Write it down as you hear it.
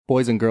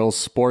Boys and girls,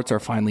 sports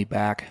are finally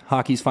back.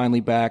 Hockey's finally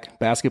back.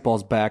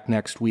 Basketball's back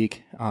next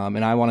week.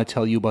 And I want to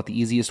tell you about the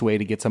easiest way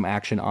to get some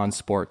action on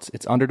sports.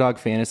 It's Underdog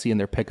Fantasy and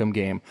their Pick'em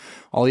game.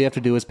 All you have to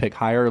do is pick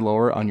higher or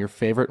lower on your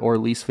favorite or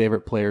least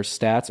favorite player's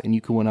stats, and you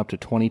can win up to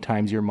 20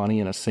 times your money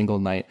in a single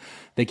night.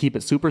 They keep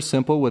it super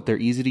simple with their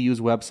easy-to-use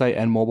website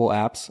and mobile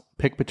apps.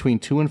 Pick between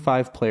 2 and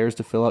 5 players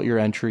to fill out your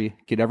entry,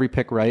 get every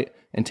pick right,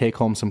 and take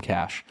home some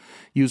cash.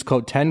 Use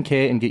code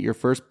 10K and get your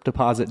first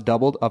deposit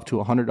doubled up to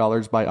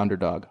 $100 by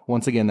Underdog.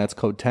 Once again, that's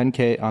code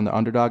 10K on the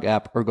Underdog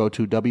app or go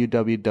to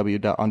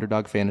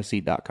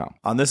www.underdogfantasy.com.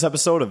 On this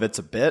episode of It's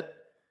a Bit,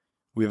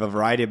 we have a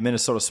variety of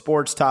Minnesota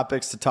sports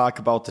topics to talk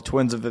about. The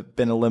Twins have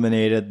been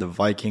eliminated. The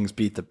Vikings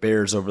beat the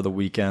Bears over the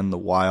weekend. The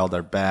Wild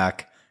are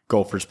back.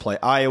 Gophers play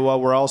Iowa.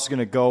 We're also going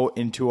to go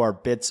into our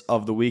bits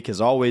of the week, as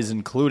always,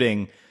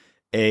 including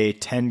a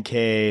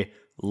 10K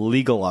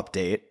legal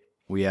update.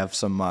 We have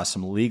some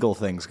legal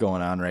things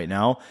going on right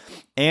now.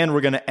 And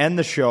we're going to end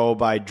the show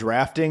by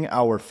drafting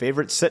our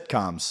favorite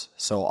sitcoms.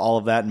 So all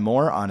of that and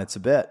more on It's a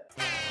Bit.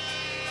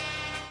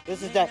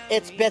 This is the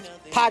It's Bit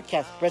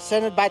podcast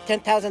presented by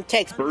 10,000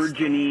 Takes.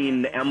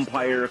 Burgeoning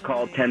empire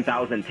called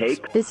 10,000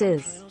 Takes. This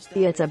is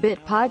the It's a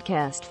Bit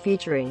podcast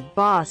featuring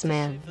Boss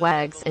Man,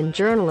 Wags, and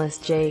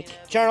journalist Jake.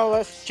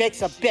 Journalist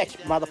Jake's a bitch,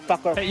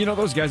 motherfucker. Hey, you know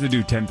those guys that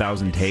do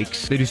 10,000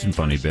 takes? They do some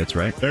funny bits,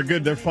 right? They're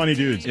good. They're funny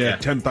dudes. Yeah.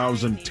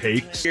 10,000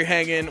 takes. You're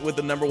hanging with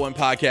the number one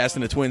podcast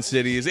in the Twin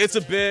Cities. It's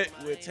a Bit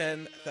with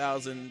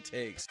 10,000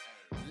 Takes.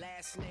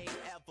 Last name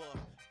ever,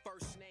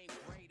 first name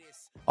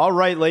greatest. All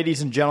right,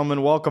 ladies and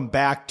gentlemen, welcome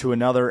back to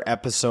another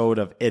episode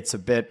of It's a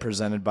Bit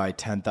presented by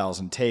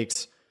 10,000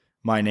 Takes.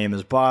 My name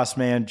is Boss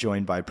Man,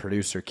 joined by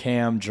producer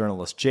Cam,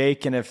 journalist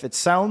Jake, and if it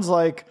sounds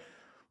like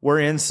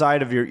we're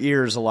inside of your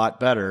ears a lot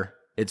better,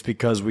 it's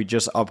because we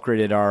just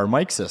upgraded our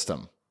mic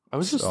system. I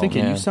was just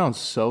thinking, you sound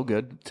so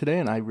good today,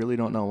 and I really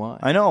don't know why.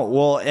 I know.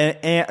 Well,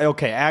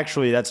 okay,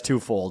 actually, that's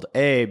twofold.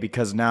 A,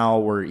 because now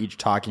we're each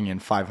talking in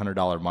 $500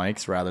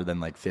 mics rather than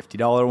like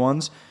 $50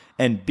 ones.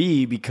 And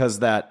B, because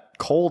that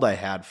cold I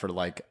had for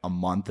like a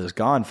month is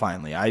gone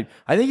finally. I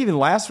think even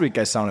last week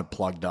I sounded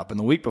plugged up, and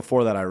the week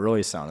before that I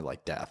really sounded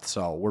like death.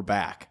 So we're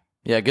back.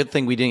 Yeah, good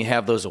thing we didn't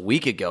have those a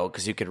week ago,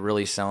 because you could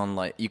really sound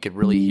like you could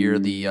really hear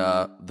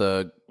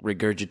the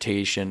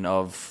regurgitation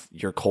of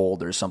your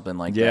cold or something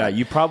like that. Yeah,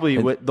 you probably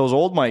those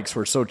old mics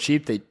were so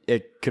cheap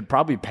it could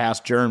probably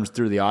pass germs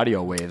through the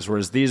audio waves,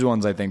 whereas these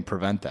ones I think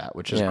prevent that,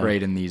 which is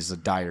great in these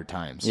dire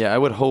times. Yeah, I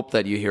would hope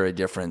that you hear a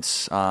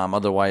difference.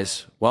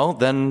 Otherwise, well,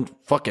 then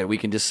fuck it. We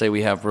can just say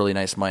we have really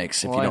nice mics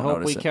if you don't notice it. I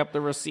hope we kept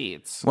the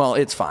receipts. Well,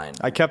 it's fine.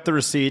 I kept the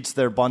receipts.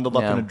 They're bundled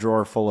up in a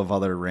drawer full of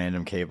other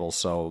random cables,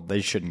 so they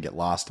shouldn't get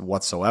lost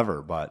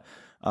whatsoever. But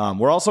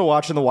we're also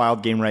watching the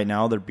Wild game right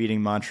now. They're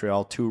beating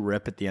Montreal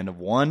 2-rip at the end of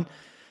one.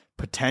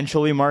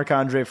 Potentially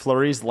Marc-Andre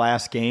Fleury's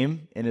last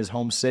game in his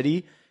home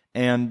city.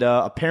 And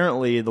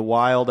apparently the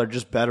Wild are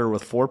just better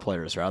with 4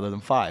 players rather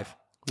than 5.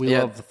 We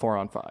love the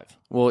 4-on-5.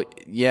 Well,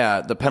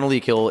 yeah, the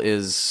penalty kill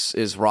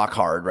is rock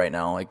hard right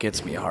now. It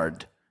gets me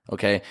hard.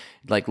 Okay,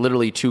 like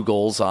literally 2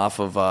 goals off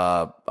of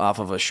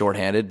a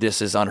shorthanded.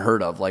 This is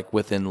unheard of. Like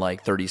within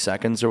like 30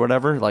 seconds or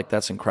whatever. Like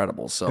that's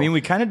incredible. So I mean, we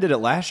kind of did it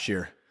last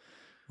year.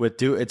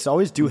 It's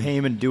always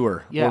Duhaime and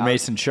Dewar or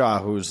Mason Shaw,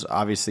 who's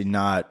obviously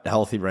not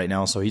healthy right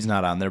now, so he's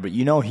not on there. But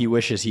you know he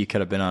wishes he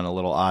could have been on a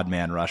little odd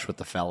man rush with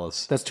the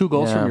fellas. That's 2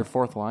 goals from your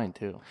fourth line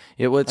too.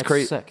 It's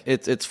crazy. Sick.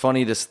 It's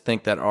funny to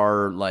think that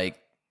our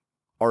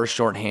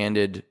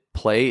shorthanded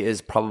play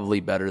is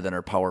probably better than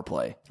our power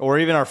play, or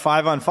even our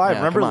 5-on-5.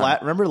 Yeah,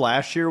 remember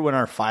last year when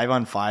our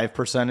 5-on-5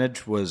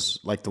 percentage was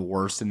like the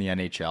worst in the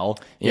NHL?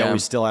 Yeah, we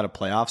still had a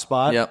playoff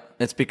spot. Yep,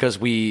 it's because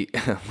we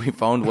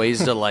found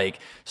ways to like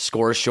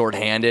score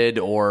shorthanded,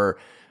 or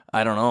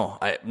I don't know.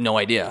 I have no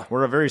idea.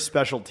 We're a very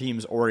special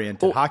teams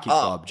oriented hockey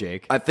club,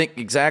 Jake. I think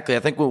exactly.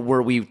 I think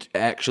where we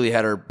actually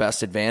had our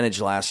best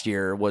advantage last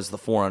year was the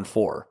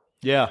 4-on-4.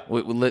 Yeah,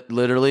 we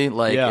literally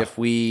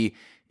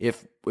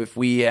if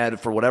we had,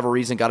 for whatever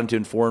reason, got into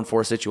a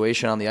 4-on-4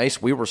 situation on the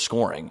ice, we were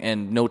scoring,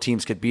 and no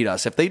teams could beat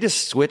us. If they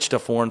just switched to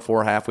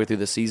 4-on-4 halfway through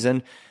the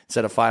season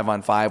instead of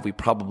 5-on-5, we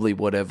probably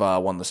would have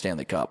won the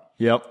Stanley Cup.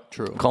 Yep,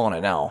 true. I'm calling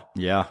it now.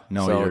 Yeah,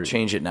 no, so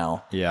change it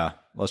now. Yeah,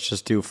 let's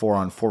just do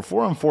 4-on-4.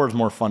 4-on-4 is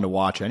more fun to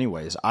watch,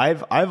 anyways.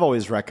 I've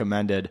always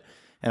recommended,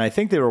 and I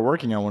think they were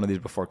working on one of these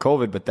before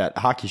COVID, but that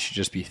hockey should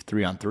just be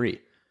 3-on-3.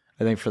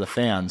 I think for the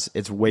fans,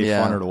 it's way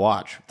funner to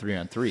watch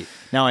 3-on-3.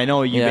 Now, I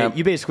know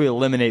you basically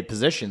eliminate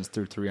positions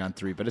through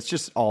 3-on-3, but it's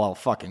just all out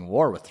fucking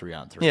war with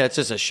 3-on-3. Yeah, it's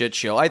just a shit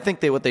show. I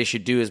think what they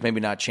should do is maybe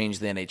not change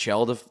the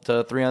NHL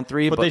to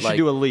 3-on-3, but they should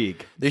do a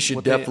league. They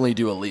should definitely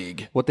do a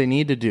league. What they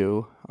need to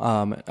do,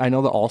 I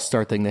know the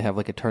All-Star thing, they have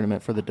like a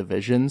tournament for the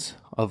divisions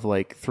of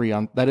like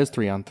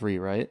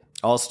 3-on-3, right?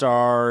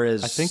 All-Star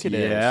is, I think it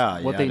is. Yeah,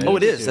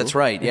 it is. That's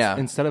right. Yeah.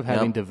 Instead of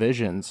having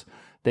divisions,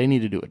 they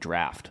need to do a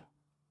draft.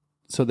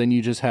 So then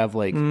you just have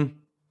like,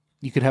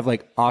 you could have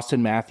like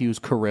Austin Matthews,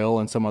 Kirill,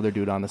 and some other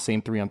dude on the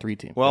same 3-on-3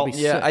 team. Well,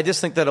 yeah, sick. I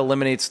just think that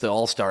eliminates the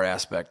all-star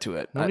aspect to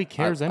it. Nobody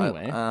cares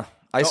anyway.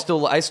 I still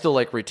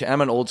like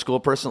I'm an old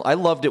school person. I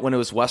loved it when it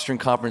was Western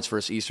Conference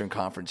versus Eastern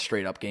Conference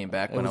straight up game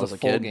back when I was a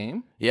full kid.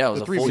 Game? Yeah, it was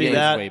The a full 3v8 game.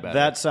 is way better.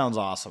 That sounds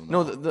awesome.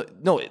 Though.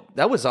 No,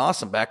 that was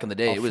awesome back in the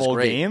day. It was full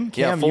great. game?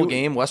 Yeah, Cam, full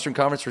game. Western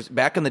Conference was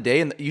back in the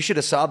day, and you should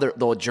have saw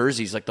the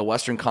jerseys, like the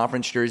Western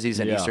Conference jerseys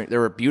and Eastern. They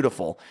were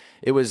beautiful.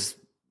 It was,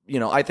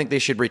 I think they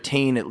should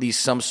retain at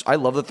least some. I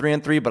love the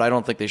 3-on-3, but I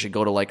don't think they should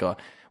go to like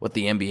what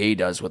the NBA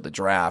does with the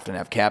draft and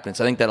have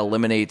captains. I think that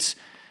eliminates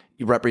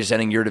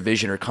representing your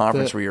division or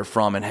conference where you're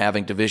from and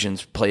having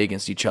divisions play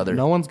against each other.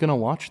 No one's gonna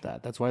watch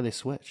that. That's why they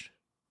switch.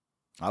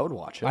 I would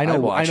watch it. I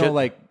know. watch it.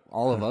 Like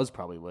all of us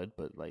probably would,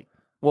 but like,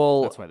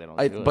 Well, that's why they don't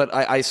do it. But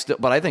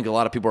I think a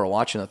lot of people are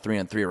watching the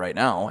 3-on-3 right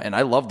now, and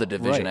I love the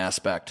division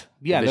aspect.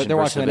 Yeah, Division they're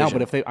versus watching it now.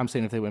 division. But I'm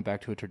saying if they went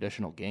back to a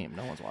traditional game,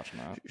 no one's watching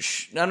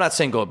that. I'm not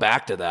saying go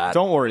back to that.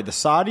 Don't worry. The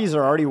Saudis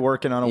are already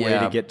working on a way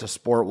Yeah. to get to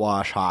sport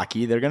wash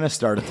hockey. They're going to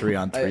start a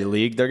 3-on-3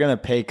 league. They're going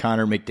to pay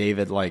Connor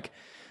McDavid like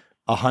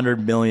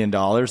 $100 million.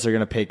 They're going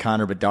to pay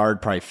Connor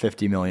Bedard probably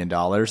 $50 million.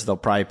 They'll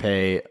probably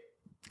pay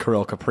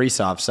Kirill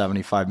Kaprizov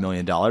 $75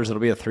 million. It'll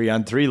be a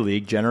 3-on-3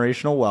 league,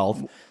 generational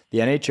wealth. The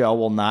NHL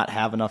will not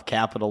have enough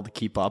capital to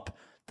keep up.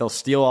 They'll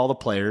steal all the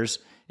players.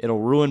 It'll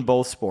ruin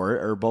both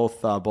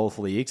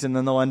leagues, and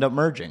then they'll end up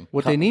merging.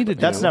 What they need to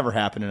do. That's never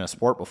happened in a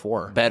sport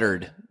before.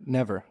 Bettered.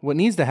 Never. What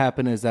needs to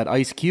happen is that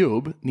Ice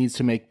Cube needs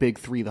to make Big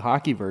Three the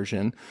hockey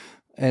version,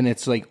 and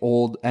it's like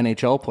old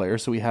NHL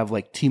players. So we have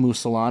like Teemu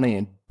Selanne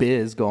and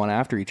Biz going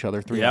after each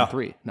other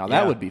 3-on-3. Now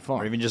that would be fun.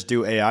 Or even just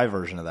do AI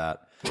version of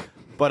that.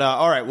 But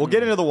all right, we'll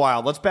get into the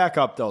Wild. Let's back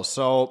up though.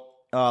 So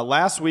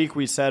last week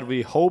we said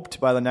we hoped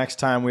by the next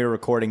time we were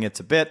recording It's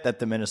a Bit that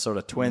the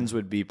Minnesota Twins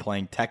would be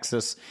playing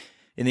Texas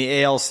in the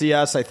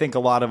ALCS. I think a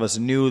lot of us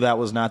knew that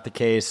was not the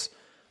case,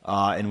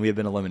 and we have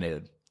been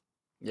eliminated.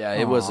 Yeah,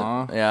 it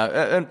wasn't.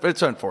 Yeah, and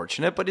it's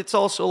unfortunate, but it's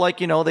also like,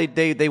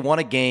 they won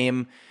a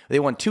game. They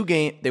won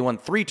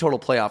 3 total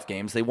playoff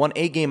games. They won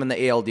a game in the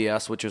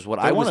ALDS, which is what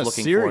I was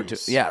looking forward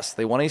to. Yes,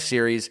 they won a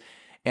series,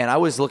 and I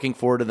was looking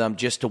forward to them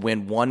just to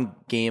win one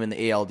game in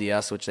the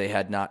ALDS, which they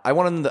had not. I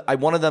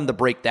wanted them to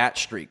break that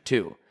streak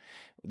too.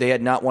 They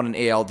had not won an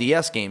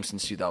ALDS game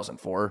since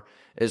 2004,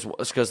 is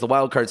because the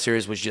wild card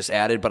series was just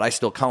added, but I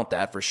still count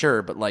that for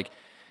sure. But like,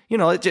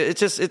 it's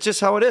just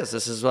how it is.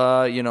 This is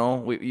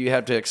you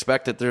have to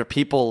expect that there are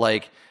people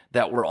like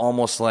that were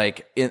almost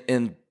like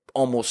in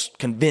almost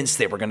convinced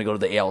they were going to go to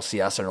the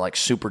ALCS and are like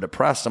super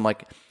depressed. I'm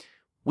like,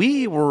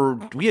 we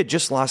had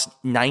just lost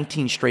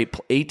 18 straight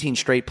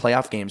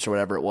playoff games or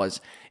whatever it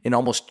was in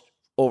almost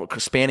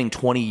spanning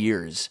 20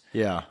 years.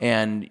 Yeah.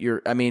 And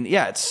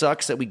it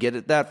sucks that we get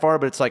it that far,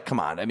 but it's like, come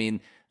on. I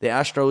mean,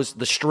 the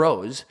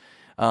Stros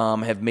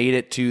have made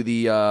it to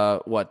the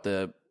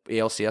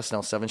ALCS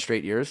now 7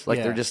 straight years.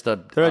 Like they're just they're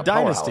a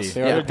dynasty. Powerhouse.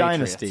 They're a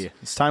dynasty.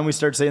 It's time we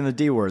start saying the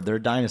D word. They're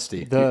a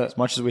dynasty. As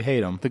much as we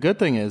hate them. The good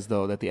thing is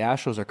though that the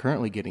Astros are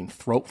currently getting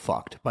throat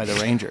fucked by the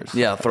Rangers.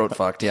 Yeah, throat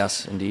fucked.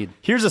 Yes, indeed.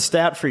 Here's a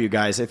stat for you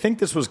guys. I think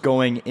this was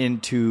going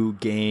into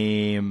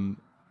game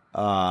 2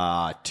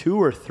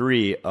 or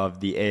 3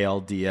 of the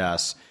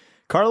ALDS.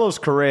 Carlos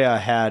Correa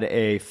had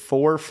a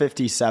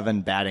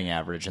 .457 batting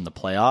average in the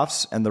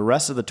playoffs, and the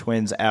rest of the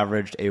Twins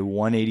averaged a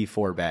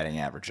 .184 batting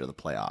average of the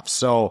playoffs.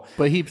 So,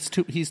 but he's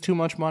too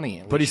much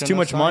money. But he's too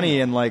much money,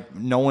 and like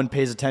no one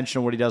pays attention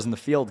to what he does in the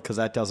field because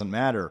that doesn't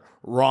matter.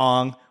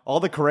 Wrong.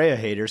 All the Correa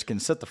haters can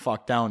sit the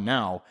fuck down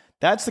now.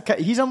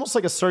 He's almost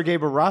like a Sergei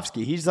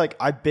Bobrovsky. He's like,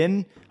 I've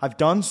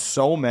done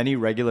so many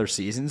regular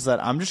seasons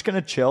that I'm just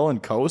gonna chill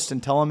and coast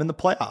until I'm in the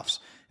playoffs.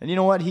 And you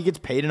know what? He gets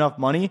paid enough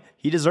money.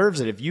 He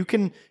deserves it. If you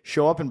can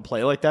show up and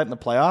play like that in the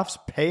playoffs,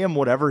 pay him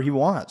whatever he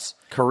wants.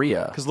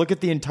 Korea. Because look at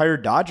the entire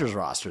Dodgers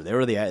roster. They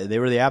were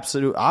the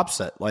absolute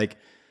opposite. Like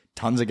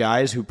tons of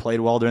guys who played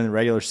well during the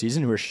regular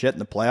season who are shit in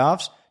the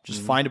playoffs.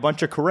 Just find a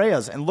bunch of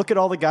Correas. And look at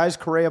all the guys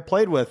Correa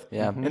played with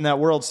in that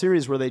World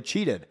Series where they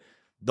cheated.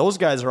 Those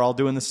guys are all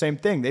doing the same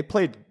thing. They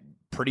played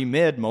pretty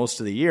mid most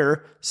of the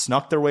year,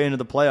 snuck their way into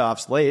the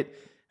playoffs late,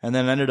 and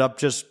then ended up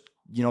just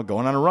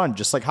going on a run,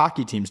 just like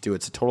hockey teams do.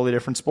 It's a totally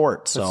different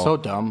sport. So it's so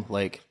dumb.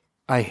 Like,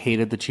 I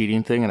hated the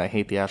cheating thing, and I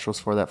hate the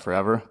Astros for that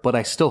forever. But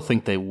I still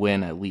think they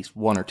win at least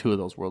 1 or 2 of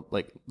those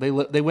they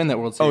win that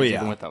World Series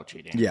even without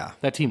cheating. Yeah,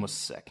 that team was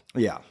sick.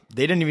 Yeah,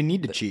 they didn't even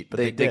need to cheat, but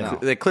they did.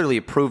 They clearly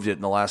proved it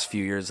in the last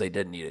few years. They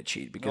did need to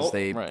cheat because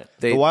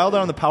the Wild are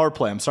on the power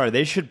play. I'm sorry,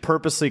 they should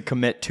purposely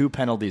commit 2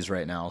 penalties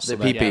right now. So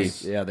the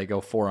PP, they go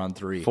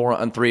 4-on-3.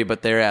 4-on-3,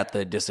 but they're at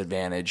the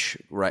disadvantage,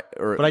 right?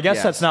 But I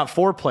guess that's not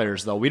 4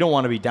 players though. We don't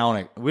want to be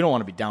down. We don't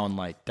want to be down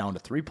to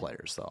 3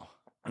 players though.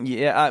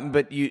 Yeah,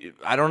 but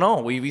I don't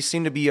know. We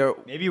seem to be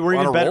maybe we're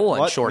even better.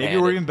 Maybe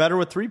we're even better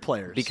with 3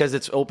 players because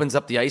it opens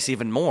up the ice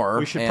even more.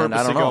 We should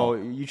purposely go.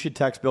 You should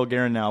text Bill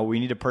Guerin now. We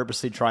need to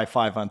purposely try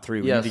 5-on-3.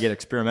 We need to get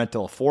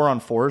experimental.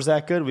 4-on-4 is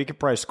that good? We could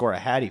probably score a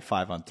hattie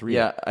 5-on-3.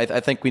 Yeah,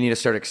 I think we need to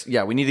start.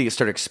 We need to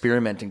start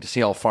experimenting to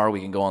see how far we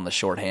can go on the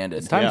shorthanded.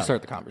 It's time to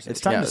start the conversation.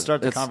 It's time to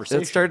start the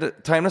conversation. It's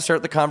time to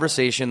start the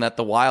conversation that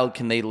the Wild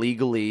can they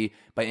legally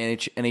by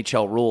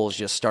NHL rules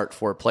just start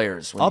 4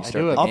 players when you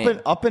start the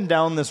game. Up and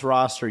down this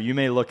roster, you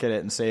may look at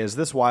it and say, is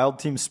this Wild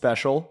team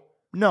special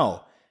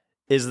No.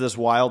 Is this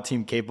Wild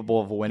team capable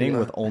of winning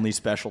with only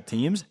special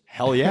teams?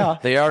 Hell yeah.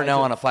 They are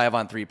now on a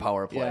 5-on-3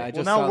 power play. Yeah, I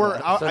just now saw we're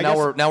that.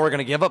 So now we're going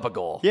to give up a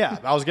goal. Yeah,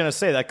 I was gonna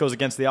say that goes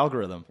against the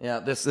algorithm. Yeah,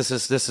 this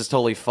is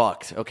totally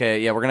fucked.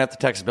 Okay, yeah, we're gonna have to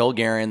text Bill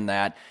Guerin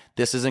that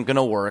this isn't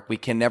gonna work. We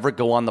can never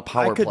go on the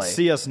power I could play.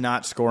 see us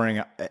not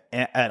scoring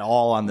at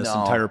all on this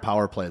entire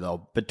power play,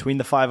 though. Between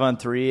the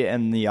 5-on-3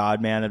 and the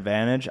odd man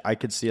advantage, I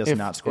could see us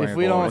not scoring. If a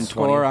we goal. don't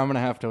score, I'm going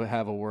to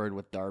have a word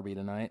with Darby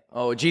tonight.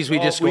 Oh, geez, we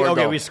just scored.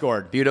 Okay, though. we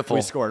scored. Beautiful.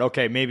 We scored.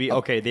 Okay, maybe.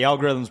 Okay, the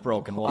algorithm's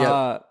broken.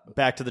 We'll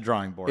back to the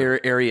drawing board.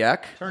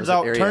 Ariak. Turns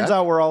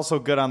out we're also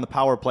good on the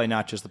power play,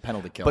 not just the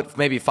penalty kill. But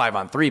maybe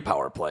 5-on-3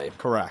 power play.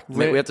 Correct.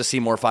 We have to see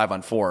more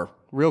 5-on-4.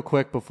 Real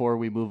quick before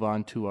we move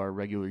on to our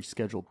regularly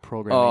scheduled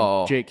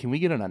programming, Jake, can we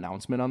get an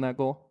announcement on that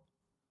goal?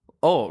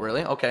 Oh,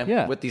 really? Okay.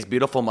 Yeah. With these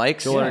beautiful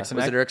mics. Joel Eriksson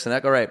Was Ek? it Eriksson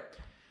Ek? All right.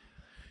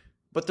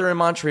 But they're in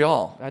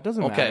Montreal. That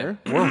doesn't matter.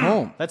 We're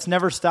home. That's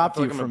never stopped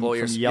you I'm gonna from blow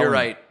yelling. You're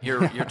right.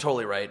 You're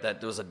totally right.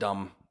 That was a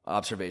dumb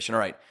observation.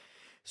 All right.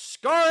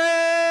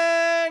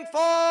 Scoring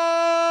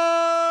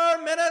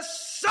for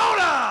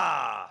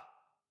Minnesota.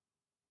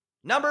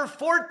 Number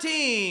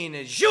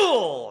 14,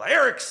 Joel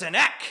Eriksson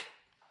Ek.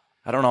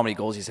 I don't know how many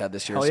goals he's had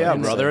this year. Oh, so I yeah,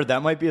 didn't brother. say.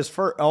 That might be his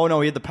first. Oh,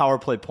 no, he had the power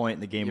play point in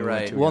the game. You're we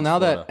went right. to Well, against now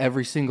Florida. that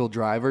every single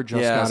driver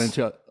just Yes. got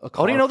into a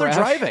car Oh, do you know they're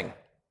crash, driving?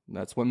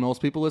 That's when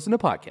most people listen to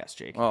podcasts,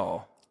 Jake. Oh.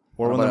 Or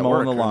What when they're about at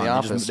mowing the work or in lawn. the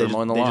office, they're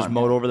mowing the they just lawn.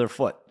 mowed over their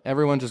foot.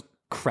 Everyone just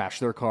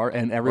crashed their car,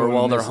 and everyone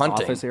while in they're this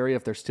hunting. office area,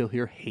 if they're still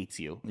here, hates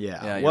you.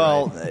 Yeah. you're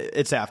Well,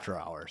 it's after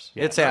hours.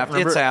 It's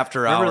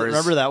after hours.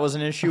 Remember that was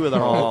an issue with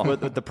our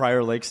with the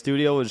Prior Lake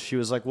studio. Was she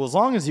was like, well, as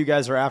long as you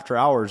guys are after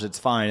hours, it's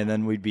fine. And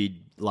then we'd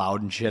be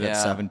loud and shit at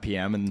 7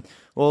 p.m. And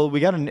well,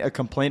 we got a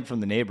complaint from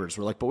the neighbors.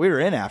 We're like, but we were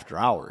in after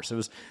hours. It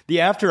was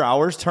the after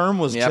hours term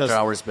was The just after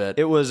hours bit.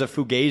 It was a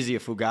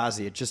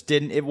fugazi. It just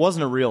didn't. It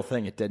wasn't a real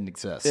thing. It didn't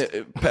exist.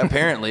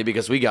 Apparently,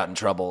 because we got in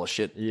trouble a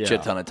shit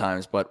ton of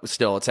times. But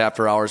still, it's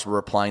after hours. We're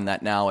applying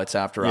that now. It's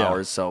after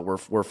hours, so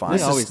we're fine.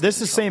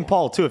 This is St.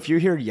 Paul too. If you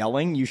hear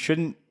yelling, you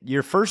shouldn't.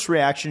 Your first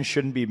reaction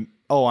shouldn't be,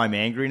 "Oh, I'm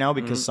angry now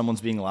because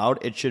someone's being loud."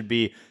 It should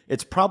be,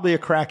 "It's probably a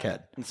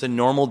crackhead." It's a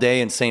normal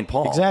day in St.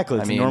 Paul. Exactly.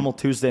 It's a normal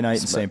Tuesday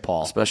night in St.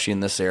 Paul, especially in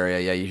this area.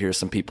 Yeah, you hear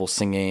some people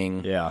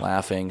singing,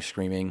 laughing,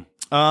 screaming.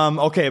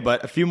 Okay,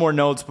 but a few more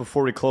notes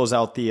before we close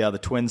out the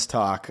Twins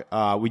talk.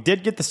 We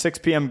did get the 6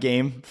 p.m.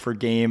 game for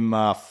Game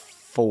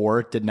 4.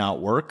 It did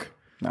not work.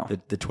 No.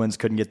 The Twins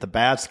couldn't get the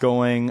bats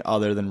going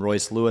other than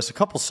Royce Lewis. A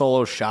couple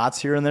solo shots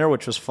here and there,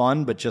 which was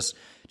fun, but just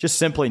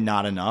simply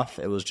not enough.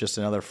 It was just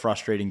another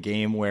frustrating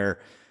game where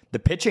the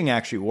pitching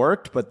actually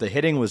worked, but the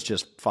hitting was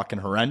just fucking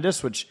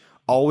horrendous, which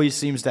always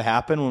seems to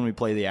happen when we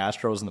play the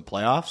Astros in the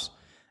playoffs.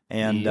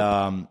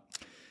 And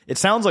it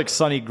sounds like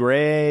Sonny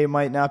Gray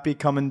might not be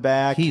coming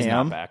back. He's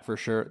Cam. not back for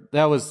sure.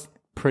 That was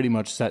pretty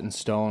much set in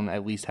stone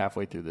at least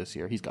halfway through this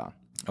year. He's gone.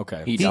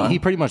 Okay. He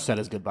pretty much said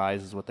his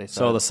goodbyes is what they said.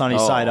 So the sunny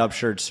side up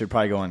shirts should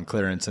probably go on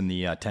clearance in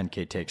the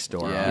 10K take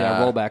store.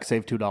 yeah, roll back,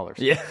 save $2.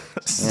 Yeah.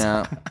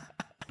 Yeah.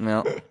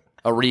 No.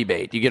 A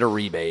rebate. You get a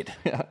rebate.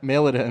 Yeah,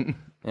 mail it in.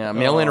 Yeah,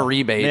 mail in a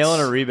rebate. Mail in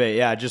a rebate.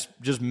 Yeah,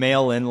 just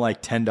mail in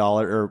like $10.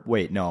 Or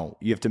wait, no,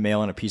 you have to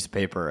mail in a piece of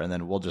paper, and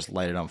then we'll just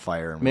light it on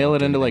fire. And Mail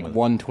it into like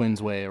One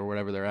Twins Way or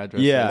whatever their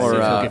address Yeah, is. or,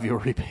 They'll give you a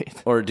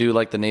rebate. Or do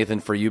like the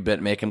Nathan For You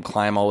bit, make him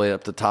climb all the way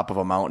up the top of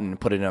a mountain and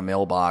put it in a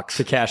mailbox.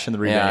 to cash in the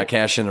rebate. Yeah,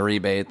 cash in the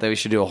rebate. We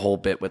should do a whole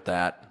bit with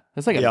that.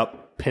 It's like it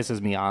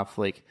pisses me off.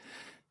 Like,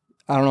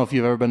 I don't know if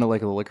you've ever been to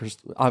like a liquor.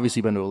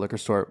 Obviously, been to a liquor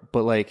store,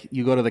 but like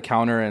you go to the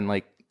counter and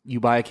like you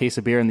buy a case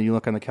of beer, and then you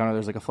look on the counter.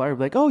 There's like a flyer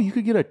like, oh, you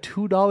could get a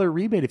 $2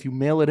 rebate if you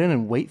mail it in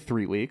and wait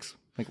 3 weeks.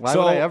 Like, why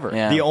would I ever?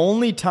 Yeah. The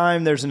only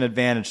time there's an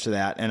advantage to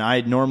that, and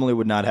I normally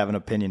would not have an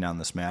opinion on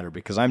this matter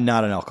because I'm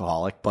not an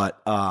alcoholic,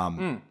 but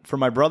for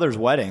my brother's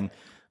wedding,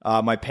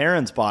 my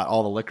parents bought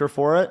all the liquor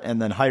for it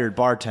and then hired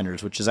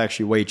bartenders, which is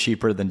actually way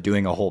cheaper than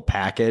doing a whole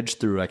package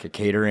through like a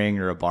catering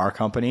or a bar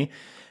company.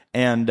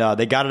 And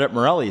they got it at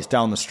Morelli's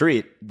down the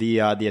street, the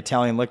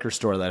Italian liquor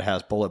store that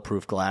has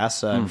bulletproof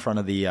glass in front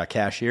of the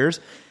cashiers.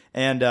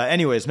 And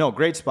anyways, no,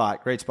 great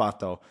spot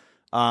though.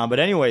 But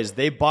anyways,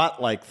 they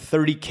bought like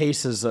 30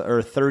 cases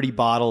or 30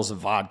 bottles of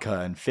vodka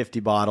and 50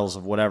 bottles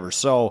of whatever.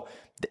 So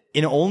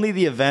in only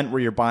the event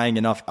where you're buying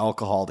enough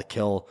alcohol to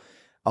kill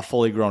a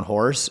fully grown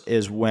horse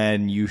is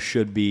when you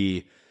should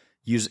be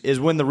is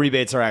when the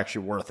rebates are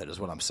actually worth it, is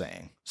what I'm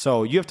saying.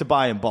 So you have to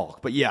buy in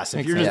bulk. But yes,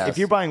 if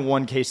you're buying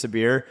one case of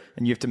beer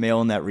and you have to mail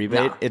in that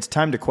rebate, it's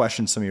time to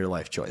question some of your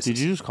life choices. Did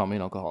you just call me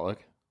an alcoholic?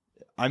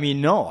 I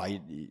mean, no.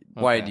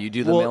 Why do you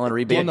do the mail-in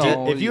rebate?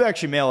 If you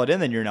actually mail it in,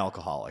 then you're an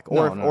alcoholic.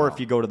 Or if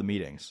you go to the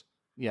meetings.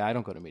 Yeah, I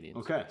don't go to meetings.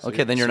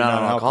 Okay, then you're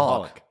not an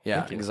alcoholic.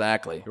 Yeah,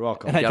 exactly. You're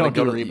welcome. And I don't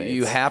do rebates.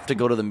 You have to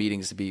go to the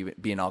meetings to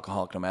be an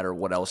alcoholic, no matter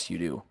what else you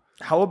do.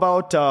 How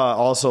about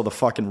also the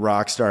fucking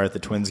rock star at the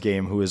Twins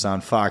game who was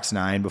on Fox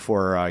 9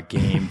 before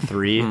Game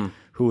 3,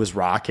 who was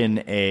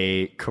rocking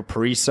a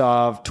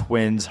Kaprizov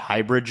Twins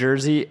hybrid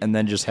jersey and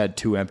then just had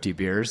 2 empty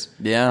beers?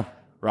 Yeah.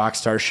 Rock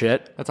star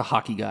shit. That's a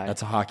hockey guy.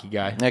 That's a hockey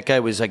guy. That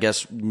guy was, I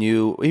guess,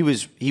 knew he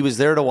was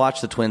there to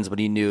watch the Twins, but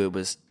he knew it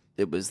was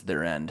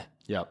their end.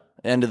 Yep.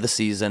 End of the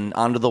season,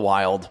 onto the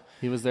Wild.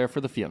 He was there for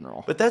the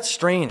funeral. But that's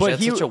strange. But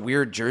That's such a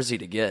weird jersey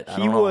to get.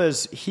 He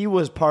was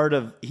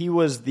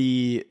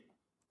the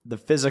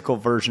physical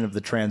version of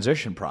the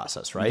transition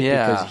process, right?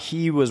 Yeah. Because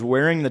he was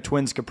wearing the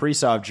Twins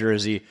Kaprizov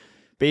jersey,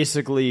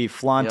 basically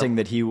flaunting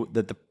that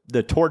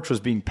the torch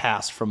was being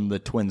passed from the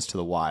Twins to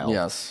the Wild.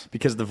 Yes.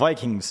 Because the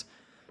Vikings,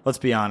 let's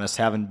be honest,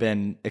 haven't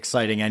been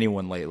exciting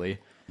anyone lately.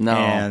 No.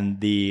 And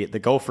the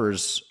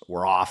Gophers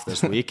were off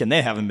this week, and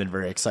they haven't been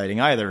very exciting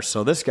either.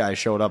 So this guy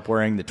showed up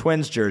wearing the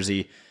Twins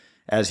jersey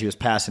as he was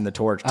passing the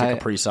torch to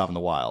Kaprizov in the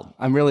Wild.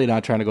 I'm really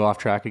not trying to go off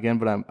track again,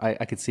 but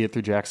I could see it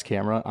through Jack's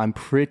camera. I'm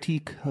pretty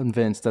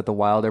convinced that the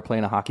Wild are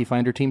playing a Hockey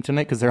Finder team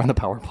tonight because they're on the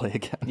power play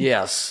again.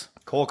 Yes.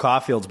 Cole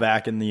Caulfield's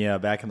back in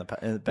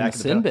the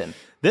sin bin.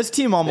 This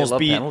team almost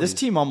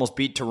penalties.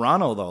 beat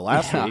Toronto though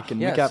last week,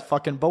 and we got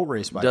fucking boat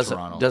raced by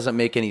Toronto. Doesn't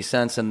make any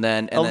sense. And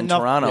then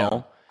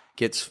Toronto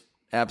gets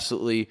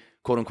absolutely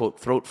quote unquote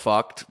throat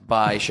fucked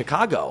by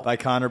Chicago by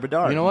Connor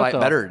Bedard. You know what? by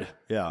Bedard.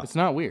 Yeah, It's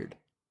not weird.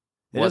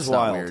 it is not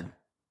wild. Weird.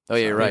 Oh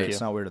yeah, you're right.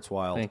 It's not weird. It's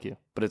wild. Thank you.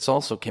 But it's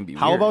also can be.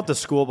 How weird. about the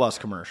school bus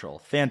commercial?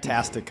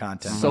 Fantastic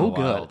content. So on the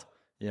Wild.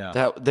 good.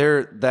 Yeah.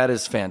 That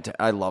is fantastic.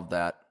 I love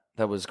that.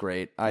 That was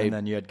great. And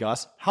then you had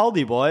Gus.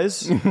 Howdy,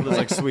 boys. With his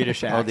like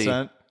Swedish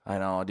accent. I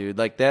know, dude.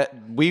 Like that.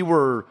 We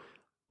were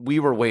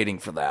waiting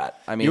for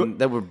that. I mean,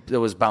 that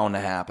was bound to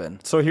happen.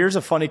 So here's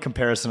a funny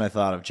comparison I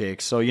thought of,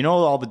 Jake. So you know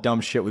all the dumb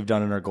shit we've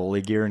done in our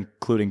goalie gear,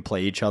 including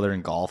play each other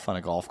in golf on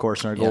a golf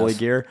course in our goalie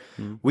gear.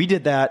 Mm-hmm. We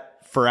did that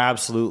for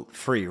absolute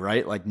free,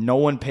 right? Like no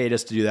one paid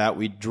us to do that.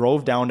 We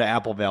drove down to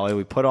Apple Valley.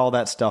 We put all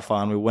that stuff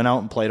on. We went out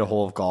and played a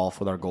hole of golf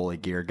with our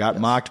goalie gear. Got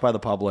mocked by the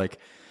public.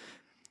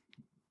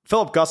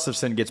 Philip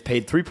Gustafson gets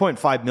paid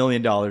 $3.5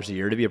 million a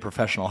year to be a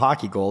professional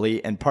hockey goalie,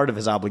 and part of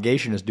his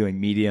obligation is doing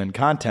media and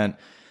content,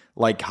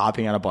 like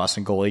hopping on a bus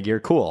in goalie gear.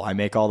 Cool. I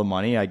make all the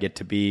money. I get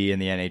to be in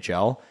the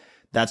NHL.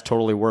 That's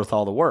totally worth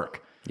all the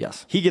work.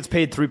 Yes. He gets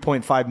paid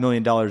 $3.5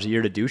 million a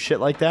year to do shit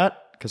like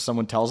that because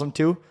someone tells him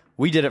to.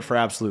 We did it for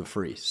absolute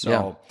free.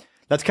 So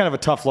that's kind of a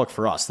tough look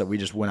for us that we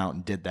just went out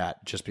and did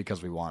that just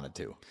because we wanted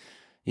to.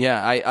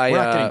 Yeah, we're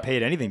not getting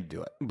paid anything to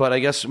do it. But I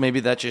guess maybe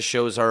that just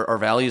shows our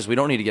values. We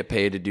don't need to get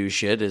paid to do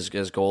shit as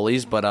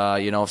goalies. But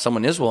if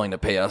someone is willing to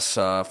pay us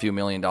a few $1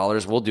 million,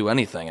 we'll do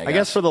anything. I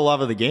guess for the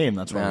love of the game,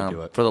 that's why we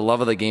do it. For the love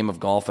of the game of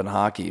golf and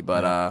hockey.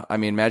 But I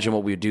mean, imagine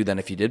what we would do then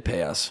if you did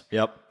pay us.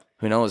 Yep.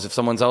 Who knows? If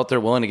someone's out there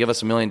willing to give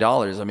us $1 million,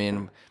 I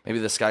mean, maybe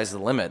the sky's the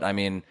limit. I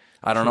mean,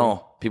 I don't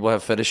know. People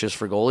have fetishes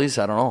for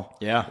goalies. I don't know.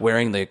 Yeah.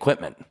 Wearing the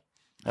equipment.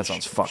 That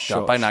sounds fucked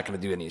up. I'm not going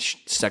to do any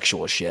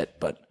sexual shit,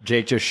 but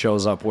Jake just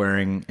shows up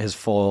wearing his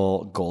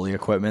full goalie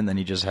equipment, then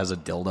he just has a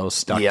dildo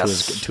stuck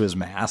to his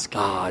mask.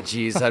 Oh,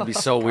 jeez, that'd be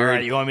so weird. All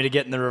right, you want me to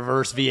get in the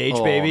reverse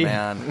VH, baby?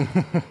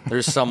 Man,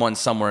 there's someone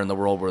somewhere in the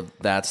world where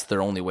that's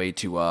their only way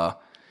to,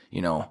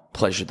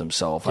 pleasure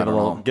themselves. I don't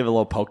know. Give it a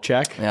little poke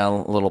check. Yeah, a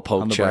little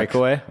poke on the check.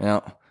 breakaway. Yeah.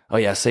 Oh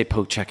yeah, say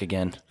poke check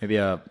again. Maybe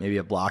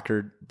a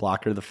blocker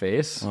to the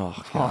face. Oh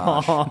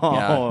gosh.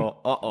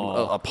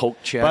 Yeah. A poke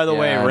check. By the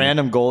way,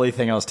 random goalie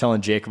thing I was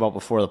telling Jake about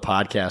before the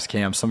podcast,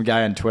 Cam. Some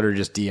guy on Twitter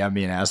just DM'd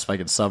me and asked if I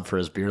could sub for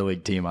his beer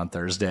league team on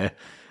Thursday.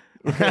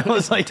 I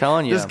was like,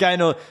 telling you,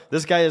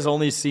 this guy has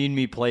only seen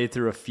me play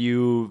through a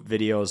few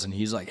videos, and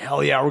he's like,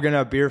 hell yeah, we're gonna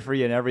have beer for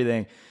you and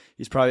everything.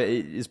 He's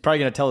probably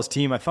gonna tell his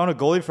team, I found a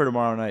goalie for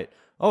tomorrow night.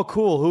 Oh,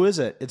 cool. Who is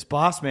it? It's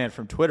Boss Man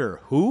from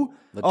Twitter. Who?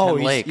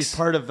 He's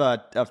part of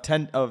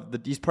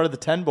he's part of the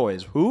 10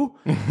 boys. Who?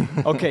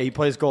 Okay, he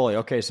plays goalie.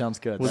 Okay, sounds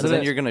good. So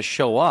then you're going to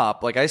show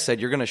up. Like I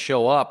said, you're going to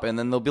show up, and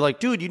then they'll be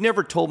like, dude, you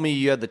never told me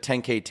you had the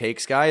 10K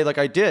takes guy. Like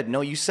I did. No,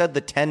 you said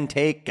the 10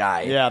 take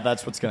guy. Yeah,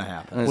 that's what's going to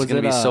happen. And it's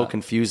going to be so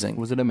confusing.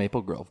 Was it a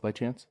Maple Grove by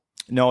chance?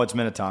 No, it's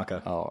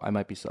Minnetonka. Oh, I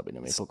might be subbing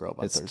to Maple Grove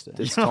on Thursday.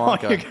 It's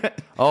Tonka.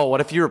 Oh,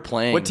 what if you were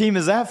playing? What team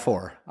is that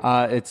for?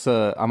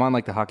 I'm on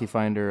like the Hockey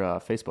Finder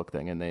Facebook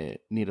thing, and they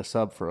need a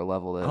sub for a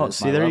level that. Oh,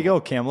 see, there you go,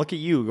 Cam. Look at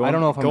you. I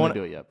don't know if I'm going to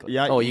do it yet. But.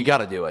 Yeah. Oh, you got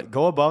to do it.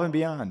 Go above and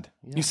beyond.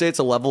 Yeah. You say it's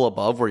a level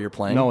above where you're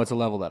playing? No, it's a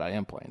level that I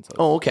am playing. So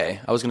oh, okay.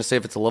 I was going to say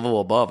if it's a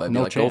level above, I'd be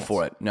like, chance. go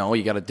for it. No,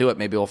 you got to do it.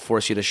 Maybe it'll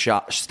force you to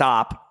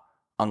stop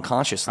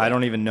unconsciously. I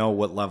don't even know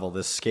what level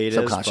this skate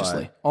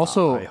subconsciously. is.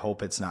 Also, I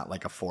hope it's not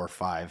like a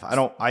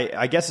 4-5.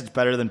 I guess it's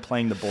better than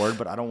playing the board,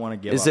 but I don't want to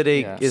give. Is it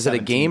a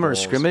game or a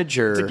scrimmage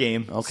or? It's a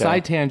game. Okay.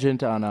 Side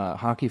tangent on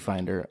Hockey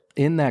Finder.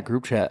 In that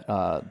group chat,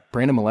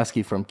 Brandon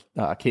Molesky from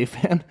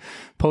K-Fan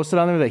posted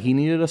on there that he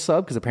needed a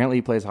sub because apparently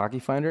he plays Hockey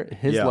Finder.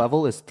 His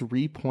level is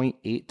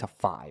 3.8 to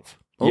 5.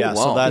 Oh, yeah,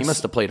 wow. So he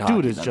must have played hockey.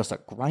 Dude is just a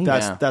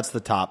grinder. That's the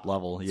top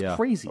level. It's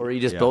crazy. Or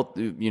he just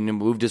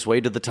moved his way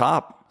to the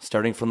top,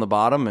 starting from the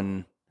bottom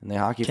and the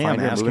Hockey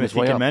Finder. Ask him if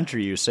he can mentor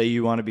you. Say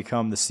you want to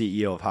become the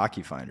CEO of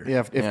Hockey Finder.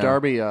 Yeah, if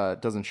Darby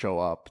doesn't show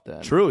up,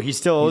 then true. He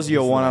still owes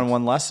you a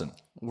one-on-one lesson.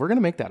 We're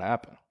gonna make that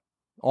happen.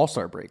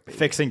 All-Star break, baby.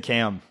 Fixing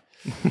Cam.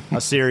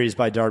 a series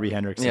by Darby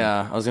Hendrickson.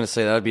 Yeah, I was going to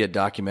say that would be a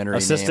documentary.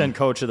 Assistant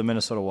coach of the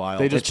Minnesota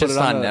Wild. They just It's put just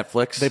it on on the,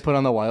 Netflix. They put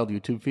on the Wild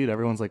YouTube feed.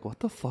 Everyone's like, "What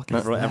the fuck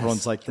is Everyone's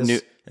this?" like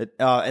this.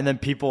 And then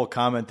people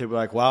comment, they'll be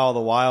like, wow,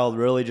 the Wild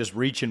really just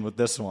reaching with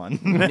this one.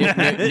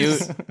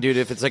 Dude,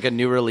 if it's like a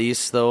new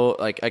release, though,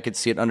 like I could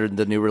see it under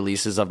the new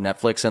releases of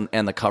Netflix,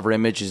 and the cover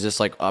image is just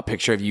like a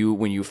picture of you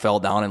when you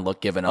fell down and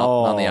looked given up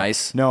on the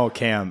ice. No,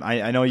 Cam,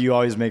 I know you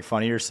always make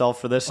fun of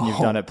yourself for this, and you've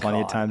done it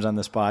plenty of times on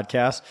this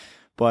podcast.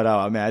 But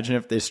imagine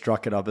if they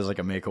struck it up as like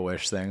a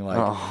Make-A-Wish thing.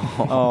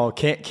 Like,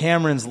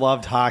 Cameron's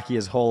loved hockey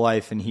his whole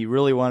life, and he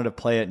really wanted to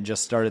play it and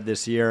just started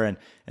this year.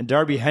 And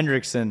Darby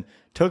Hendrickson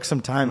took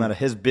some time out of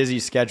his busy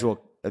schedule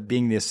of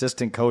being the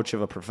assistant coach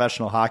of a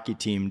professional hockey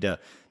team to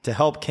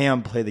help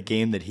Cam play the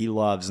game that he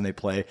loves, and they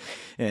play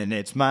 "And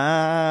It's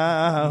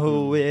My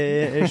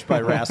Wish" by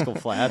Rascal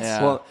Flatts.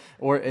 Yeah. Well,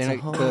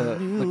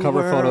 the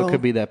cover photo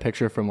could be that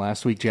picture from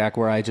last week, Jack,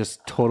 where I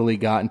just totally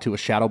got into a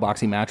shadow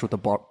boxing match with the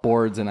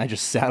boards, and I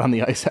just sat on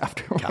the ice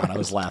afterwards. God, I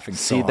was laughing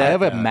so hard. I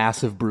have a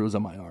massive bruise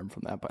on my arm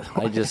from that, by the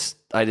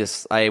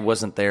way. I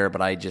wasn't there,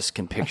 but I just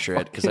can picture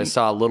it because I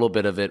saw a little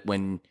bit of it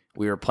when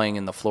we were playing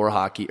in the floor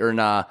hockey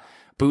or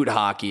boot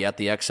hockey at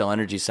the XL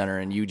Energy Center,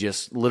 and you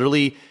just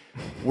literally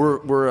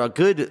were a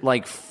good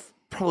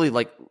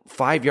probably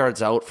 5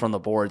 yards out from the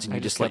boards, and you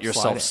just let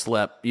yourself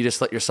slip. You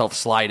just let yourself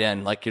slide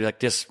in, like you're like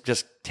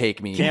just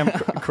take me. Cam,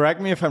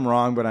 correct me if I'm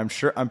wrong, but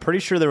I'm pretty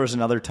sure there was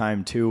another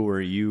time too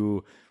where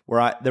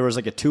there was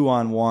like a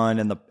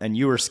 2-on-1 and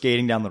you were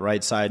skating down the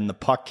right side and the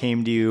puck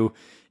came to you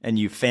and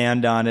you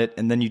fanned on it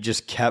and then you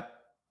just kept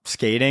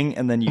skating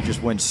and then you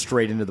just went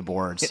straight into the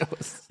boards.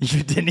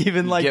 You didn't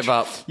even give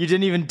up. You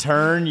didn't even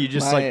turn. You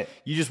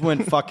just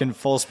went fucking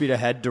full speed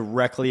ahead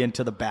directly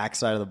into the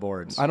backside of the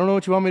boards. I don't know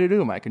what you want me to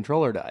do. My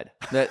controller died.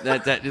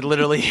 That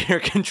literally your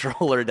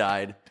controller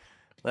died.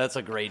 That's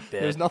a great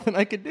bit. There's nothing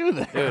I could do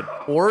there. Dude.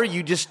 Or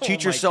you just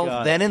teach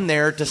yourself then and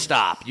there to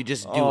stop. You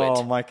just do it.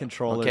 Oh, my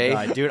controller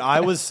died. Dude, I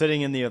was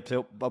sitting in the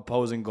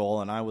opposing goal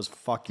and I was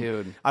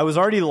I was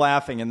already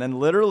laughing, and then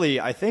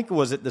literally, I think,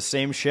 was it the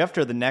same shift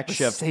or the next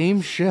shift?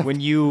 Same shift. When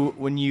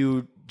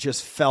you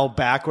just fell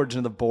backwards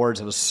into the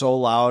boards, it was so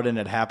loud and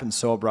it happened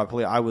so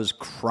abruptly. I was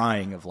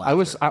crying of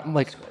laughter.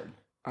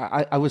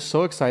 I was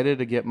so excited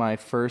to get my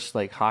first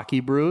hockey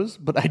bruise,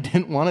 but I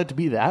didn't want it to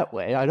be that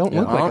way. I don't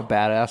look like a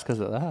badass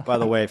because of that. By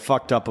the way,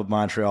 fucked up of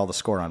Montreal to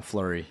score on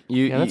Fleury.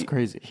 That's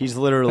crazy. He's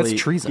literally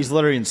That's treason. He's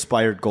literally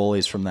inspired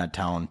goalies from that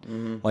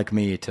town like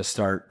me to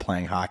start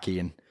playing hockey,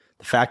 and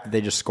the fact that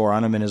they just score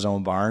on him in his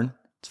own barn,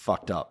 it's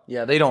fucked up.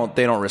 Yeah, they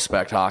don't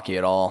respect hockey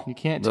at all. You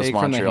can't Those take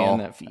Montreal from the hand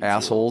that feeds you.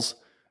 assholes.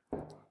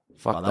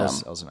 Fuck them.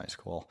 That was a nice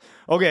goal.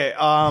 Okay,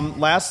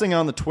 last thing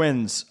on the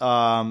Twins,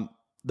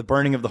 the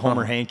burning of the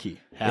Homer hanky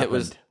happened. It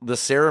was the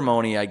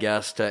ceremony, I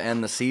guess, to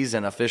end the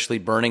season, officially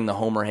burning the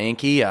Homer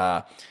hanky.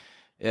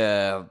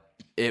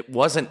 It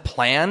wasn't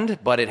planned,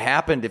 but it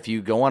happened. If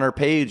you go on our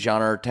page,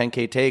 on our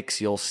 10K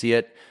Takes, you'll see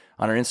it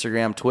on our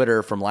Instagram,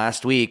 Twitter from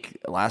last week.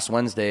 Last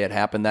Wednesday, it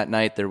happened that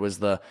night. There was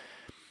the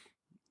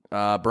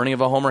burning of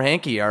a Homer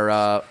hanky.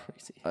 I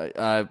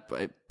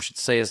should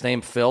say his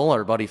name, Phil,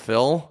 our buddy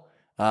Phil.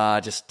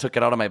 Just took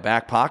it out of my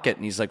back pocket,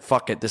 and he's like,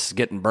 fuck it, this is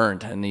getting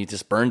burned. And he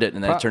just burned it,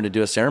 and then it turned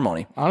into a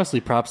ceremony. Honestly,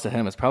 props to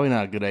him. It's probably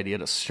not a good idea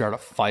to start a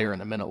fire in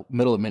the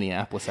middle of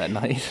Minneapolis at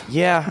night.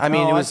 Yeah, I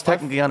mean, it was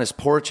technically on his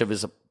porch of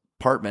his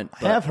apartment.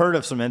 I have heard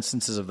of some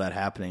instances of that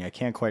happening. I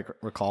can't quite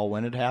recall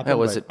when it happened. Yeah,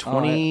 was it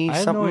 20 I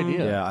have something? no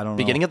idea. Yeah, I don't know.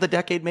 Beginning of the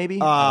decade, maybe?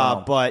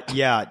 But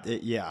yeah.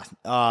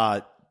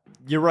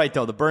 You're right,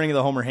 though. The burning of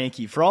the Homer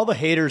hanky. For all the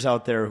haters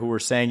out there who were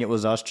saying it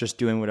was us just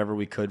doing whatever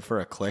we could for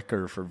a click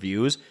or for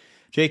views,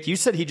 Jake, you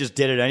said he just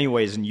did it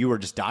anyways, and you were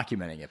just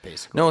documenting it,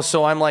 basically. No,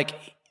 so I'm like,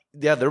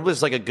 yeah, there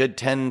was like a good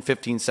 10,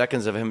 15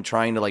 seconds of him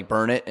trying to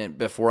burn it. And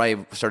before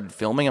I started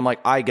filming, I'm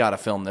like, I got to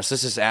film this.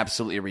 This is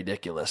absolutely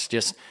ridiculous.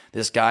 Just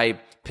this guy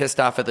pissed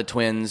off at the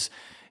Twins,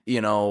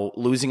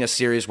 losing a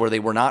series where they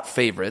were not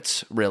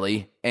favorites,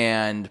 really.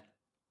 And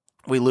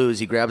we lose.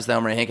 He grabs the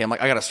Homer hanky. I'm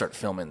like, I got to start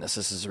filming this.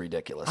 This is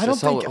ridiculous. I don't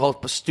think how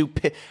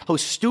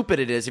stupid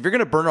it is. If you're going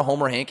to burn a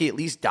Homer hanky, at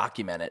least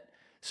document it.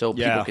 So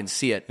people can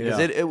see it.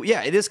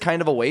 It is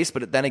kind of a waste,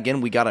 but then again,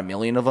 we got a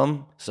million of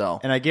them. So,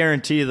 and I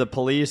guarantee you the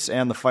police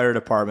and the fire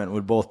department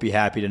would both be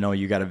happy to know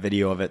you got a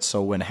video of it.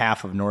 So when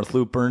half of North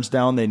Loop burns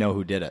down, they know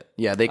who did it.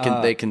 Yeah, they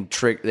can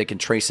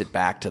trace it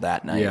back to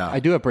that night. Yeah. I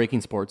do have breaking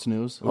sports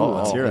news.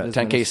 Let's hear it.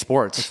 10K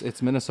Sports.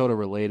 It's Minnesota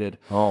related.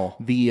 Oh.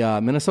 The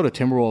Minnesota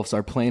Timberwolves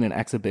are playing an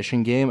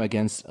exhibition game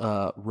against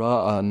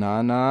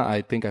Ra'anana.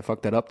 I think I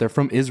fucked that up. They're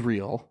from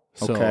Israel.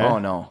 So, okay. Oh,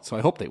 no. So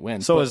I hope they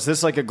win. So is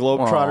this like a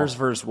Globetrotters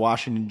versus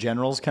Washington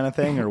Generals kind of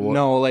thing, or what?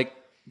 No,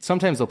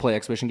 sometimes they'll play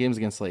exhibition games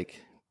against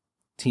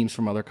teams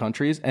from other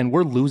countries, and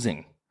we're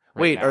losing.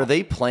 Wait, are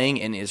they playing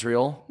in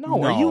Israel?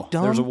 No, are you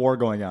dumb? There's a war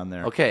going on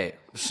there. Okay,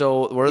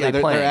 so where are they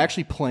playing? They're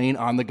actually playing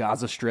on the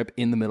Gaza Strip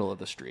in the middle of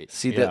the street.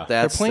 See, Yeah.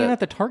 They're playing at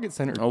the Target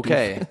Center.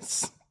 Okay.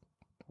 Doofus.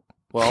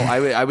 Well,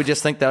 I would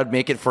just think that would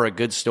make it for a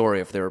good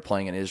story if they were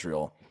playing in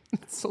Israel.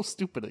 It's so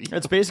stupid of you.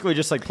 It's basically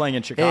just like playing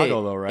in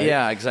Chicago, though, right?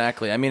 Yeah,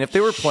 exactly. I mean, if they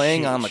were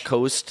playing on the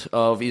coast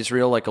of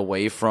Israel, like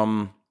away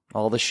from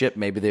all the shit,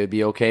 maybe they would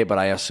be okay. But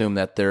I assume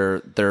that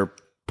their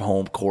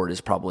home court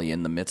is probably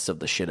in the midst of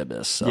the shit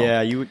abyss. So.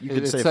 Yeah, you could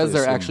It safely says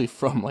they're assume. actually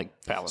from like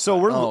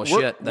Palestine.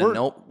 So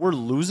Nope. We're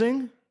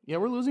losing. Yeah,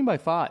 we're losing by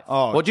 5.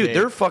 Oh, Well, dude, Jake,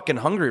 they're fucking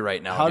hungry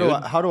right now.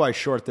 how do I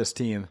short this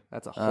team?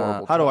 That's a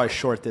horrible. How do I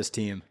short this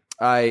team?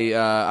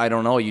 I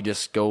don't know. You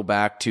just go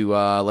back to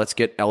let's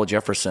get L.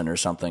 Jefferson or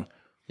something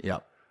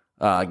Yep.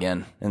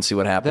 again and see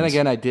what happens. Then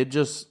again, I did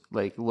just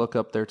like look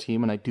up their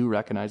team, and I do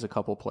recognize a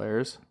couple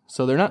players.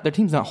 So their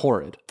team's not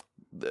horrid.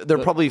 they're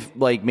probably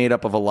like made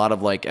up of a lot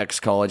of like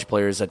ex-college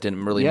players that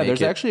didn't really make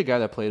there's it. actually a guy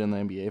that played in the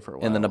NBA for a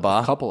while. In the Naba?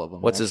 A couple of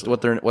them.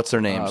 What's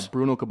their names?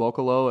 Bruno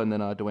Caboclo and then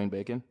Dwayne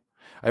Bacon.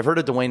 I've heard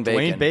of Dwayne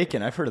Bacon. Dwayne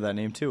Bacon. I've heard of that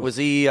name too. Was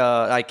he?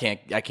 I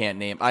can't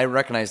name. I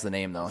recognize the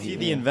name though. He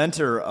the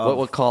inventor of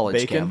what college?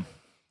 Bacon? Cam?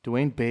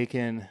 Dwayne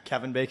Bacon.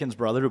 Kevin Bacon's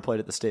brother who played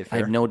at the State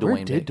Fair. I know Where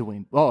Dwayne. did Bacon.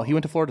 Dwayne? Oh, he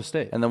went to Florida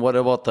State. And then what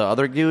about the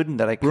other dude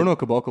that I? Bruno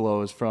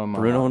Caboclo is from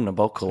Bruno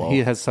Nabokolo. He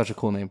has such a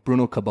cool name,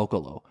 Bruno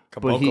Caboclo.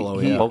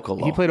 Caboclo, yeah.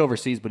 Caboclo. He played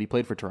overseas, but he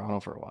played for Toronto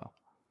for a while.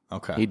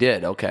 Okay. He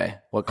did. Okay.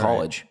 What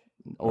college?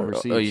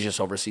 Overseas. Oh, he's just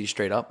overseas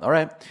straight up. All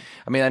right.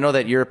 I mean, I know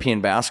that European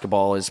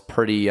basketball is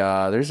pretty.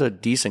 There's a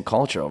decent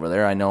culture over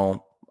there. I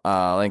know.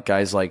 Like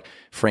guys like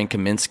Frank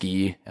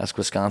Kaminsky,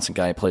 Wisconsin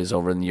guy, plays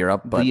over in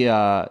Europe. But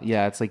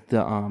it's like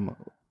the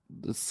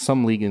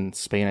some league in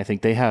Spain. I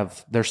think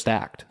they're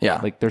stacked. Yeah.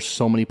 Like there's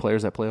so many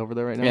players that play over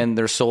there right now. and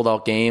they're sold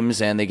out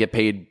games and they get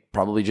paid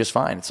probably just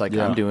fine. It's like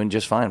I'm doing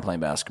just fine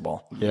playing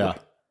basketball. Yeah.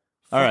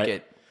 All right.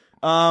 It.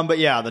 But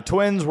yeah, the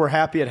Twins, we're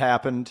happy it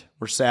happened.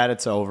 We're sad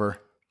it's over.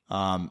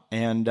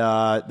 And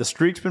the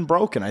streak's been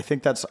broken. I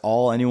think that's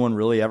all anyone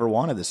really ever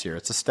wanted this year.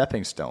 It's a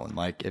stepping stone.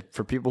 Like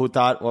for people who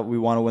thought, we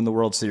want to win the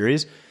World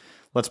Series,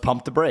 let's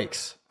pump the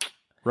brakes,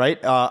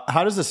 right?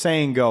 How does the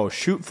saying go?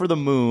 Shoot for the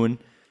moon,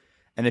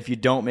 and if you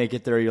don't make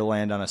it there, you'll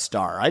land on a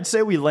star. I'd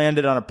say we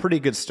landed on a pretty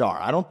good star.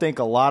 I don't think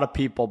a lot of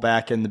people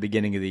back in the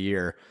beginning of the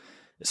year,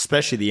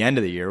 especially the end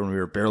of the year when we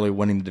were barely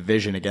winning the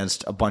division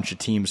against a bunch of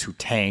teams who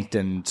tanked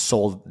and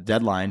sold the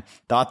deadline,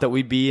 thought that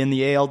we'd be in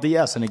the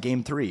ALDS in a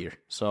Game 3.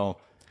 So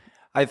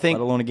I think,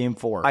 let alone a Game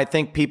 4. I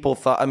think people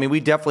thought. I mean, we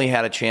definitely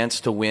had a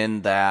chance to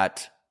win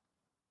that.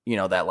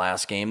 That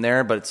last game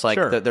there, but it's like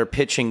their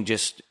pitching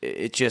just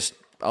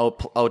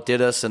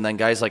outdid us, and then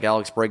guys like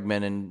Alex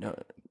Bregman and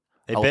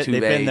they've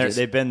been there.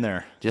 They've been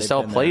there. Just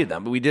outplayed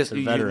them. But we just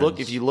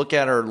if you look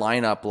at our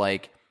lineup,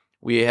 like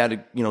we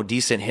had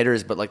decent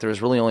hitters, but like there was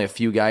really only a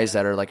few guys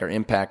that are like our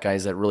impact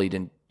guys that really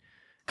didn't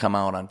come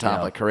out on top.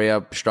 Yeah. Like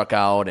Correa struck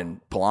out and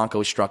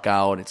Polanco struck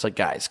out. It's like,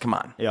 guys, come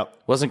on. Yep.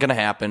 Wasn't going to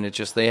happen. It's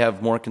just they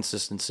have more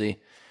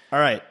consistency. All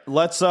right,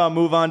 let's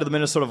move on to the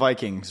Minnesota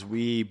Vikings.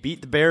 We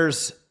beat the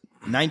Bears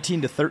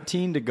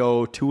 19-13 to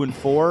go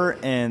 2-4,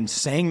 and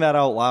saying that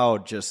out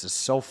loud just is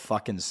so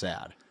fucking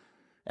sad.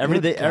 I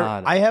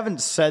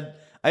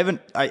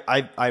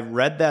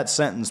read that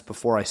sentence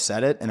before I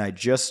said it, and I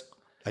just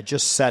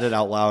said it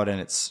out loud, and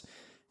it's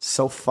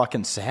so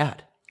fucking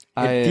sad.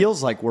 It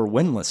feels like we're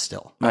winless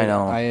still. I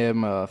know. I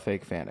am a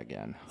fake fan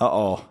again.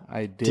 Uh-oh.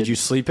 I did. Did you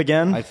sleep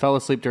again? I fell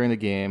asleep during the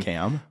game.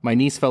 Cam? My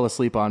niece fell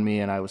asleep on me,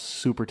 and I was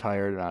super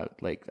tired,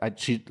 and I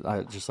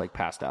just like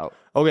passed out.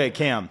 Okay,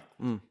 Cam.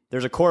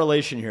 There's a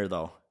correlation here,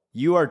 though.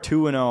 You are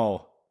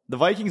 2-0. The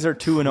Vikings are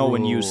 2-0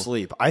 when you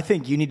sleep. I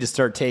think you need to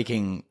start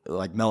taking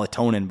like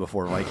melatonin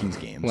before Vikings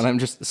games. When I'm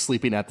just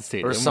sleeping at the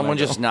stadium. Or someone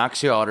just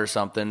knocks you out or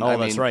something. Oh,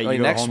 that's right. You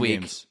go next home week.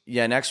 games.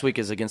 Yeah, next week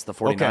is against the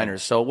 49ers. Okay.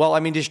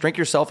 So, just drink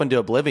yourself into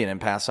oblivion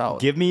and pass out.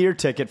 Give me your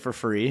ticket for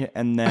free,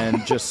 and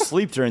then just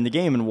sleep during the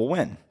game, and we'll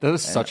win. That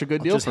was such a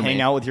good deal Just for hang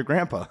me. out with your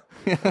grandpa.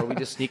 Or we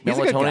just sneak He's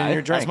a good melatonin guy. in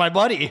your drink. That's my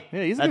buddy.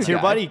 Yeah, he's a That's good your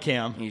guy. buddy,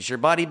 Cam. He's your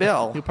buddy,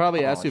 Bill. He'll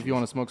probably ask you if you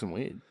want to smoke some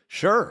weed.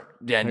 Sure.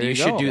 Yeah, and There you you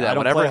should go. do that. I don't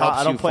Whatever play, helps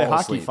I don't you play fall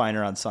Hockey asleep.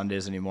 Finder on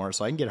Sundays anymore,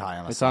 so I can get high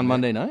on a It's Sunday. on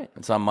Monday night.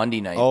 It's on Monday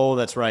night. Oh,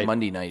 that's right.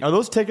 Monday night. Are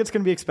those tickets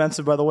going to be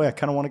expensive, by the way? I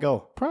kind of want to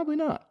go. Probably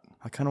not.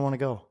 I kind of want to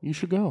go. You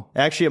should go.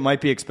 Actually, it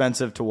might be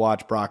expensive to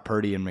watch Brock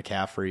Purdy and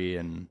McCaffrey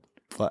and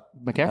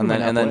McCaffrey And then-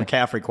 might and not then- play.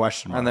 McCaffrey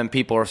question mark. And then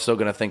people are still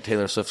going to think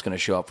Taylor Swift's going to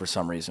show up for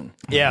some reason.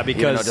 Yeah,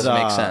 Even though because it doesn't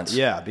make sense.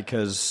 Yeah,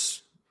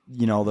 because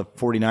the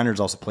 49ers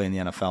also play in the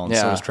NFL, and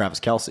so Yeah. does Travis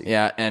Kelce.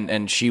 Yeah,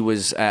 and she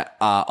was at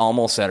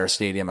almost at her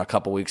stadium a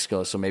couple weeks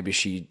ago, so maybe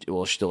she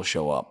will still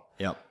show up.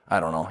 Yep. I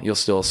don't know. You'll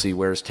still see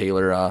where's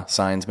Taylor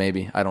signs.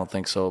 Maybe I don't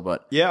think so,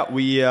 but Yeah,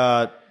 we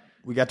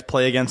got to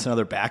play against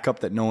another backup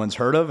that no one's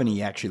heard of, and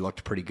he actually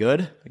looked pretty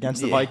good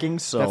against the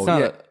Vikings. So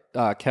That's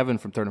not Kevin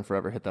from Third and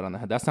Forever hit that on the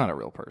head. That's not a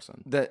real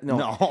person. that, no,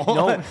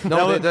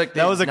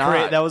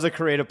 that was a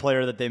creative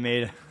player that they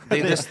made.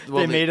 They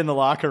They made in the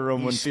locker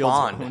room when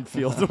spawned.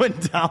 Fields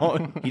went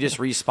down. He just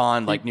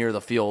respawned like near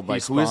the field.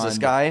 Like, who is this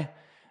guy?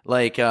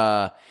 Like,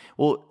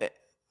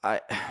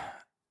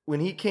 when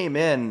he came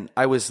in,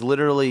 I was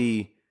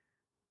literally,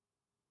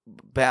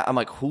 I'm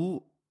like,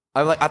 who?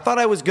 I thought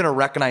I was gonna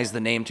recognize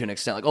the name to an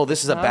extent. Like, oh,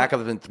 this is a backup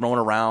that's been thrown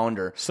around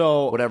or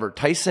So whatever.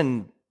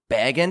 Tyson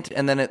Bagant,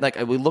 and then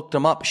we looked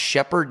them up.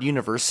 Shepherd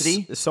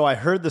University. So I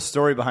heard the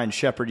story behind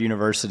Shepherd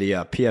University.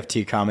 A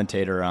PFT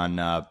commentator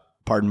on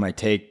Pardon My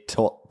Take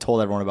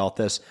told everyone about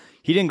this.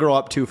 He didn't grow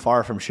up too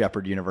far from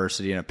Shepherd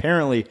University, and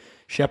apparently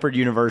Shepherd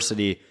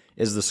University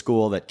is the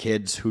school that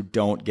kids who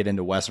don't get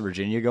into West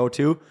Virginia go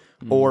to,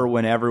 or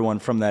when everyone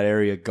from that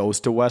area goes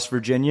to West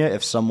Virginia,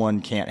 if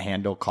someone can't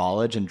handle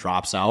college and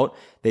drops out,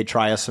 they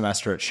try a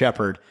semester at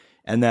Shepherd,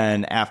 and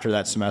then after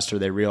that semester,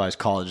 they realize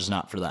college is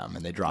not for them,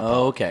 and they drop out.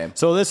 Okay.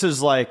 So this is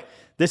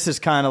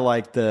kind of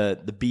like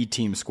the B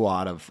team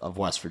squad of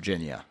West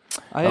Virginia.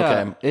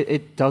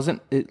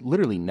 It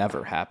literally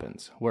never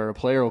happens where a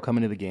player will come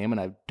into the game and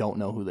I don't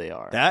know who they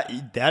are.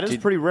 That is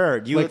pretty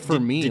rare. Did you at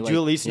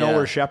least know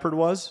where Shepherd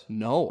was?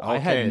 No, I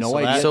had no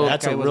idea. So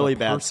that's a really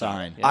bad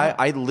sign. Yeah.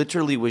 I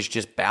literally was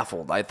just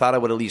baffled. I thought I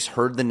would at least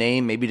heard the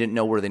name, maybe didn't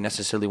know where they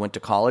necessarily went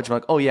to college. I'm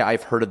like, oh yeah,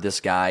 I've heard of this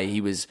guy.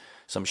 He was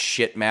some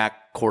shit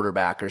Mac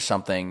quarterback or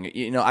something.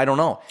 I don't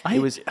know.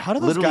 How do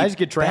those guys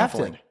get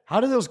drafted? baffling.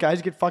 How do those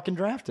guys get fucking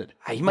drafted?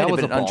 He might have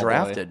been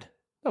undrafted.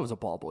 That was a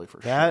ball boy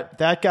for sure.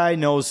 That guy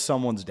knows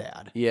someone's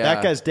dad. Yeah.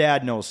 That guy's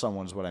dad knows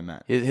someone's what I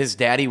meant. His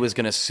daddy was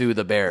going to sue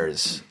the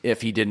Bears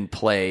if he didn't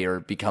play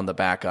or become the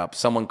backup.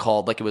 Someone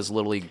called like it was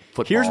Little League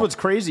football. Here's what's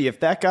crazy.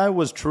 If that guy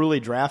was truly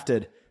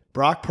drafted,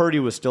 Brock Purdy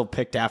was still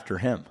picked after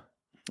him.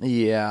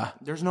 Yeah.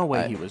 There's no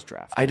way he was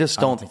drafted. I just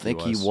don't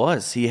think he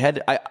was. He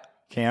had...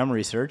 Cam,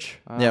 research.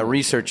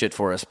 Research it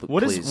for us,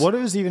 please. What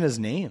is even his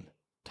name?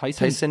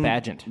 Tyson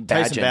Bagent.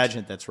 Tyson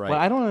Bagent, that's right. What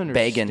I don't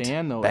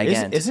understand, though,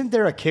 isn't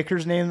there a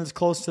kicker's name that's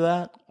close to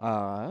that?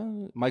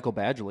 Michael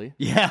Badgley.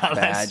 Yeah,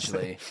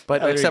 Badgley.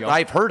 But except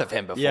I've heard of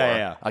him before.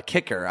 Yeah. A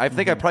kicker. I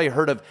think I probably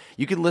heard of...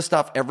 You can list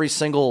off every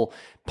single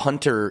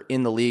punter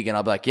in the league, and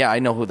I'll be like, yeah, I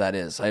know who that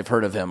is. I've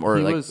heard of him.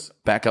 Or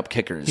backup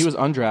kickers. He was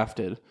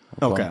undrafted.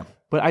 Okay.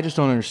 But I just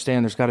don't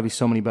understand. There's got to be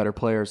so many better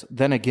players.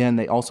 Then again,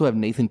 they also have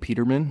Nathan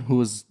Peterman, who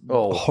was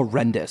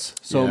horrendous.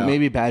 So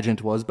maybe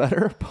Bagent was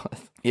better. But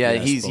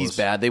he's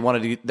bad. They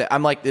wanted to.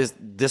 I'm like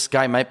this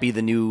guy might be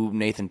the new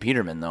Nathan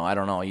Peterman, though. I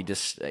don't know. He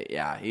just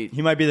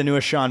he might be the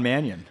newest Sean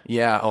Mannion.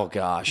 Yeah. Oh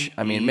gosh.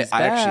 I mean,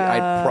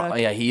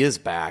 he is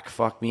back.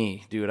 Fuck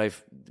me, dude.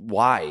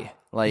 Why?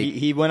 Like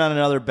he went on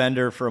another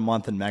bender for a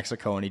month in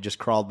Mexico, and he just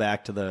crawled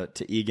back to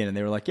Egan, and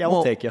they were like, "Yeah,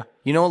 we'll take you."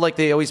 Like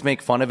they always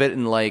make fun of it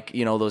in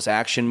those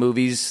action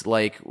movies,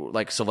 like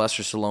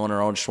Sylvester Stallone or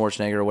Arnold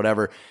Schwarzenegger or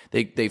whatever.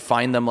 They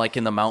find them like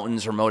in the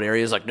mountains, remote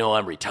areas. Like, no,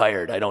 I'm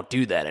retired. I don't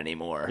do that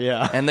anymore.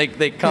 Yeah, and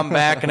they come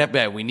back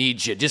and we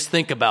need you. Just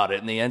think about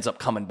it, and he ends up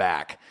coming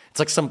back. It's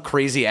like some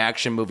crazy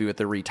action movie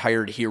with a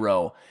retired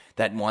hero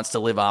that wants to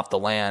live off the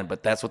land,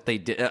 but that's what they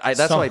did. That's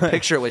how I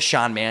picture it with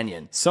Sean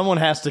Mannion. Someone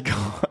has to go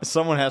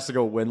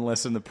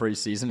winless in the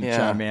preseason. And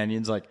Sean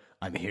Mannion's like,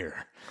 I'm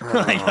here.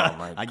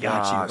 I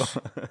got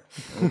you.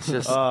 It's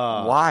just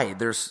why?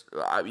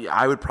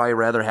 I would probably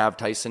rather have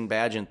Tyson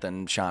Bagent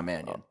than Sean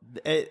Mannion.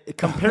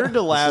 Compared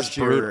to last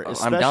year,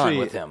 I'm done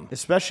with him.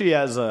 Especially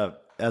as a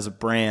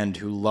brand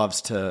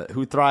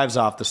who thrives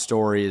off the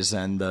stories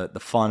and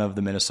the fun of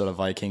the Minnesota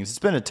Vikings. It's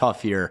been a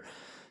tough year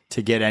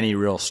to get any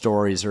real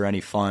stories or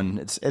any fun.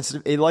 It's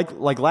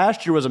like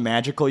last year was a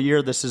magical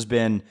year. This has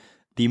been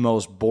the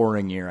most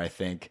boring year, I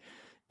think,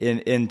 in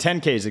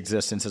 10K's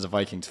existence as a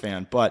Vikings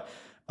fan. But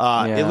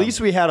at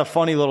least we had a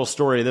funny little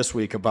story this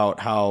week about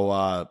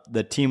how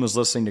the team was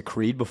listening to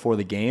Creed before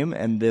the game,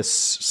 and this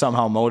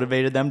somehow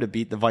motivated them to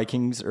beat the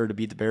Vikings or to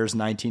beat the Bears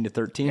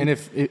 19-13. And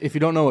if you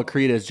don't know what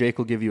Creed is, Jake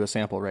will give you a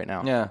sample right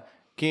now. Yeah.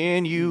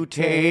 Can you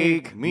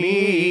take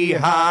me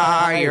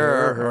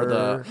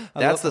higher?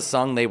 That's the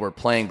song they were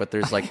playing, but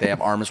there's they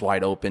have Arms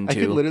Wide Open too. I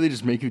could literally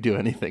just make you do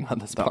anything on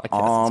this podcast.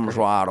 Arms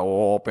wide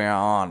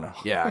open.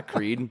 Yeah,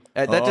 Creed.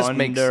 That just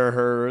makes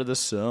her the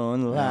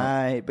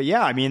sunlight. Yeah. But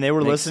yeah, I mean, they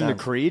were listening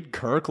to Creed.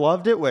 Kirk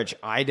loved it, which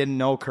I didn't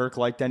know Kirk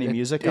liked any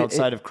music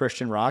outside of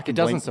Christian rock. It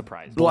doesn't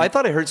surprise me. Well, I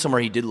thought I heard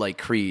somewhere he did like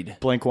Creed.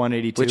 Blink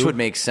 182. Which would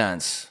make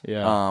sense.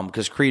 Yeah.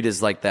 Because Creed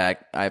is like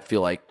that, I feel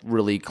like,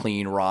 really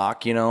clean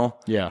rock,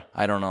 Yeah.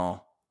 I don't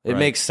know. It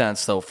makes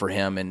sense though for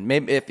him, and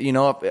maybe if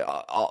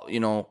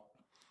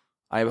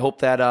I hope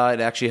that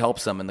it actually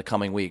helps them in the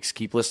coming weeks.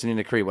 Keep listening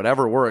to Creed,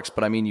 whatever works.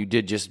 But I mean, you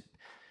did just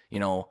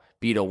beat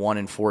a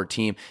 1-4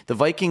 team. The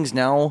Vikings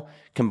now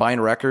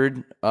combined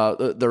record,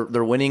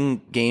 their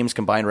winning games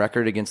combined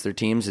record against their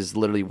teams is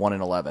literally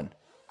 1-11.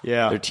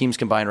 Yeah. Their team's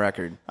combined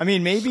record. I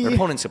mean, maybe their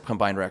opponent's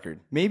combined record.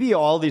 Maybe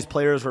all these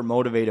players were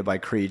motivated by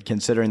Creed,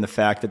 considering the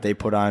fact that they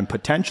put on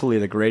potentially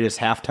the greatest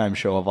halftime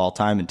show of all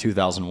time in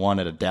 2001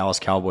 at a Dallas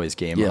Cowboys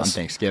game on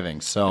Thanksgiving.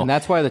 And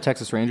that's why the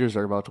Texas Rangers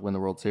are about to win the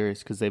World Series,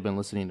 because they've been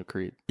listening to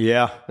Creed.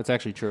 Yeah. That's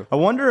actually true. I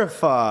wonder if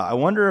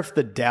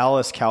the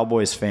Dallas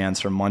Cowboys fans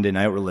from Monday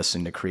night were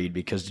listening to Creed,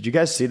 because did you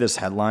guys see this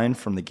headline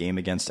from the game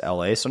against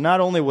LA? So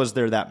not only was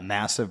there that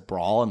massive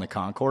brawl in the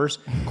concourse,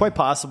 quite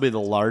possibly the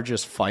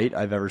largest fight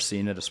I've ever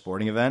seen at a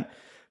sporting event,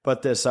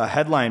 but this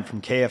headline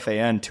from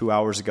KFAN 2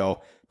 hours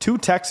ago: 2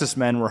 Texas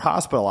men were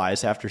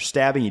hospitalized after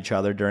stabbing each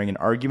other during an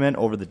argument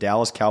over the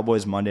Dallas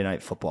Cowboys Monday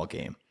Night Football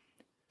game.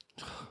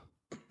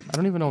 I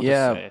don't even know what to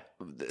say.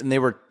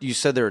 And you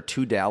said there were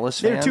 2 Dallas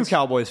There fans? are 2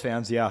 Cowboys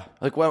fans, yeah.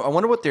 Like, well, I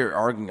wonder what they're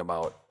arguing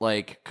about.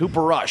 Like,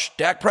 Cooper Rush,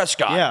 Dak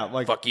Prescott. Yeah,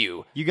 like, fuck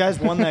you. You guys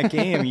won that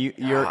game.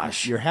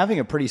 You're having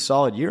a pretty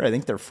solid year. I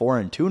think they're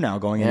 4-2 now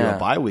going into a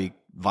bye week.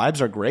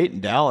 Vibes are great in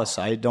Dallas.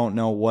 I don't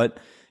know what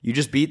you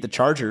just beat the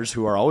Chargers,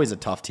 who are always a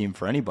tough team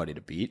for anybody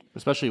to beat,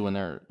 especially when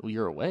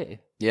you're away.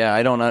 Yeah,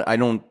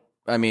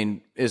 I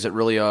mean, is it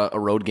really a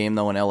road game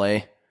though in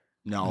LA?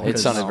 No, it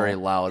sounded very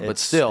loud, but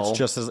still,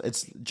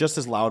 it's just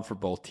as loud for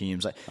both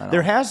teams.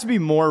 There has to be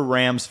more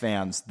Rams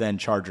fans than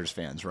Chargers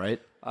fans,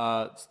 right?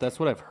 That's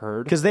what I've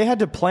heard. Because they had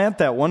to plant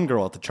that one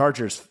girl at the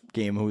Chargers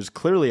game who was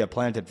clearly a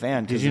planted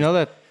fan. Did you know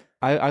that?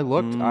 I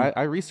looked.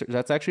 I researched.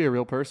 That's actually a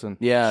real person.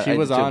 Yeah, she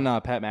was on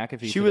Pat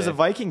McAfee. She was a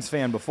Vikings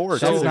fan before.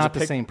 That's not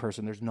the same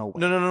person. There's no way.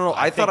 No.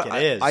 I thought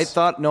it is. I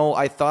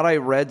thought I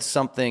read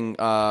something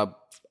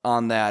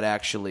on that.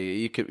 Actually,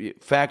 you could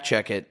fact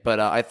check it, but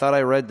I thought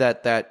I read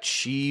that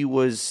she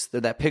was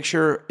that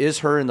picture is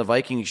her in the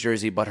Vikings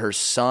jersey, but her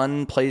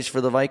son plays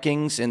for the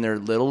Vikings in their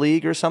little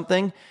league or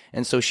something,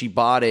 and so she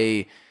bought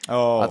a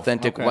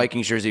authentic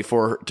Vikings jersey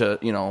for her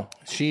to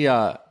She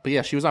but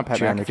yeah, she was on Pat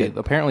McAfee.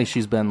 Apparently,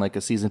 she's been like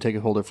a season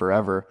ticket holder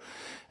forever.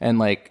 And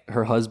like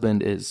her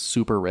husband is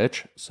super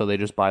rich, so they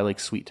just buy like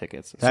sweet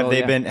tickets. Have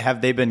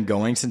they been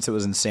going since it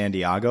was in San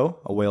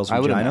Diego, a whale's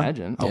vagina? I would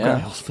imagine. Okay. A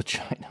whale's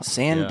vagina.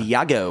 San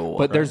Diego.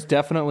 But there's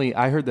definitely,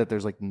 I heard that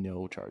there's like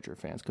no Charger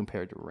fans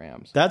compared to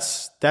Rams.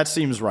 That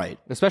seems right.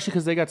 Especially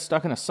because they got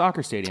stuck in a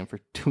soccer stadium for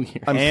 2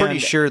 years. I'm pretty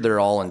sure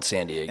they're all in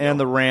San Diego. And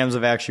the Rams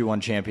have actually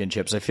won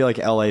championships. I feel like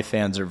LA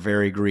fans are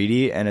very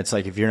greedy, and it's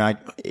like if you're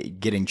not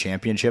getting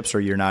championships or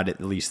you're not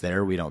at least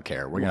there, we don't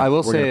care. We're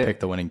gonna pick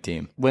the winning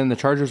team. When the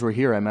Chargers were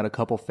here, I met a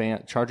couple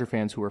Charger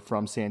fans who were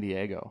from San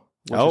Diego,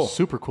 which is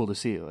super cool to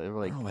see. They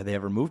were like, why they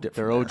ever moved it?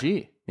 They're OG.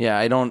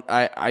 Yeah,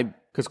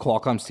 because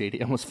Qualcomm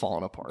Stadium was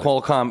falling apart.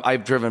 Qualcomm,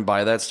 I've driven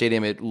by that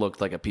stadium. It looked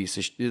like a piece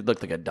of. It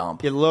looked like a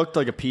dump. It looked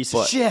like a piece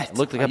of shit. It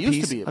looked like a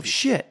piece of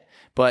shit.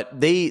 But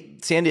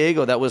San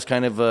Diego, that was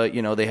kind of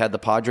they had the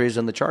Padres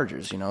and the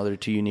Chargers. They're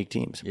 2 unique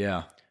teams.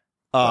 Yeah.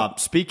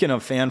 Speaking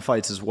of fan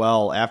fights as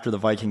well, after the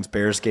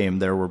Vikings-Bears game,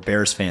 there were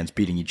Bears fans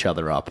beating each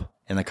other up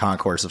in the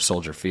concourse of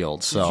Soldier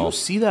Field. So did you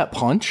see that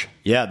punch?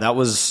 Yeah,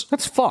 that's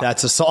fucked.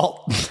 That's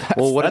assault.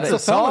 That's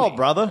assault,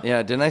 brother.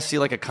 Yeah, didn't I see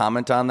like a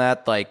comment on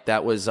that? Like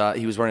that was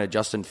he was wearing a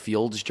Justin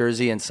Fields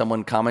jersey, and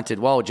someone commented,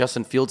 "Well,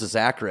 Justin Fields is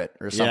accurate"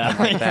 or something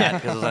like that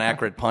because it was an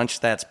accurate punch.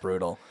 That's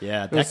brutal.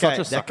 Yeah,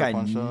 that guy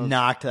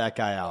knocked that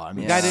guy out. I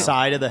mean,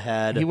 side of the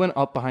head. He went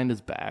up behind his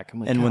back.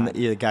 I'm like, and when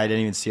the guy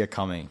didn't even see it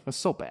coming. That's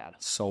so bad.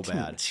 So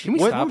bad. Can we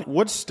stop it?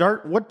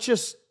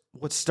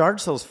 What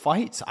starts those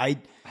fights?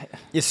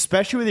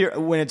 Especially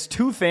when it's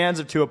 2 fans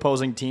of 2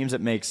 opposing teams,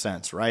 it makes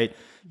sense, right?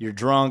 You're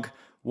drunk.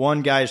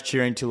 One guy's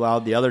cheering too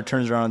loud. The other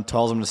turns around and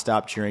tells him to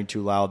stop cheering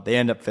too loud. They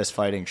end up fist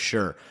fighting.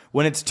 Sure.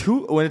 When it's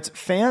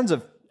fans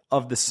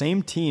of the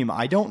same team,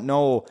 I don't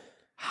know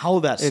how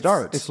that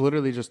starts. It's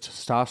literally just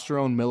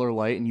testosterone, Miller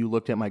Lite, and you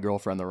looked at my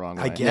girlfriend the wrong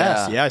way. I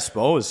guess. Yeah, I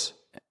suppose.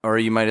 Or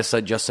you might have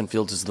said Justin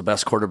Fields is the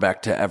best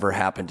quarterback to ever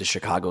happen to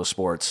Chicago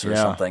sports or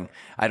something.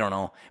 I don't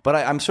know. But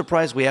I'm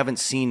surprised we haven't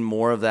seen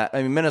more of that.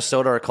 I mean,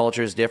 Minnesota, our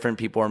culture is different.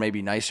 People are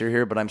maybe nicer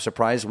here, but I'm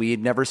surprised we had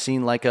never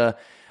seen like a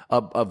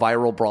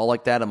viral brawl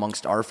like that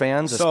amongst our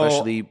fans,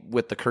 especially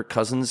with the Kirk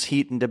Cousins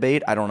heat and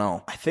debate. I don't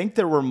know. I think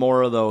there were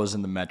more of those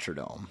in the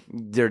Metrodome.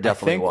 There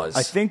definitely was.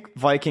 I think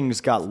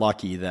Vikings got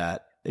lucky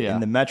that in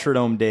the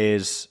Metrodome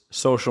days,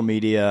 social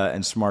media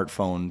and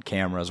smartphone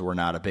cameras were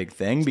not a big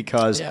thing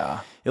because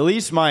at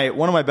least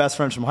one of my best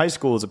friends from high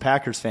school is a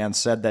Packers fan,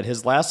 said that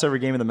his last ever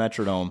game in the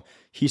Metrodome,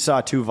 he saw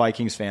 2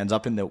 Vikings fans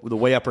up in the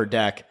way upper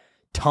deck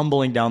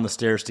tumbling down the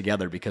stairs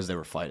together because they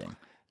were fighting.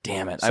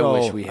 Damn it. I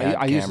wish we had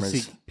cameras. I used to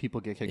see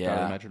people get kicked out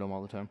of the Metrodome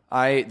all the time.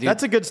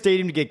 That's a good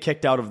stadium to get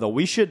kicked out of, though.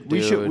 We should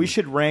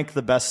rank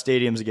the best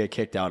stadiums to get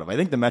kicked out of. I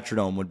think the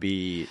Metrodome would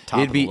be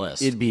top of the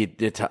list. It'd be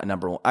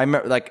number 1. I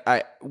remember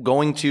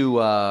going to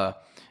a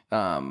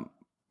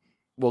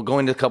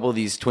couple of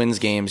these Twins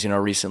games,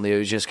 recently. It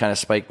was just kind of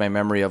spiked my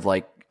memory of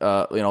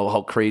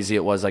how crazy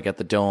it was at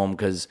the Dome,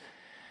 because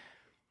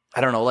I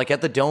don't know,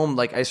 at the Dome,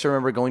 I still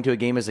remember going to a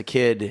game as a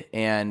kid,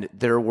 and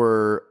there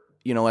were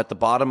at the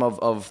bottom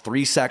of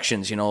 3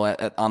 sections,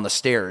 on the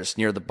stairs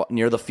near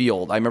the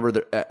field. I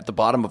remember at the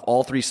bottom of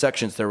all 3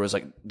 sections, there was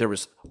a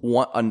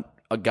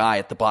guy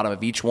at the bottom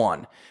of each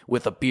one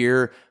with a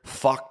beer,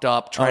 fucked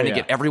up, trying to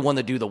get everyone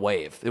to do the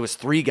wave. There was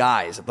 3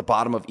 guys at the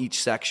bottom of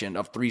each section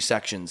of 3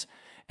 sections.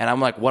 And I'm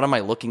like, what am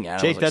I looking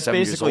at? Jake, that's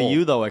basically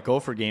you, though, at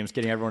Gopher games,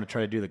 getting everyone to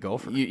try to do the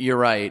Gopher. You're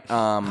right.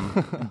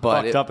 But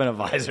fucked up in a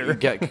visor.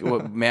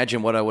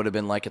 Imagine what I would have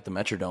been like at the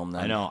Metrodome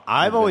then. I know.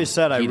 I've always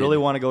said I really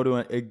want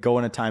to go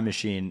in a time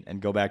machine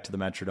and go back to the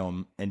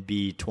Metrodome and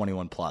be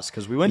 21 plus,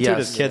 because we went to it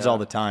as kids all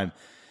the time.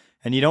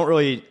 And you don't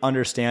really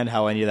understand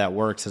how any of that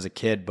works as a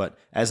kid, but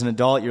as an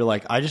adult, you're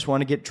like, I just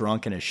want to get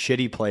drunk in a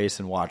shitty place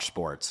and watch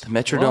sports. The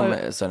Metrodome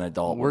as an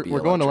adult, we're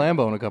going to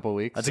Lambeau in a couple of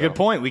weeks. That's a good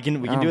point. We can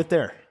do it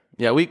there.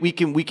 Yeah, we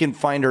can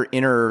find our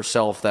inner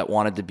self that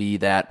wanted to be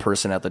that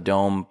person at the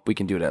Dome. We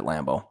can do it at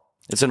Lambeau.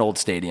 It's an old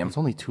stadium. It's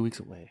only 2 weeks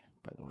away,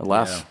 by the way.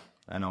 Less.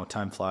 Yeah, I know,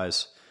 time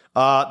flies.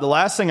 The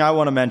last thing I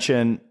want to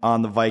mention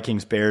on the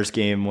Vikings-Bears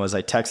game was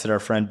I texted our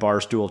friend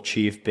Barstool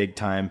Chief,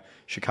 big-time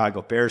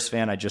Chicago Bears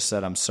fan. I just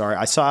said, I'm sorry.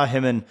 I saw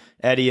him and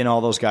Eddie and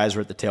all those guys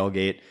were at the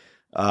tailgate,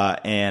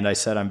 and I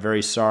said, I'm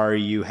very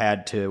sorry you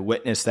had to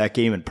witness that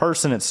game in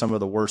person. It's some of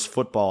the worst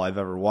football I've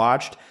ever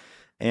watched.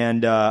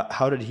 And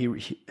how did he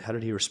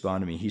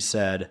respond to me? He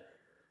said,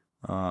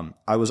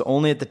 I was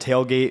only at the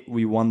tailgate.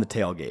 We won the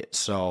tailgate.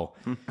 So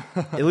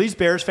at least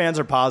Bears fans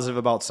are positive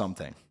about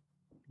something.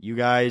 You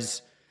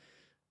guys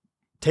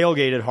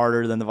tailgated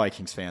harder than the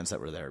Vikings fans that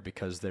were there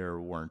because there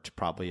weren't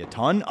probably a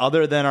ton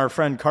other than our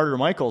friend Carter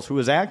Michaels, who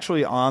was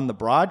actually on the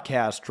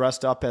broadcast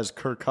dressed up as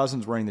Kirk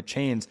Cousins wearing the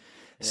chains,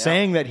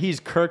 saying that he's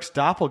Kirk's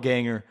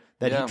doppelganger,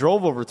 that he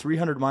drove over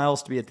 300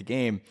 miles to be at the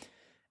game.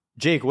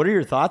 Jake, what are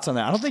your thoughts on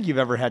that? I don't think you've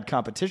ever had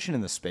competition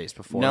in this space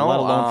before, let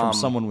alone from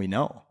someone we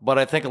know. But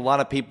I think a lot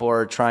of people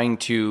are trying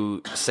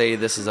to say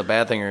this is a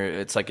bad thing or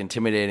it's like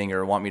intimidating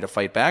or want me to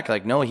fight back.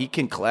 Like, no, he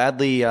can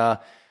gladly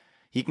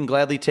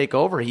take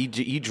over.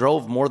 He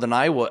drove more than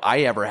I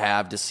ever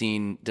have to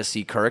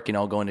see Kirk.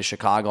 Going to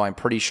Chicago. I'm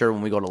pretty sure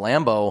when we go to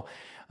Lambeau,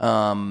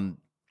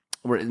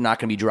 we're not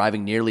going to be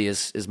driving nearly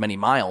as many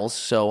miles.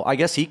 So I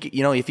guess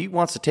if he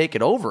wants to take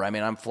it over, I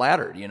mean, I'm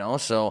flattered.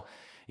 So.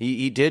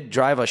 He did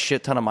drive a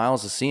shit ton of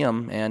miles to see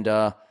him and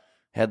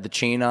had the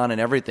chain on and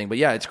everything. But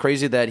yeah, it's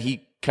crazy that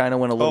he kind of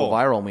went a little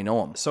viral and we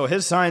know him. So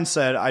his sign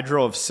said, I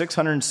drove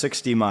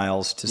 660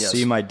 miles to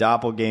see my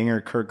doppelganger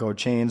Kirk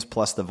O'Chains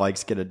plus the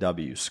Vikes get a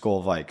W.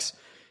 Skol Vikes.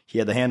 He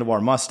had the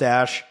handlebar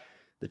mustache,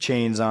 the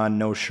chains on,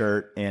 no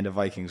shirt, and a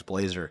Vikings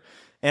blazer.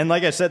 And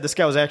like I said, this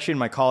guy was actually in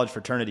my college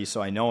fraternity,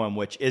 so I know him,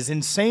 which is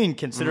insane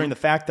considering the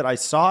fact that I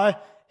saw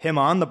him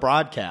on the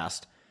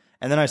broadcast.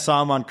 And then I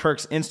saw him on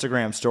Kirk's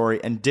Instagram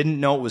story and didn't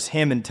know it was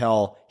him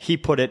until he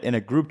put it in a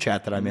group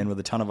chat that I'm in with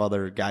a ton of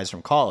other guys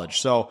from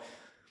college. So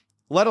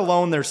let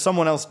alone there's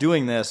someone else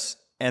doing this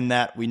and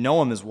that we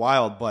know him is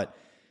wild. But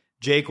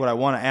Jake, what I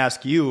want to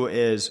ask you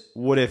is,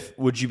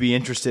 would you be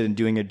interested in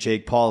doing a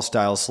Jake Paul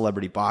style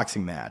celebrity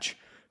boxing match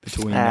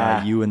between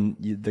you and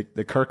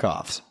the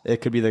Kirchhoffs?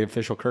 It could be the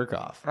official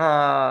Kirchhoff.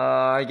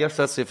 I guess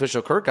that's the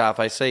official Kirchhoff.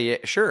 I say, yeah,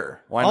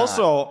 sure. Why not?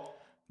 Also,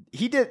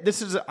 he did.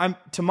 This is,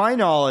 to my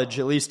knowledge,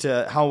 at least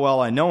to how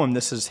well I know him,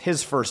 this is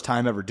his first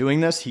time ever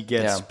doing this. He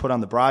gets put on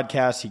the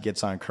broadcast. He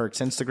gets on Kirk's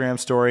Instagram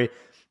story.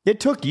 It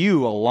took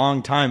you a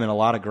long time and a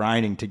lot of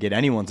grinding to get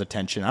anyone's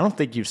attention. I don't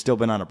think you've still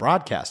been on a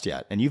broadcast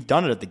yet, and you've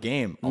done it at the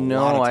game.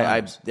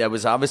 I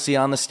was obviously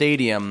on the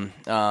stadium,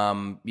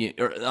 on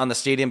the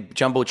stadium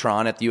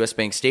jumbotron at the U.S.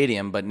 Bank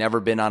Stadium, but never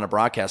been on a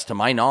broadcast to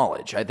my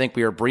knowledge. I think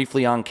we were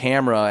briefly on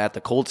camera at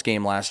the Colts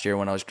game last year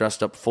when I was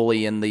dressed up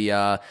fully in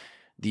the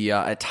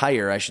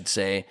attire, I should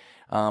say.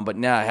 But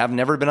no, I have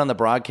never been on the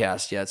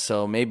broadcast yet.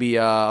 So maybe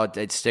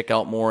I'd stick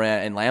out more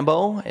in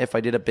Lambeau if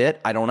I did a bit.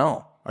 I don't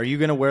know. Are you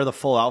going to wear the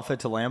full outfit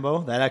to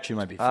Lambeau? That actually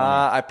might be funny.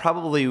 I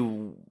probably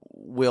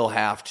will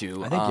have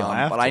to. I think you'll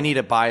have but to. I need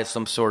to buy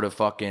some sort of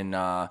fucking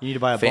you need to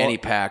buy a fanny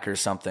pack or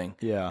something.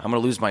 Yeah. I'm going to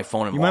lose my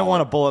phone and You wallet. might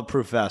want a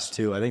bulletproof vest,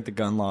 too. I think the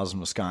gun laws in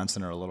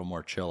Wisconsin are a little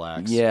more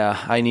chillax.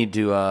 Yeah, I need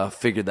to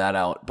figure that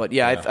out. But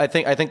yeah. I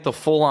think the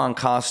full-on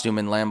costume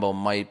in Lambeau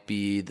might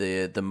be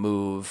the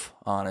move,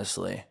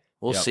 honestly.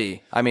 We'll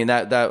see. I mean,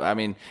 I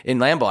mean, in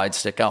Lambeau, I'd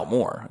stick out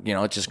more.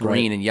 It's just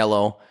green and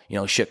yellow,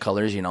 shit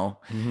colors,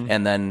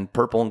 and then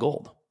purple and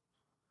gold.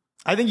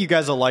 I think you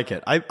guys will like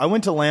it. I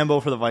went to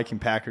Lambeau for the Viking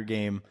Packer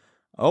game.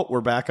 Oh,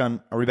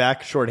 are we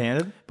back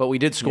shorthanded? But we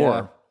did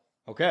score.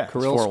 Yeah. Okay.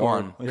 Kirill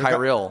scored.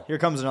 Kirill. Here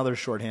comes another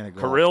shorthanded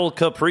goal. Kirill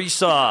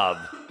Kaprizov.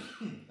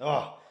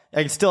 Oh,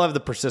 I can still have the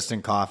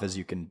persistent cough, as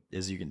you can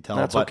tell.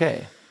 That's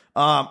okay.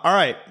 All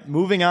right,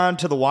 moving on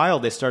to the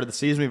Wild. They started the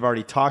season. We've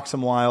already talked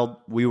some Wild.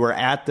 We were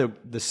at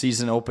the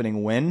season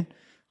opening win,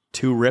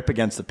 2-rip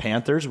against the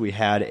Panthers. We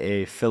had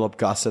a Philip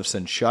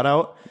Gustafson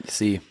shutout.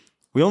 See,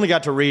 we only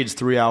got to Reed's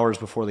 3 hours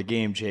before the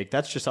game, Jake.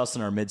 That's just us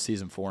in our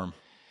midseason form.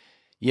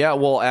 Yeah,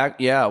 well,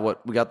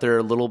 we got there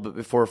a little bit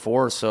before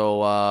 4,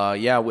 so I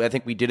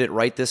think we did it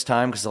right this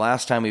time because the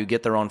last time we would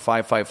get there on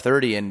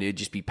 5:30 and it'd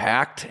just be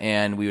packed,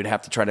 and we would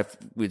have to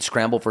we'd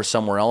scramble for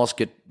somewhere else,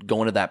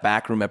 go into that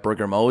back room at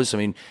Burger Mo's. I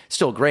mean,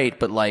 still great,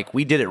 but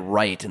we did it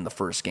right in the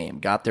first game.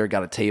 Got there,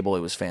 got a table, it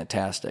was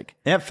fantastic.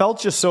 And it felt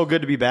just so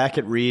good to be back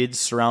at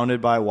Reed's,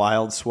 surrounded by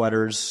Wild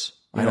sweaters.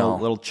 You know,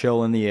 a little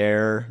chill in the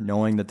air,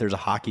 knowing that there's a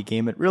hockey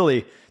game.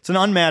 It's an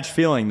unmatched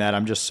feeling that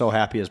I'm just so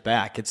happy is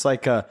back. It's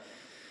like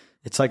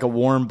a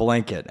warm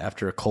blanket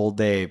after a cold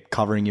day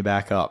covering you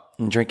back up.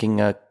 And drinking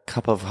a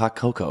cup of hot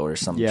cocoa or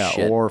some shit.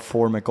 Yeah, or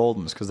 4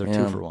 McGoldens because they're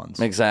 2-for-1s.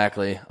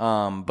 Exactly.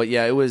 But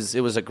yeah, it was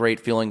a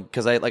great feeling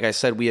because like I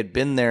said, we had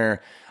been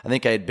there. I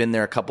think I had been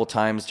there a couple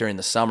times during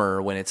the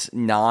summer when it's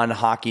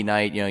non-hockey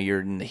night.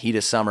 You're in the heat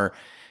of summer.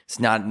 It's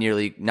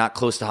not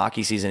close to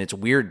hockey season. It's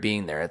weird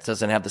being there. It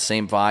doesn't have the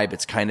same vibe.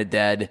 It's kind of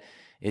dead.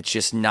 it's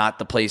just not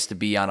the place to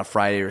be on a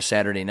Friday or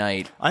Saturday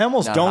night. I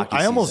almost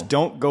non-hockey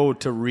don't go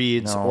to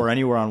Reed's No. or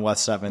anywhere on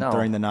West 7th No.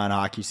 during the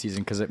non-hockey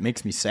season because it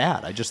makes me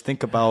sad. I just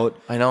think about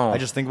I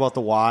just think about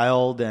the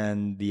Wild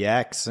and the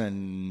X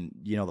and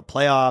the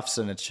playoffs,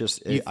 and it's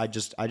just I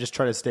just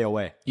try to stay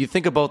away. You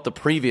think about the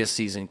previous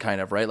season,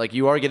 kind of, right? Like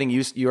you are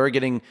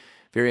getting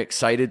very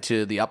excited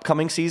to the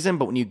upcoming season,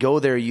 but when you go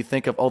there, you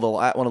think of one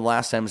of the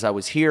last times I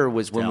was here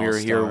was when we were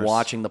Dallas here Stars.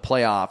 watching the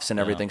playoffs and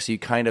everything. So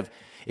it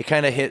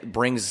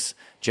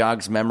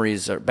jogs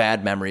memories, or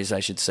bad memories, I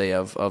should say,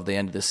 of the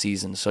end of the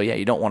season. So yeah,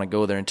 you don't want to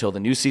go there until the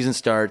new season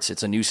starts.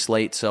 It's a new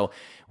slate. So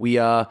we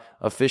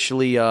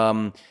officially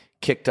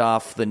kicked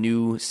off the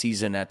new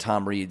season at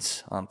Tom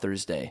Reed's on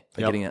Thursday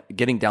by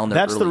getting down there.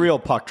 That's early. the real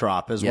puck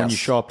drop is when Yes. you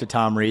show up to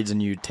Tom Reed's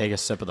and you take a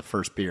sip of the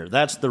first beer.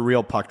 That's the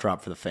real puck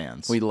drop for the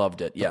fans. We loved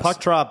it. Yes,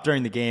 Puck drop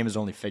during the game is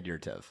only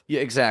figurative.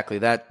 Yeah, exactly.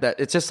 That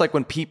it's just like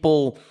when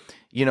people,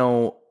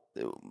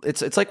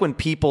 it's like when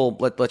people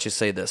let's just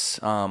say this.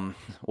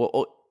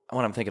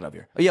 What I'm thinking of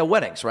here. Oh, yeah,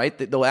 weddings, right?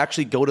 They'll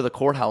actually go to the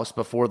courthouse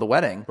before the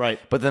wedding, Right.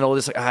 But then they'll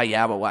just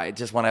but why? I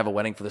just want to have a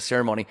wedding for the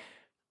ceremony.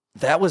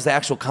 That was the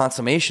actual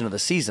consummation of the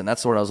season.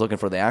 That's what I was looking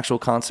for. The actual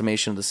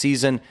consummation of the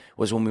season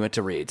was when we went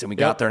to Reed's and we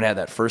got there and had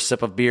that first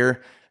sip of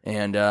beer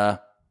and had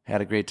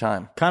a great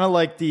time. Kind of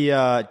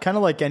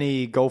like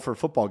any Gopher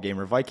football game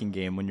or Viking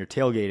game when you're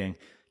tailgating.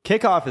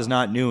 Kickoff is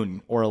not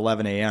noon or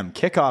 11 a.m.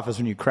 Kickoff is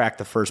when you crack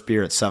the first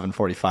beer at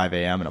 7:45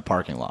 a.m. in a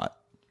parking lot.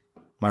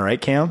 Am I right,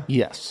 Cam?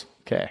 Yes.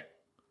 Okay.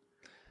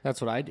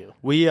 That's what I do.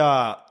 We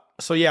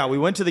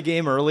went to the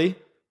game early.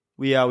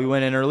 We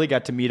went in early,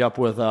 got to meet up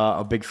with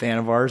a big fan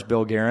of ours,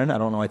 Bill Guerin. I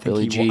don't know. I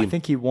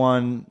think he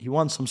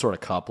won some sort of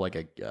cup, like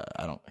I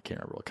can't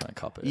remember what kind of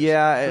cup it is.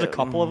 Yeah, there's a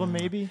couple of them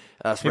maybe.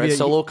 Red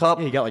Solo Cup.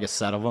 Yeah, you got like a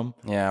set of them.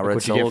 Yeah, like Red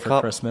what you Solo get for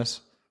Cup.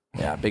 Christmas.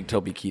 Yeah, big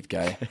Toby Keith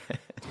guy.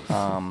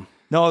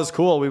 No, it was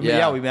cool. We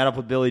Yeah. met up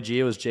with Billy G.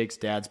 It was Jake's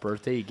dad's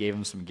birthday. He gave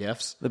him some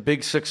gifts. The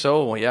big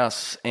 6-0,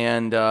 yes.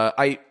 And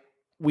I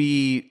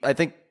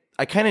think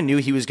I kind of knew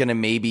he was going to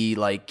maybe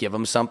like give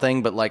him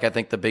something, but like I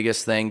think the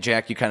biggest thing,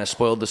 Jack, you kind of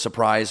spoiled the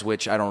surprise,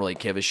 which I don't really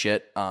give a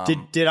shit.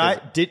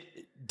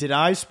 Did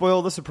I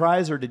spoil the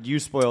surprise, or did you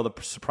spoil the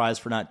surprise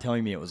for not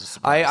telling me it was a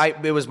surprise?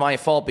 It was my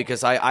fault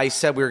because I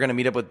said we were going to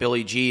meet up with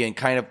Billy G and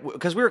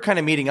because we were kind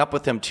of meeting up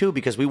with him too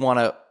because we want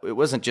to. It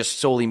wasn't just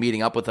solely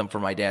meeting up with him for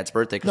my dad's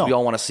birthday because we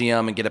all want to see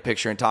him and get a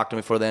picture and talk to him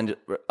before the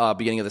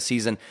beginning of the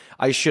season.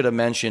 I should have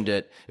mentioned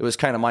it. It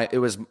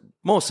was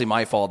mostly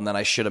my fault, and then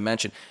I should have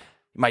mentioned.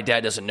 My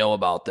dad doesn't know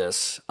about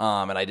this,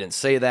 and I didn't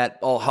say that.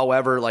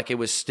 However, like it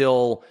was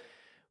still.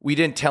 We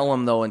didn't tell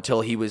him though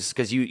until he was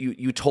because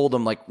you told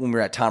him like when we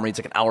were at Tom Reed's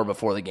like an hour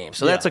before the game,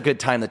 so that's a good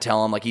time to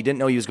tell him. Like he didn't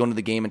know he was going to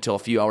the game until a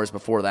few hours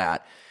before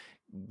that.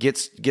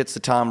 Gets to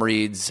Tom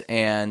Reed's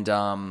and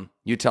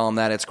you tell him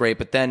that it's great,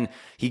 but then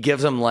he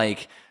gives him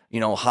like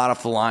hot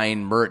off the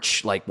line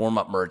merch, like warm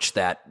up merch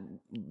that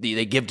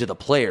they give to the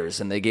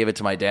players, and they gave it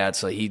to my dad,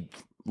 so he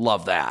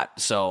loved that.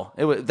 So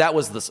that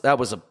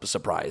was a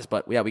surprise,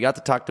 but yeah, we got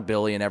to talk to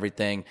Billy and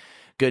everything.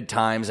 Good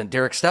times, and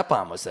Derek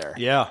Stepan was there.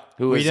 Yeah,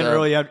 we didn't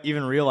really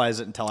even realize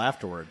it until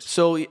afterwards.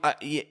 So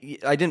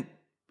I didn't.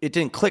 It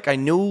didn't click.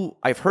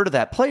 I've heard of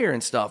that player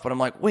and stuff, but I'm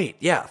like, wait,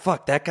 yeah,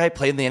 fuck, that guy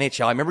played in the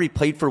NHL. I remember he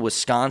played for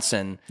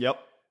Wisconsin. Yep.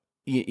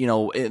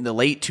 In the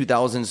late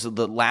 2000s,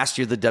 the last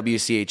year of the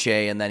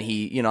WCHA, and then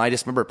he, I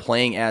just remember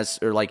playing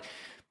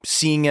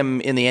seeing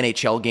him in the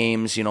NHL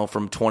games,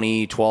 from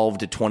 2012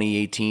 to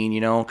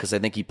 2018, because I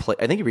think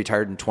he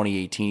retired in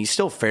 2018. He's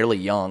still fairly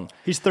young.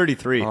 He's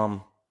 33.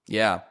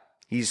 Yeah.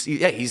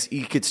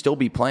 He could still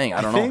be playing.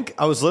 I think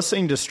I was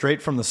listening to Straight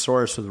from the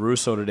Source with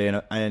Russo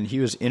today, and he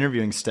was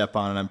interviewing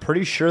Stepan, and I'm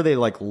pretty sure they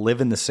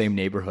live in the same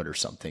neighborhood or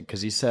something,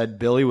 because he said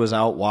Billy was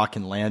out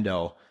walking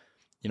Lando,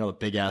 the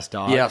big ass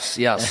dog. Yes.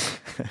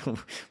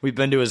 We've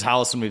been to his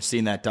house and we've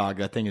seen that dog.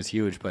 That thing is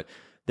huge. But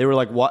they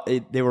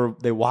were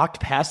they walked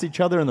past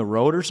each other in the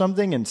road or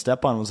something, and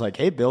Stepan was like,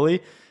 "Hey,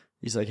 Billy."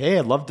 He's like, "Hey,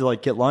 I'd love to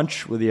get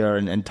lunch with you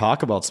and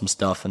talk about some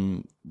stuff,"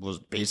 and was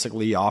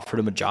basically offered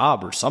him a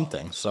job or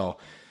something. So.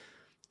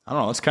 I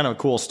don't know. It's kind of a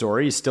cool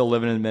story. He's still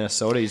living in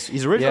Minnesota.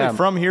 He's originally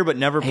from here, but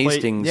never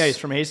played. Yeah, he's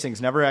from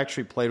Hastings. Never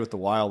actually played with the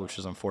Wild, which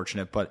is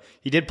unfortunate. But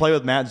he did play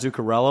with Matt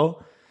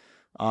Zuccarello.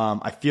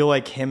 I feel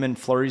like him and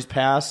Fleury's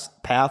paths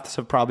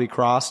have probably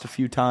crossed a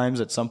few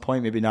times at some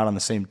point. Maybe not on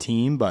the same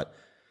team, but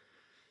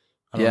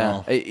I don't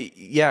know.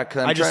 Yeah.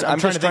 I'm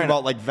trying to think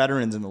about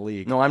veterans in the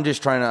league. No,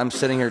 I'm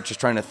sitting here just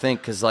trying to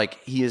think because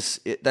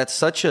that's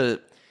such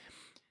a.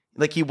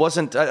 Like he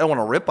wasn't. I don't want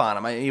to rip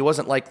on him. He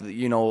wasn't like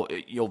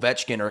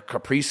Ovechkin or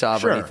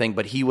Kaprizov or anything,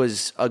 but he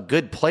was a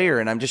good player.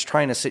 And I'm just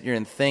trying to sit here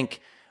and think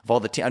of all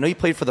the teams. I know he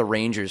played for the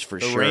Rangers for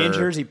sure. The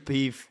Rangers.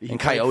 He and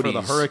Coyotes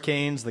for the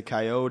Hurricanes, the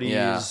Coyotes.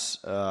 Yeah.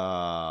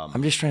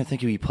 I'm just trying to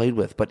think who he played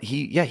with, but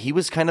he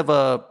was kind of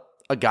a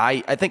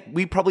guy. I think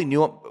we probably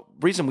knew him.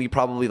 Reason we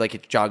probably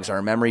it jogs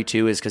our memory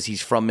too is because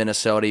he's from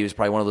Minnesota. He was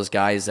probably one of those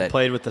guys that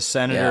played with the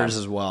Senators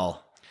as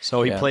well.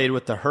 So he played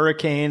with the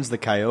Hurricanes, the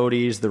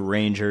Coyotes, the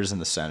Rangers,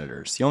 and the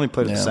Senators. He only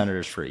played with the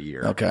Senators for a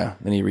year. Okay.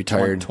 Then he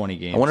retired. 20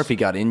 games. I wonder if he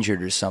got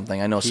injured or something.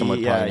 I know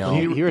someone probably know.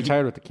 He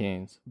retired with the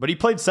Canes. But he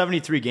played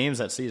 73 games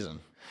that season.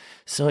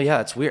 So, yeah,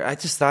 it's weird. I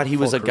just thought he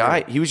was a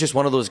guy. He was just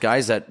one of those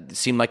guys that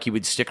seemed like he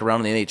would stick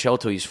around in the NHL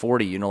till he's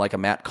 40, you know, like a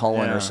Matt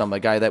Cullen or something, a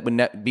guy that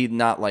would be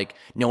not like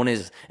known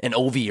as an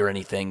Ovi or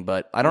anything,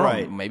 but I don't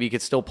know. Maybe he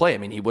could still play. I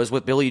mean, he was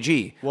with Billy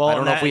G. Well, I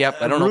don't know if we have.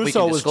 I don't know if we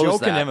Russo can was disclose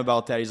joking that. to him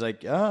about that. He's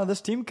like,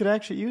 this team could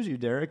actually use you,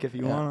 Derek, if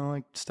you want to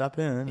like step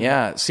in.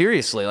 Yeah,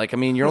 seriously. Like, I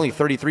mean, you're only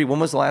 33. When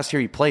was the last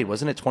year he played?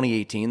 Wasn't it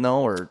 2018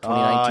 though, or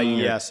 2019?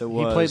 Yes, it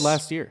was. He played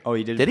last year. Oh,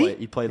 he did. Did he?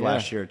 He played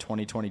last year,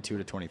 2022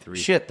 to 23.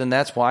 Shit, then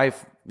that's why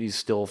he's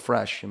still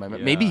fresh.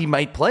 Maybe he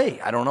might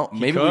play. I don't know.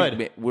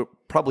 Maybe we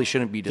probably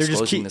shouldn't be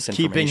disclosing this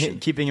information.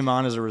 Keeping him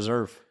on as a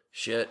reserve.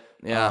 Shit.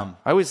 Yeah.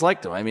 I always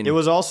liked him. I mean, it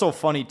was also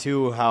funny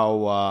too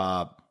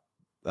how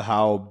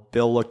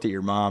Bill looked at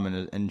your mom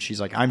and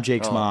she's like, I'm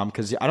Jake's mom,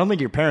 because I don't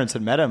think your parents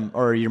had met him,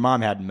 or your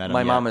mom hadn't met him.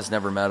 My mom has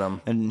never met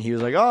him. And he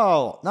was like,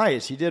 oh,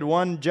 nice. You did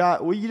one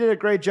job. Well, you did a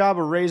great job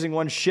of raising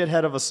one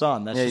shithead of a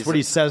son. That's just what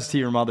he says to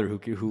your mother who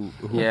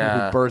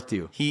birthed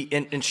you.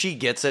 And she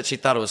gets it. She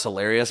thought it was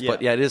hilarious.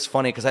 But yeah, it is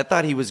funny because I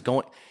thought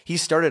he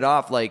started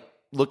off like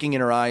looking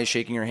in her eyes,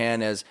 shaking her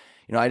hand as,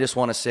 you know, I just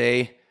want to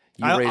say,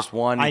 you raised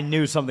one. I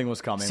knew something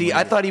was coming. See,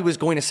 I thought he was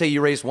going to say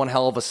you raised one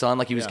hell of a son,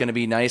 like he was going to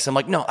be nice. I'm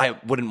like, no, I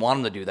wouldn't want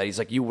him to do that. He's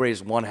like, you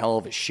raised one hell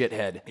of a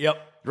shithead. Yep.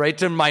 Right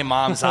to my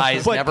mom's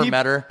eyes. Never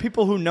met her.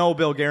 People who know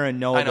Bill Guerin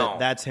know that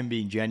that's him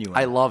being genuine.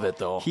 I love it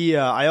though.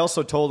 I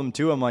also told him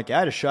too. I'm like, I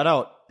had a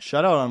shutout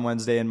on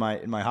Wednesday in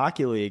my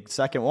hockey league,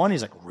 second one.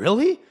 He's like,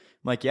 really? I'm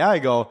like, yeah. I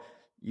go,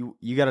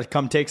 you got to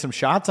come take some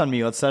shots on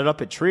me. Let's set it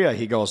up at Tria.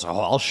 He goes, oh,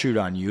 I'll shoot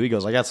on you. He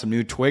goes, I got some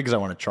new twigs I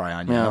want to try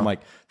on you. Yeah. I'm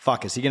like,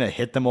 fuck, is he gonna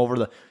hit them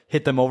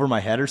over my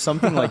head or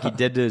something like he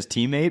did to his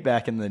teammate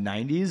back in the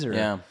 90s?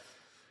 Or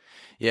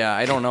yeah,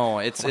 I don't know.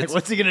 It's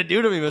what's he gonna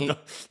do to me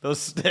with those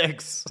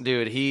sticks,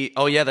 dude?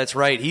 Oh yeah, that's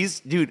right.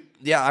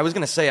 Yeah, I was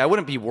gonna say I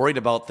wouldn't be worried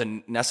about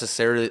the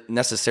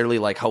necessarily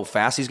like how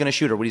fast he's gonna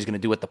shoot or what he's gonna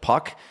do with the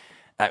puck.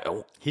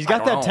 He's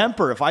got that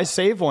temper. If I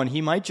save one,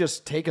 he might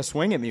just take a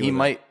swing at me. He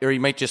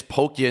might just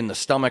poke you in the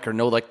stomach or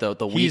know like the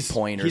weak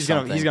point or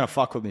something. He's gonna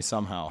fuck with me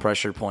somehow.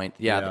 Pressure point.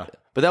 Yeah.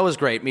 But that was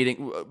great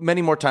meeting.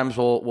 Many more times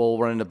we'll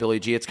run into Billy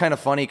G. It's kind of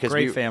funny because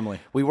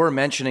we were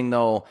mentioning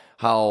though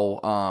how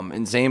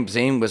and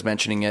Zane was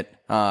mentioning it.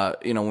 When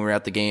we were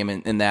at the game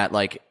and that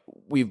like.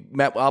 We've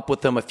met up with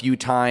them a few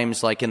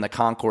times, like in the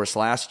concourse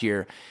last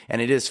year,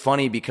 and it is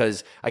funny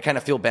because I kind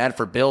of feel bad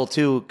for Bill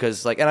too,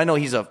 because like, and I know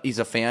he's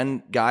a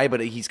fan guy, but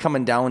he's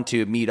coming down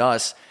to meet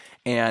us,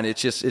 and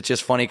it's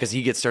just funny because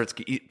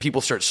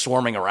people start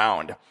swarming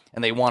around,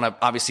 and they want to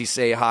obviously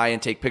say hi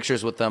and take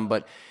pictures with them,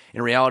 but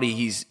in reality,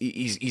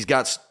 he's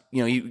got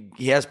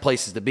he has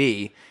places to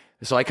be.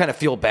 So I kind of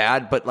feel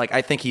bad, but like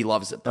I think he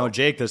loves it though. No,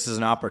 Jake, this is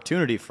an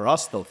opportunity for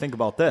us though. Think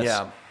about this.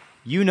 Yeah.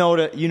 You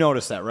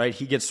notice that, right?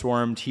 He gets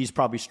swarmed. He's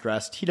probably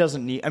stressed. He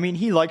doesn't need... I mean,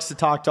 he likes to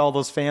talk to all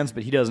those fans,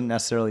 but he doesn't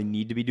necessarily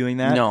need to be doing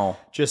that. No.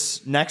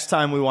 Just next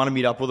time we want to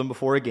meet up with him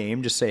before a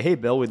game, just say, hey,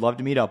 Bill, we'd love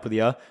to meet up with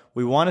you.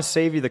 We want to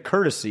save you the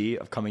courtesy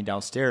of coming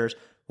downstairs.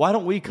 Why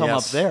don't we come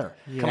up there?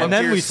 Yeah. And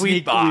then we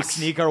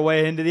sneak our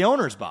way into the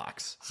owner's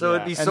box. So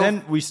it'd be and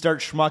then we start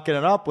schmucking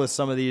it up with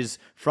some of these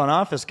front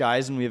office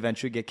guys, and we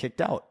eventually get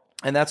kicked out.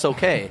 And that's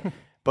okay.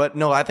 But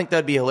no, I think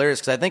that'd be hilarious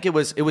because I think it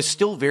was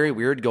still very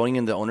weird going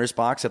in the owner's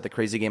box at the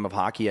Crazy Game of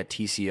Hockey at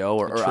TCO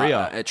or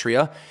at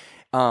Tria.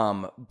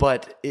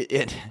 But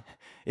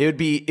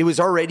it was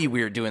already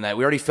weird doing that.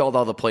 We already felt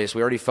out of the place.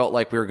 We already felt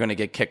like we were going to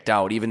get kicked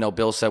out, even though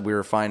Bill said we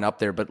were fine up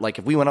there. But like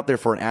if we went up there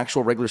for an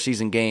actual regular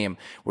season game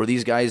where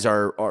these guys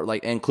are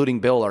like,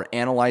 including Bill, are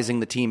analyzing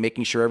the team,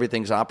 making sure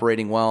everything's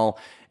operating well,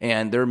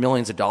 and there are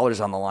millions of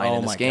dollars on the line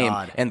in this game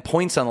and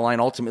points on the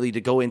line ultimately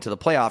to go into the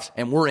playoffs,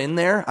 and we're in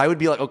there, I would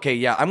be like, okay,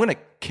 yeah, I'm going to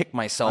kick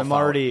myself I'm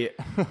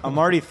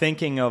already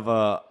thinking of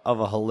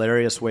a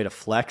hilarious way to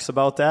flex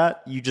about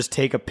that. You just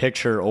take a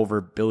picture over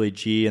Billy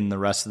G and the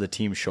rest of the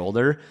team's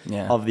shoulder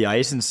of the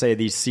ice and say,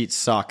 these seats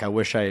suck. I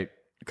wish I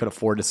could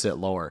afford to sit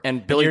lower.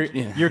 And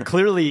Billy, you're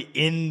clearly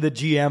in the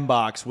GM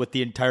box with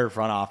the entire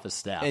front office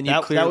staff. And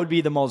that would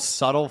be the most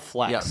subtle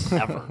flex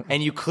ever.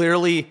 And you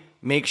clearly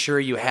make sure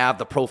you have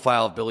the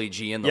profile of Billy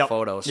G in the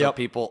photo, so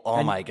people,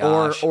 my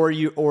gosh. Or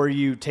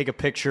you take a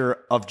picture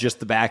of just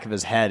the back of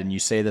his head and you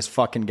say, this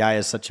fucking guy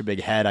has such a big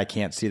head, I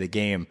can't see the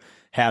game.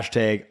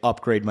 Hashtag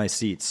upgrade my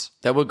seats.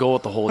 That would go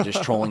with the whole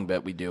just trolling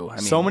bit we do. I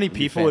mean, so many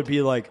people would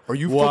be like, are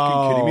you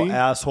fucking kidding me?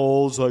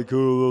 Assholes, like,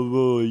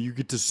 you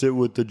get to sit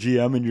with the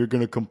GM and you're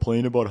going to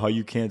complain about how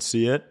you can't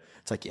see it.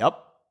 It's like, yep.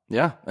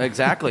 Yeah,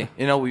 exactly.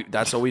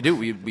 That's what we do.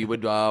 We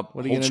would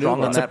hold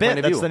strong on that point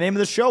of view. That's the name of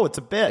the show. It's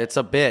a bit. It's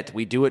a bit.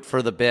 We do it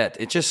for the bit.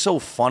 It's just so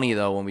funny,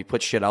 though, when we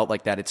put shit out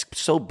like that. It's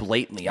so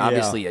blatantly,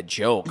 obviously, a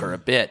joke or a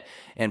bit.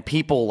 And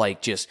people,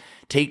 like, just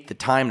take the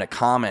time to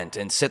comment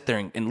and sit there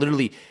and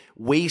literally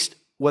waste,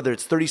 whether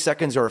it's 30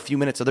 seconds or a few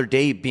minutes of their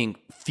day being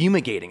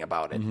fumigating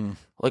about it. Mm-hmm.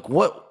 Like,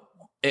 what?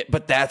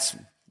 But that's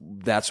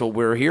that's what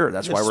we're here.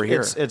 That's why we're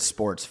here. It's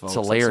sports, folks.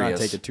 It's hilarious.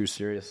 Let's not take it too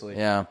seriously.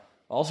 Yeah.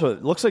 Also,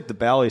 it looks like the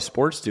Bally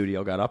Sports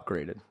Studio got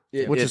upgraded.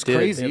 Which is did.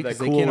 crazy They have that because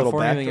they cool can't little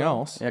afford anything backdrop.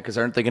 else. Yeah, because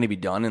aren't they going to be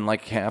done in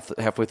like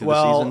halfway through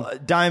the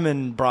season?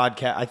 Diamond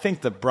Broadcast. I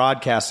think the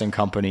broadcasting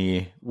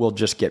company will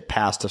just get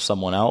passed to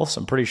someone else.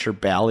 I'm pretty sure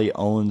Bally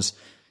owns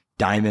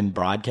Diamond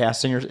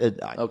Broadcasting.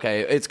 Okay,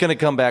 it's going to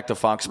come back to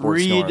Fox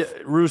Sports North.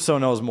 Russo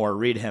knows more.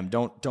 Read him.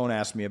 Don't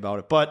ask me about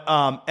it. But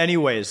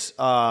anyways,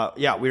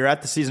 yeah, we were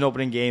at the season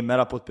opening game. Met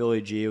up with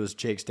Billy G. It was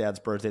Jake's dad's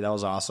birthday. That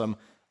was awesome.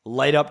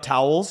 Light up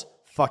towels,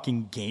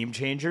 fucking game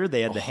changer.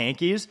 They had the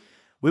hankies.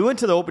 We went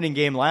to the opening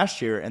game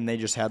last year, and they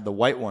just had the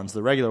white ones,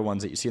 the regular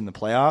ones that you see in the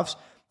playoffs.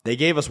 They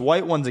gave us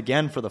white ones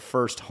again for the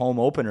first home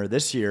opener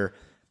this year,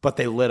 but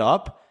they lit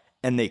up.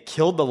 And they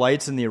killed the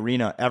lights in the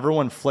arena.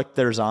 Everyone flicked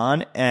theirs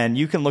on. And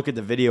you can look at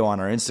the video on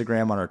our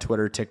Instagram, on our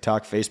Twitter,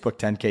 TikTok, Facebook,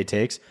 10K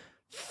Takes.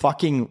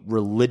 Fucking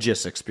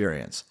religious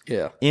experience.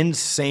 Yeah.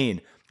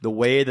 Insane. The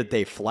way that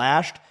they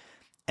flashed.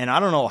 And I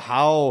don't know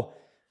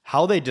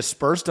how they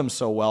dispersed them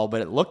so well, but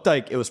it looked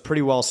like it was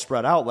pretty well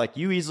spread out. Like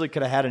you easily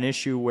could have had an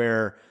issue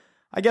where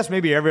I guess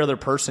maybe every other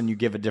person you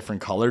give a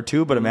different color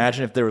to. But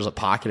imagine if there was a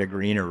pocket of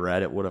green or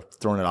red, it would have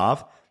thrown it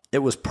off. It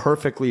was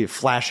perfectly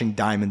flashing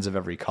diamonds of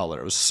every color.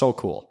 It was so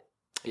cool.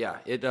 Yeah,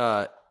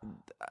 I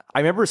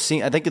remember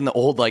seeing. I think in the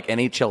old like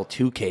NHL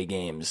 2K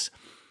games,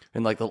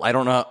 and like I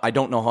don't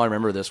know how I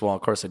remember this. Well, of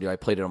course I do. I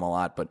played them a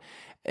lot, but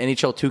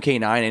NHL 2K9,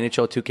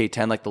 NHL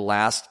 2K10, like the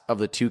last of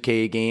the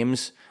 2K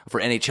games for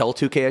NHL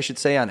 2K, I should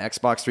say, on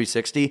Xbox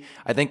 360.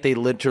 I think they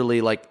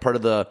literally like part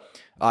of the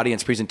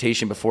audience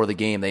presentation before the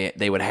game,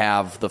 they would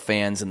have the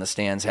fans in the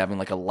stands having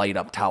like a light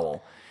up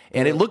towel,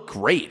 and it looked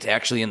great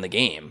actually in the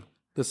game.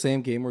 The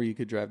same game where you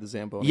could drive the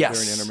Zamboni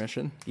Yes. during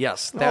intermission.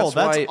 Yes, That's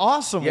why,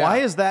 awesome. yeah. Why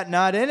is that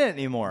not in it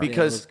anymore?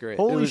 Because it was great.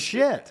 holy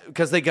shit.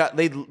 Because they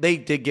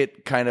did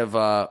get kind of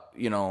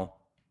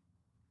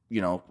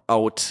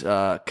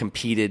out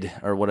competed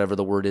or whatever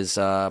the word is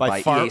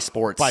by EA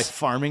Sports by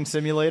Farming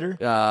Simulator,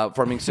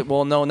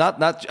 well, no,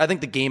 not. I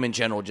think the game in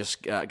general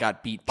just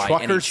got beat by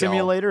Trucker NHL.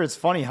 Simulator. It's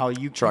funny how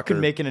you Trucker.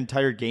 can make an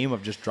entire game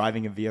of just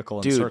driving a vehicle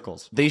in Dude,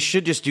 circles. they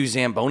should just do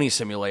Zamboni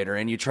Simulator,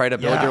 and you try to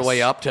build your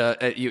way up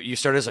to. You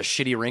start as a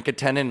shitty rink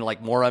attendant in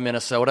like Mora,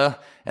 Minnesota,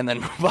 and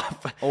then move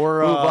up.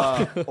 Or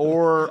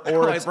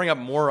I bring up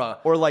Mora.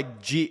 Or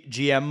like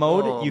GM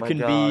mode. Oh, You my can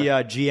be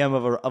GM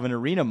of an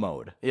arena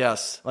mode.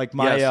 Yes, Like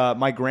my Yes.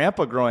 my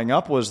grandpa growing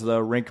up was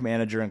the rink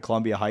manager in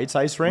Columbia Heights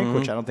Ice Rink,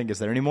 which I don't think is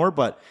there anymore.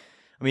 But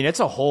I mean, it's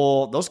a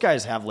whole. Those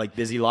guys have like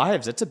busy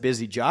lives. It's a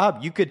busy job.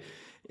 You could.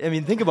 I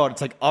mean, think about it.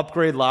 It's like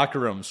upgrade locker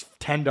rooms,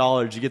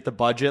 $10. You get the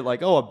budget.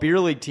 Like, oh, a beer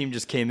league team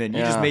just came in. You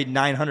just made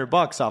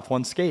 $900 off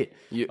one skate.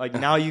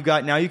 Now you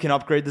can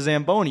upgrade the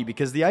Zamboni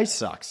because the ice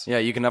sucks. Yeah,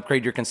 you can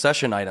upgrade your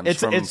concession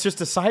items. It's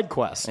just a side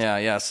quest.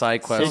 Yeah,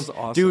 side quest.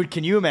 awesome. Dude,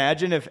 can you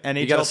imagine if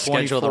NHL gotta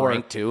schedule 24 the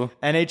rink, too.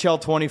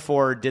 NHL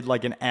 24 did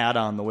like an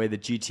add-on the way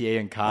that GTA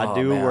and COD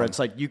do, man. where it's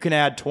like you can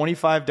add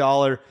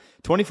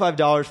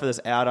 $25 for this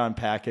add-on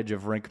package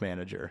of Rink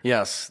Manager.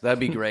 Yes, that'd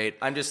be great.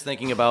 I'm just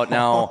thinking about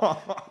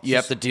now you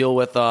have to deal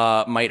with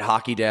Might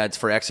Hockey Dads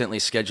for accidentally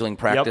scheduling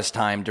practice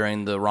time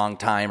during the wrong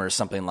time or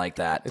something like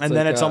that. And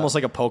then it's almost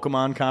like a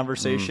Pokemon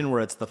conversation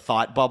where it's the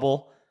thought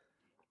bubble.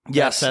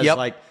 Yes,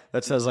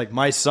 That says like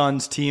my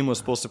son's team was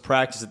supposed to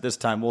practice at this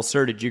time. Well,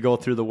 sir, did you go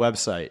through the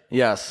website?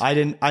 Yes.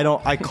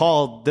 I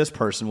called this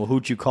person. Well,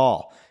 who'd you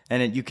call?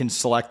 And you can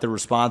select the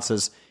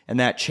responses, and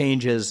that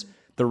changes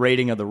the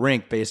rating of the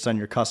rink based on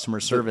your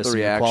customer service and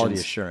your quality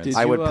assurance.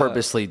 I would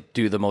purposely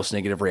do the most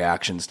negative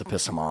reactions to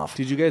piss them off.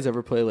 Did you guys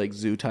ever play like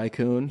Zoo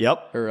Tycoon?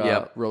 Yep.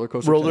 Or Roller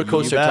Coaster Roller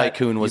Tycoon? Coaster bet.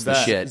 Tycoon was You the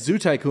bet. shit. Zoo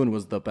Tycoon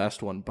was the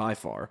best one by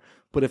far.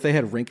 But if they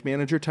had Rink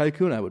Manager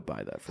Tycoon, I would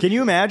buy that. Can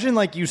you imagine,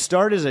 like, you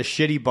start as a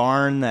shitty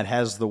barn that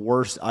has the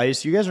worst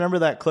ice? You guys remember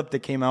that clip that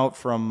came out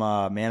from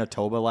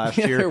Manitoba last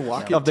they're year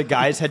walking of the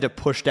guys had to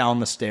push down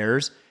the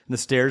stairs, and the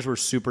stairs were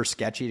super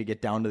sketchy to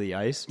get down to the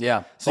ice?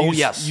 Yeah. So Oh, you,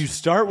 yes. you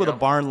start with a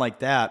barn like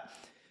that,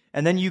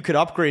 and then you could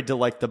upgrade to,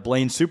 like, the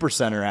Blaine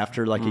Supercenter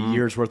after, like, a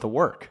year's worth of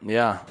work.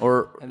 Yeah,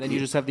 or And then you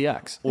just have the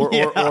X.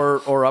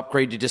 or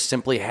upgrade to just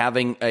simply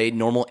having a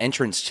normal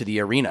entrance to the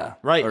arena,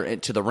 Right. or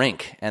to the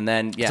rink, and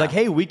then It's like,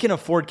 hey, we can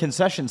afford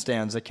concession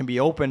stands that can be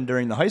open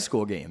during the high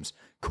school games.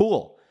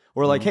 Cool.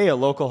 Or like, hey, a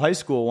local high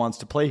school wants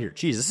to play here.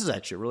 Geez, this is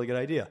actually a really good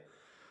idea.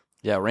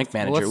 yeah, rink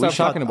manager. let's we stop should,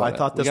 talking about I it.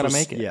 thought We this gotta was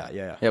make it.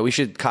 Yeah. yeah, we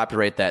should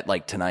copyright that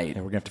like tonight.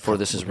 We're gonna have to before cut-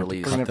 this is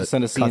released. We're gonna have to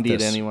send a C&D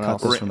to anyone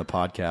else. Cut this from the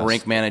podcast.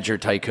 Rink manager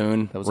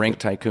tycoon. was Rink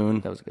good. tycoon.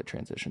 That was a good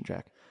transition,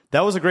 Jack.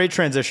 That was a great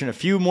transition. A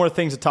few more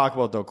things to talk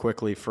about, though,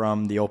 quickly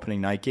from the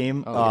opening night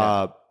game.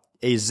 A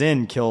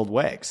Zin killed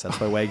Wags. That's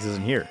why Wags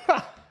isn't here.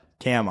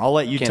 Cam, I'll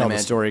let you Can't tell the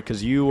imagine. story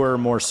because you were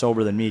more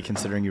sober than me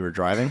considering you were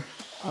driving.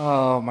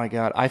 Oh my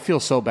God, I feel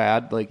so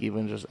bad, like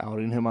even just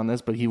outing him on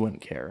this, but he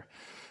wouldn't care.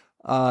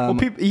 Well,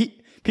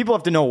 people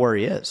have to know where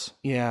he is.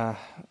 Yeah,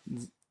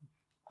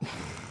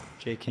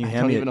 Jake, can you I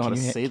hand don't me even know how to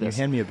can you say can you this.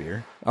 hand me a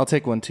beer? I'll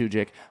take one too,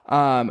 Jake.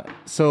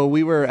 So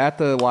we were at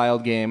the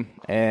Wild game,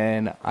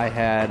 and I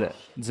had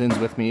Zins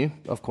with me,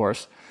 of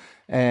course.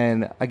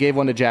 And I gave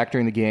one to Jack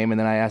during the game, and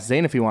then I asked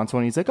Zane if he wants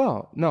one. He's like,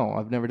 oh, no,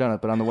 I've never done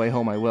it, but on the way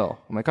home I will.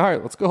 I'm like, all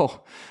right, let's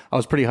go. I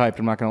was pretty hyped,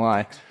 I'm not going to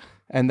lie.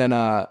 And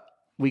then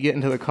we get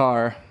into the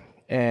car,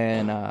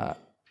 and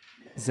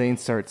Zane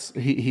starts,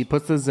 he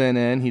puts the Zyn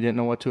in. He didn't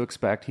know what to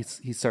expect.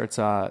 He starts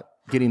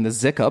getting the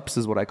ziccups,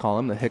 is what I call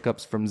them, the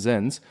hiccups from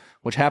Zyns,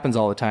 which happens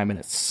all the time, and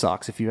it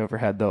sucks. If you've ever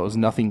had those,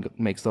 nothing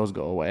makes those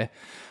go away.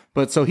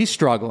 But so he's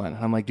struggling.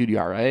 I'm like, dude, you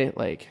all right?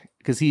 Like,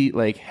 because he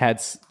like had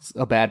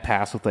a bad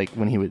pass with like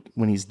when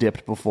he's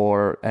dipped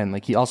before, and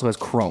like he also has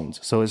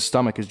Crohn's, so his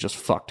stomach is just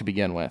fucked to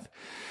begin with.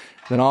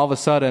 Then all of a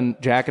sudden,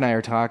 Jack and I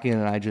are talking,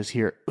 and I just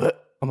hear,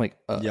 I'm like,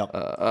 are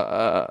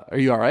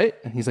you all right?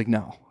 And he's like,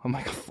 no. I'm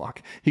like,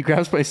 fuck. He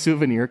grabs my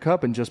souvenir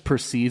cup and just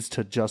proceeds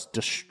to just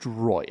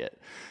destroy it.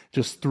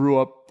 Just threw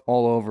up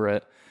all over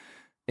it.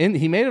 And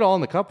he made it all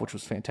in the cup, which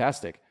was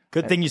fantastic.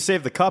 Good thing you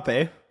saved the cup,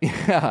 eh?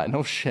 Yeah,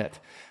 no shit.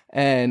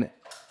 And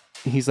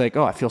he's like,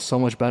 oh, I feel so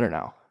much better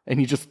now. And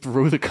he just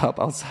threw the cup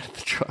outside of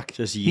the truck.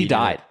 He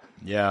died.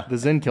 Yeah. The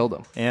Zyn killed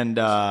him. And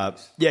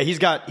he's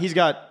got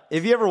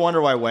if you ever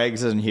wonder why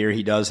Wags isn't here,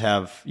 he's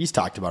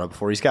talked about it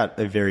before. He's got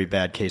a very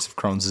bad case of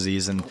Crohn's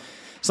disease, and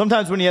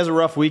sometimes when he has a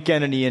rough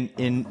weekend and he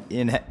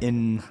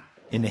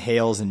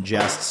inhales,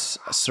 ingests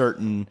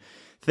certain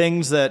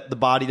things that the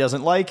body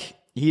doesn't like,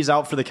 he's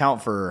out for the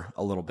count for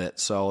a little bit.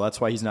 So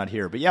that's why he's not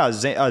here. But yeah,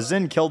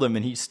 Zyn killed him,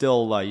 and he's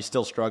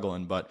still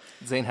struggling, but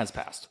Zane has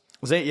passed.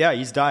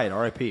 He's died.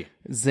 R.I.P.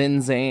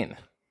 Zane.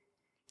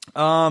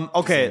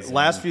 Okay,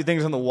 last few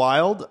things on the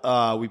Wild.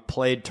 We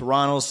played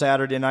Toronto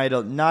Saturday night.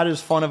 Not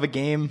as fun of a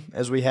game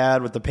as we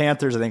had with the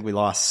Panthers. I think we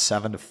lost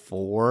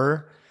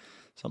 7-4,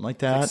 something like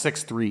that.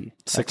 6-3.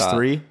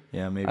 6-3?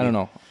 Yeah, maybe. I don't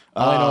know.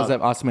 All I know is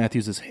that Austin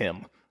Matthews is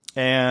him.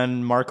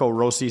 And Marco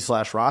Rossi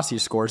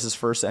scores his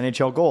first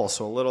NHL goal.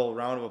 So a little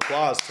round of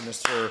applause to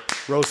Mr.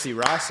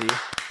 Rossi.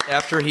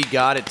 After he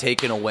got it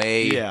taken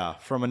away. Yeah,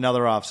 from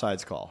another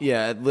offsides call.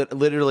 Yeah,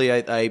 literally,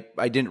 I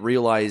didn't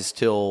realize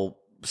till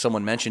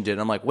someone mentioned it.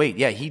 And I'm like, wait,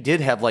 yeah, he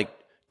did have like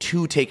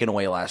 2 taken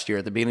away last year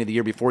at the beginning of the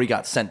year before he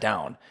got sent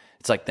down.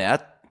 It's like,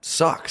 that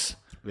sucks.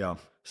 Yeah.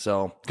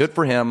 So good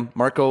for him.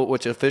 Marco,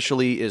 which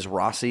officially is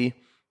Rossi.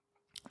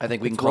 I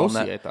think we can call him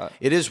that. I thought.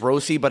 It is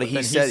Rossi, but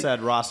he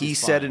said Rossi's he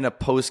said in a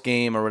post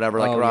game or whatever,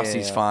 like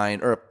Rossi's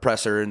fine, or a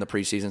presser in the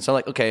preseason. So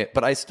like, okay,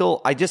 but I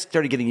just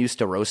started getting used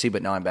to Rossi,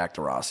 but now I'm back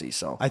to Rossi.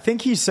 So I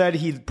think he said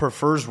he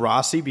prefers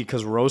Rossi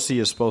because Rossi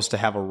is supposed to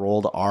have a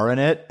rolled R in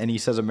it, and he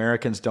says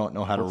Americans don't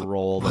know how to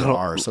roll the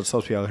R, so it's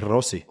supposed to be like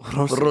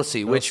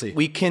Rossi, which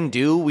we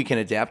can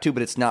adapt to,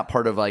 but it's not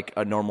part of like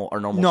our normal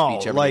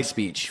speech, everyday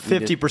speech.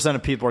 50%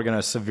 of people are going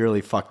to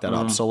severely fuck that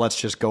up. So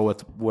let's just go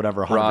with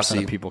whatever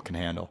 100% of people can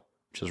handle.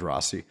 Which is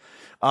Rossi.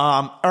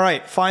 All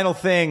right, final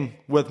thing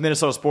with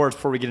Minnesota sports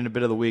before we get into a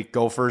bit of the week.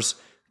 Gophers.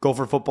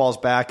 Gopher football's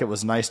back. It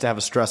was nice to have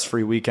a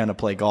stress-free weekend to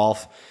play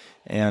golf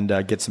and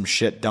get some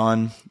shit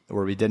done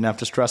where we didn't have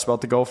to stress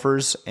about the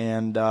Gophers.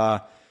 And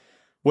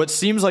what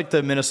seems like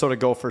the Minnesota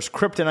Gophers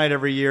kryptonite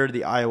every year,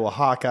 the Iowa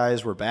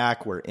Hawkeyes. We're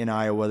back. We're in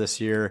Iowa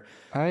this year.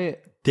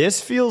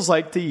 This feels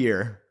like the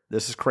year.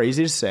 This is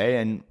crazy to say,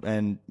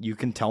 and you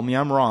can tell me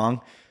I'm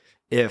wrong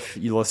if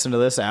you listen to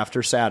this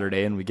after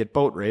Saturday and we get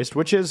boat raced,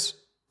 which is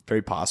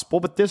very possible,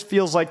 but this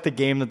feels like the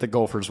game that the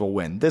Gophers will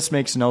win. This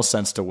makes no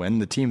sense to win.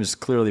 The team has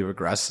clearly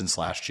regressed since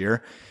last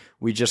year.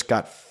 We just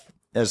got,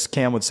 as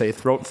Cam would say,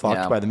 throat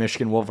fucked by the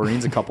Michigan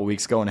Wolverines a couple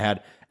weeks ago and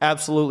had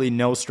absolutely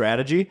no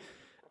strategy.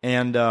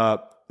 And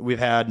we've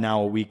had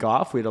now a week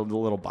off. We had a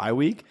little bye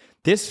week.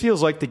 This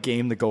feels like the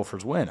game the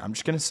Gophers win. I'm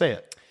just going to say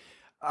it.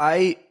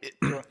 I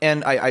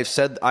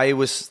said I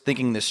was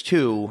thinking this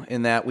too,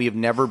 in that we have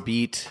never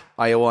beat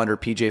Iowa under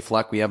PJ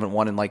Fleck. We haven't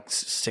won in like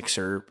 6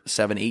 or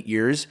 7, 8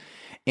 years.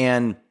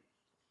 And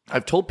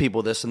I've told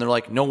people this, and they're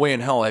like, no way in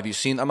hell have you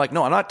seen. I'm like,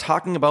 no, I'm not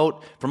talking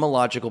about from a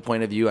logical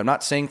point of view. I'm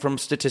not saying from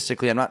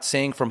statistically. I'm not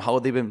saying from how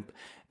they've been.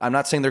 I'm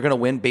not saying they're going to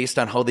win based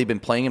on how they've been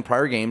playing in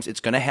prior games. It's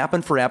going to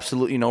happen for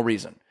absolutely no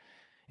reason.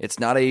 It's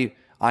not I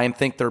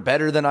think they're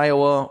better than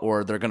Iowa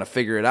or they're going to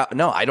figure it out.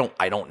 No, I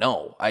don't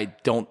know.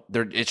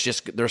 It's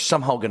just, they're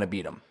somehow going to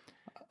beat them.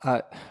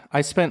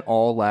 I spent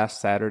all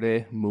last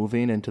Saturday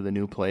moving into the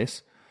new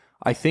place.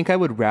 I think I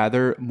would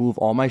rather move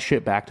all my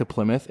shit back to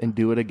Plymouth and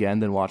do it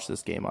again than watch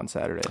this game on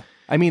Saturday.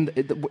 I mean,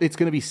 it's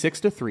going to be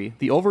 6-3.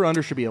 The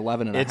over-under should be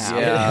 11.5.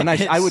 Yeah, and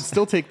I would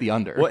still take the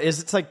under. What is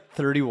it's like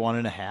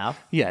 31.5?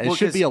 Yeah, it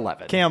should be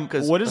 11. Cam,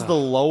 what is the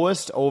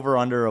lowest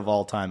over-under of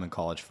all time in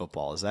college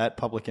football? Is that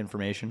public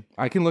information?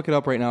 I can look it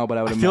up right now, but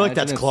I would feel like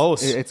that's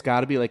close. It's got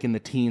to be like in the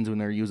teens when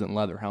they're using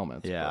leather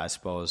helmets. Yeah, I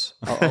suppose.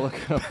 I'll look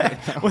it up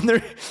right now. When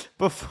they're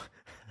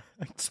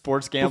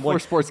sports gambling. Before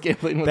sports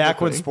gambling. Back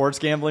when sports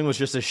gambling was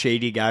just a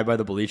shady guy by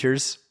the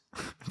bleachers.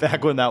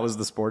 Back when that was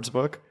the sports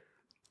book.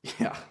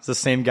 Yeah. It's the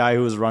same guy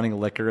who was running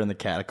liquor in the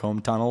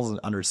catacomb tunnels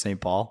under St.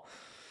 Paul.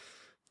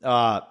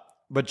 But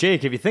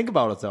Jake, if you think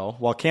about it though,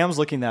 while Cam's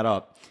looking that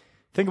up,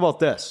 think about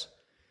this.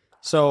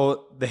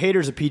 So the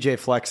haters of PJ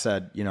Fleck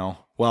said,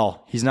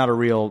 well, he's not a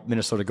real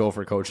Minnesota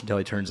Gopher coach until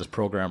he turns his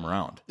program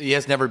around. He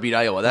has never beat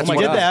Iowa. That's he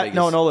what did that. Vegas.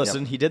 No,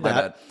 listen, Yep. he did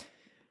that.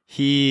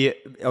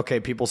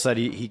 People said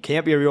he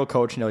can't be a real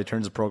coach until he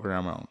turns the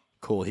program around.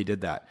 Cool, he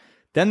did that.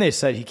 Then they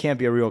said he can't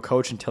be a real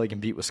coach until he can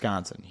beat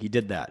Wisconsin. He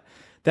did that.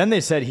 Then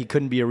they said he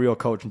couldn't be a real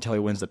coach until he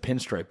wins the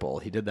Pinstripe Bowl.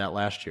 He did that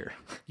last year.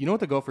 You know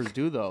what the Gophers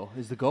do though?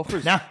 Is the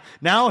Gophers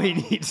now he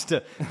needs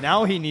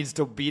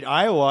to beat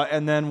Iowa,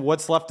 and then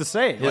what's left to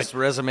say? His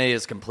resume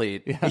is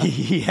complete. Yeah.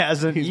 He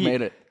hasn't. He's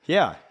made it.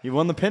 Yeah, he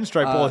won the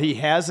Pinstripe Bowl. He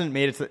hasn't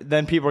made it.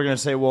 Then people are going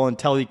to say, well,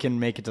 until he can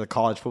make it to the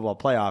college football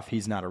playoff,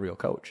 he's not a real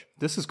coach.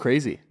 This is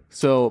crazy.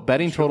 So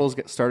betting totals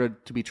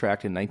started to be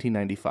tracked in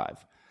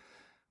 1995.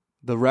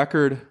 The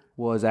record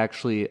was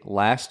actually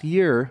last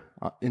year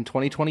in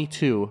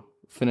 2022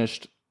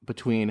 finished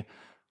between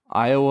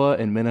Iowa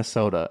and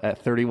Minnesota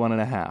at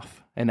 31.5.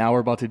 And now we're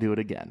about to do it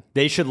again.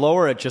 They should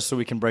lower it just so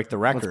we can break the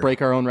record. Let's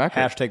break our own record.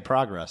 Hashtag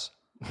progress.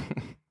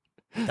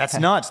 That's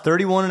nuts.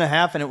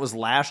 31.5, and it was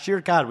last year.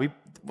 God,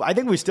 I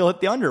think we still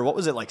hit the under. What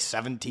was it, like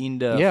 17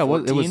 to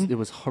 14? It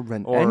was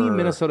horrendous. Any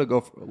Minnesota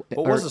Gopher.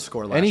 What was the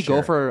score last year? year?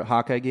 Gopher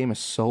Hawkeye game is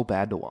so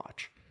bad to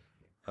watch.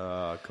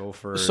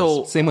 Gophers.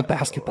 So same with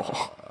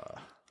basketball.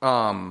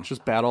 It's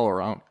just bad all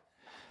around.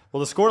 Well,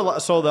 the score.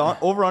 So the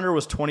over under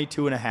was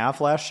 22.5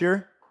 last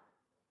year,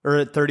 or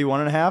at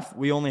 31.5.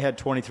 We only had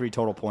 23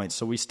 total points,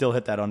 so we still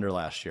hit that under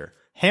last year.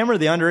 Hammer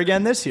the under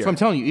again this year. So I'm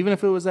telling you, even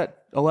if it was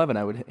at 11,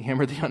 I would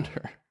hammer the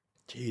under.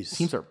 Jeez,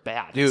 teams are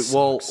bad, dude.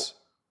 Well,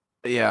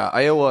 yeah,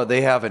 Iowa.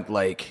 They haven't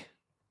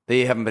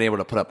been able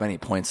to put up any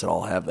points at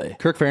all, have they?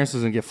 Kirk Ferentz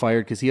doesn't get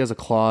fired because he has a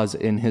clause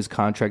in his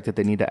contract that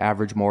they need to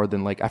average more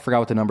than I forgot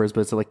what the number is,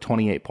 but it's like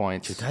 28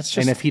 points. Dude, that's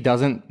and if he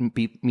doesn't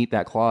meet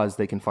that clause,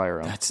 they can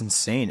fire him. That's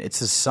insane. It's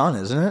his son,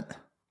 isn't it?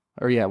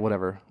 Or yeah,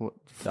 whatever. The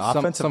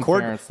offensive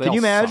coordinator. Can you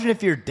imagine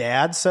if your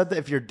dad said that?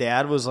 If your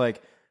dad was like,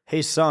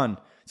 "Hey, son,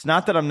 it's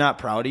not that I'm not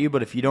proud of you,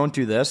 but if you don't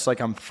do this,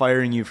 I'm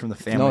firing you from the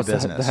family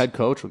business." The head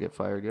coach will get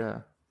fired.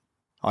 Yeah.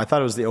 Oh, I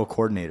thought it was the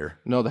coordinator.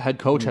 No, the head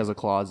coach has a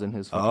clause in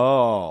his.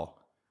 Oh.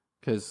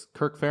 Because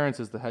Kirk Ferentz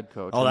is the head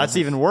coach. Oh, that's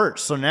even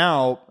worse. So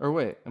now... Or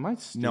wait, am I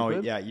stupid? No,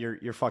 yeah,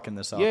 you're fucking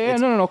this up. Yeah,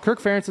 no. Kirk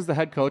Ferentz is the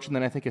head coach, and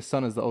then I think his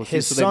son is the OC.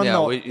 His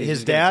son,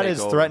 his dad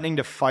is threatening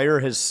to fire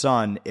his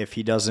son if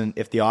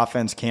the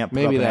offense can't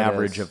put up an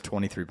average of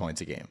 23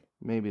 points a game.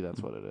 Maybe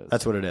that's what it is.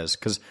 That's what it is.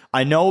 Because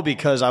I know,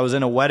 because I was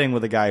in a wedding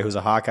with a guy who's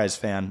a Hawkeyes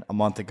fan a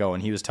month ago,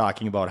 and he was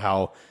talking about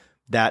how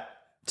that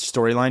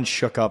storyline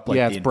shook up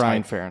it's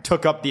Brian Ferentz.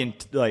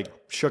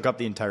 Shook up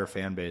the entire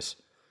fan base.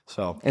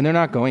 So, and they're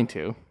not going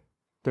to.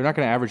 They're not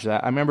going to average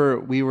that. I remember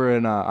we were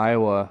in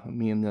Iowa,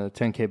 me and the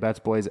 10K Bets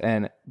boys,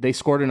 and they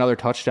scored another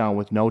touchdown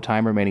with no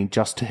time remaining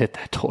just to hit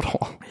that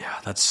total. Yeah,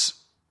 that's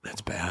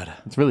bad.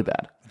 It's really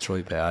bad. It's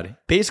really bad.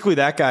 Basically,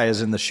 that guy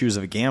is in the shoes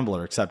of a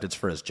gambler, except it's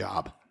for his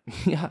job.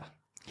 Yeah.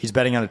 He's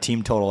betting on a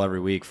team total every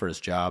week for his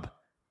job.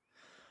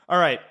 All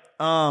right.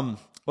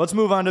 Let's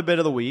move on to bit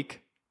of the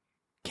week.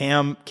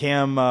 Cam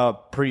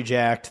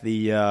pre-jacked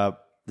the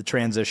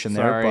transition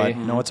there, but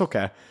no, it's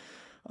okay.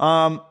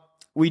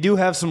 We do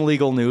have some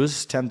legal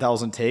news.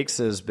 10,000 Takes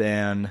has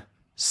been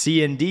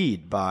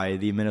C&D'd by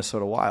the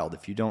Minnesota Wild.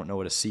 If you don't know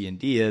what a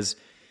C&D is,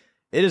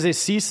 it is a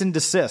cease and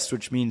desist,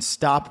 which means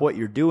stop what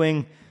you're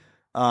doing.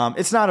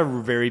 It's not a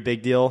very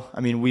big deal.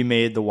 I mean, we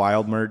made the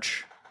Wild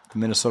merch, the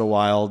Minnesota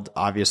Wild.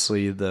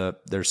 Obviously,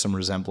 there's some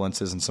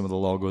resemblances in some of the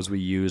logos we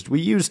used.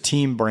 We used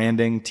team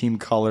branding, team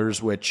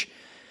colors, which...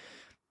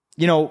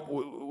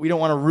 we don't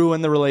want to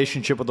ruin the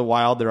relationship with the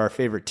Wild. They're our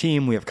favorite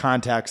team. We have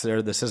contacts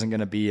there. This isn't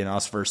going to be an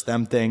us versus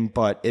them thing,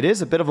 but it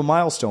is a bit of a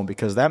milestone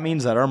because that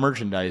means that our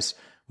merchandise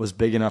was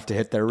big enough to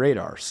hit their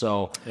radar.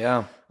 So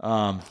yeah,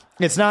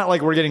 it's not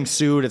like we're getting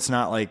sued. It's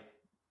not like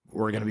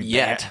we're going to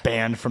be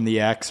banned from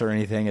the X or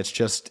anything. It's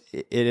just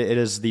it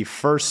is the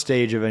first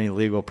stage of any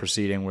legal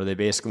proceeding where they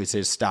basically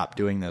say stop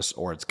doing this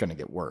or it's going to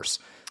get worse.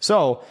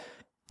 So.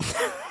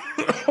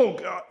 Oh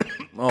God!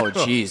 Oh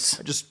jeez!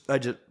 I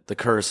just the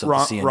curse of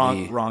the C&D.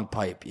 Wrong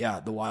pipe. Yeah,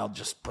 the Wild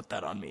just put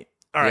that on me.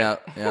 All right.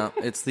 Yeah.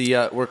 It's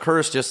the we're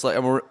cursed. Just like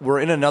we're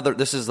in another.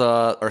 This is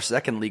our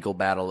second legal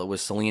battle. It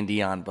was Celine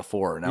Dion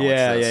before. Now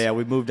yeah.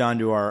 We moved on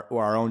to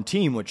our own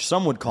team, which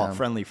some would call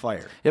friendly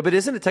fire. Yeah, but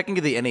isn't it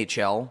technically the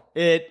NHL?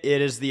 It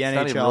is the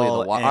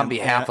NHL really on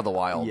behalf of the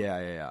Wild.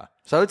 Yeah.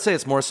 So I would say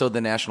it's more so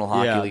the National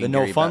Hockey League, the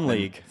No Fun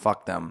League.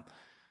 Fuck them.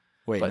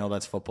 Wait, no,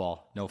 that's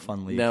football. No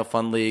Fun League. No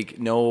Fun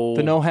League. No.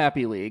 The No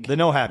Happy League. The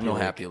No Happy No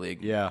League. Happy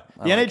League. Yeah.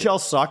 The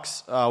NHL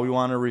sucks. We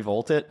want to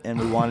revolt it, and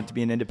we want it to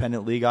be an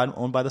independent league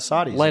owned by the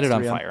Saudis. Light it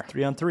on fire.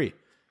 3-on-3.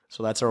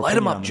 So that's our Light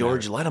them up,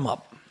 George. Light them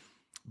up.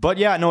 But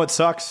yeah, no, it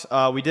sucks.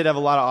 We did have a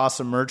lot of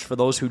awesome merch for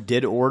those who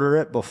did order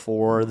it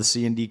before the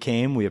C&D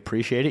came. We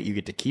appreciate it. You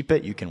get to keep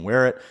it. You can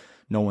wear it.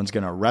 No one's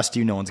going to arrest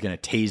you. No one's going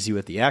to tase you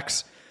at the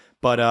X.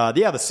 But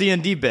the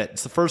C&D bit.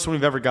 It's the first one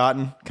we've ever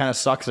gotten. Kind of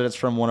sucks that it's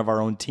from one of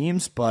our own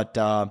teams, but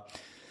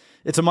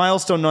it's a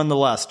milestone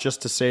nonetheless,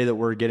 just to say that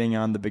we're getting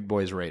on the big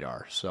boys'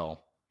 radar. So,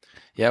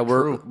 yeah,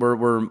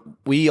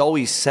 we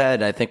always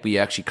said, I think we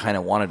actually kind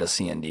of wanted a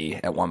C&D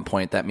at one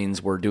point. That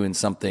means we're doing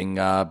something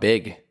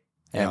big.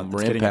 And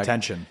we're getting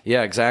attention.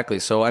 Yeah, exactly.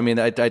 So, I mean,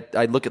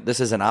 I look at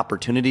this as an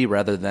opportunity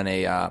rather than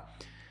a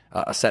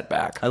a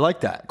setback. I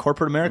like that.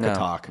 Corporate America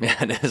talk.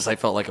 Yeah, it is. I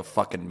felt like a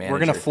fucking manager. We're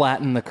going to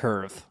flatten the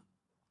curve.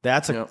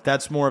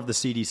 That's more of the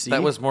CDC.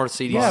 That was more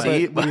CDC.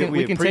 Yeah, but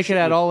we can take it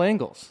at all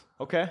angles.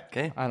 Okay.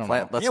 Okay. I don't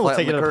know. Let's We'll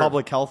take it at a curve.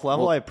 public health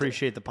level. I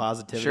appreciate the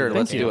positivity. Sure,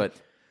 let's do it.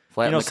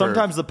 Flatten the curve.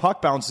 Sometimes the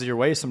puck bounces your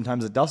way,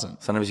 sometimes it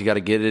doesn't. Sometimes you got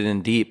to get it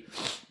in deep.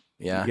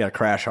 Yeah. You got to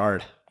crash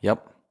hard.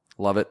 Yep.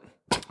 Love it.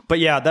 But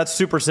yeah, that's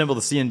super simple.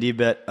 The C&D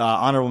bit,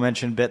 honorable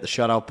mention bit, the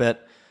shutout bit.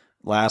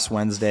 Last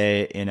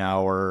Wednesday in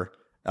our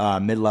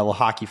mid-level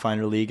hockey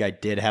finder league, I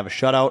did have a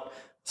shutout,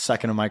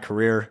 second of my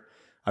career.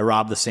 I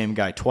robbed the same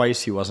guy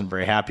twice. He wasn't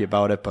very happy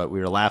about it, but we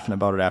were laughing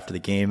about it after the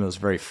game. It was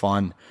very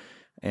fun.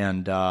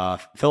 And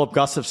Philip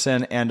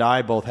Gustafson and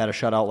I both had a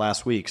shutout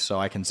last week, so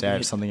I can say I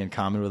have something in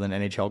common with an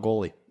NHL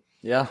goalie.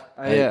 Yeah.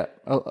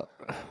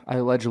 I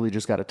allegedly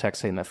just got a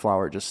text saying that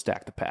Flower just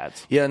stacked the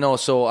pads. Yeah, no,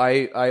 so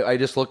I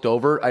just looked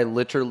over. I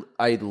literally,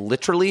 I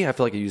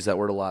feel like I use that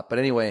word a lot. But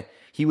anyway,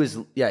 he was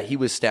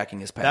stacking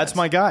his pads. That's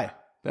my guy.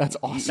 That's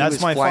awesome.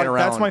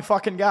 That's my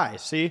fucking guy.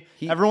 See,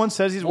 everyone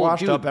says he's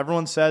washed up.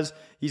 Everyone says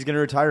he's going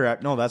to retire.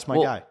 No, that's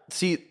my guy.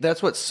 See,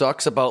 that's what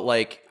sucks about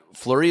like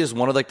Fleury is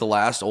one of like the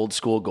last old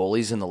school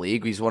goalies in the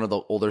league. He's one of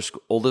the oldest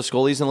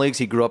goalies in the leagues.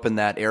 He grew up in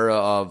that era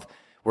of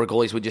where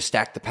goalies would just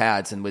stack the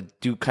pads and would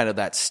do kind of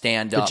that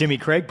stand-up. The Jimmy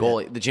Craig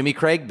goalie, bit. the Jimmy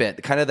Craig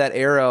bit, kind of that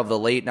era of the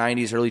late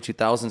 90s, early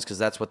 2000s, because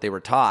that's what they were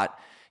taught,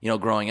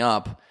 growing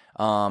up.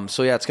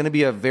 So yeah, it's going to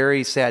be a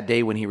very sad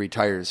day when he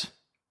retires.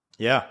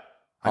 Yeah.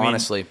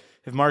 Honestly.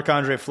 If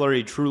Marc-Andre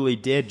Fleury truly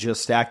did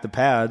just stack the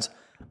pads,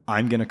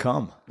 I'm going to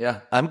come. Yeah,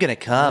 I'm going to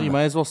come. You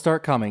might as well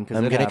start coming.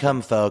 I'm going to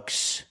come,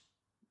 folks.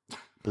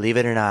 Believe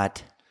it or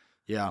not.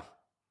 Yeah.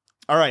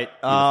 All right.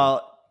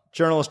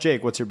 Journalist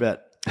Jake, what's your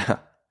bet?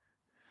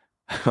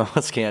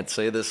 I can't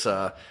say this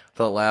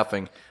without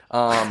laughing.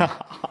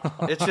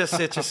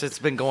 It's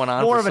been going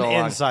on more for of so an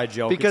long. inside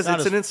joke because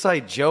it's an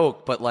inside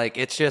joke, but like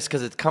it's just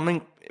because it's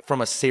coming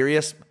from a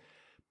serious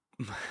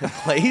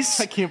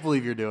place. I can't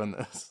believe you're doing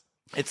this.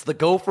 It's the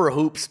Go for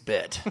Hoops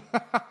bit,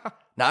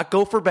 not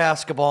Go for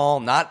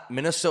Basketball, not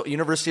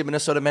University of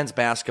Minnesota men's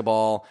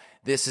basketball.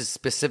 This is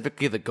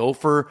specifically the Go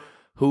for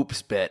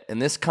Hoops bit,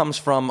 and this comes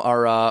from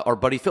our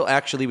buddy Phil.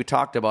 Actually, we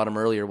talked about him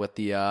earlier with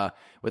the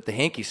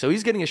hanky, so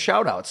he's getting a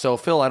shout out. So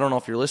Phil, I don't know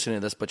if you're listening to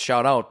this, but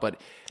shout out.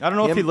 But I don't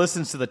know if he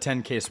listens to the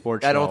 10K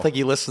Sports Show. I don't think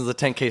he listens to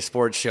the 10K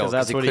Sports Show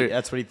because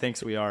that's what he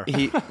thinks we are.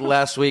 He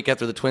last week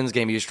after the Twins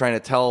game, he was trying to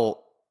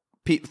tell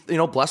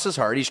people, bless his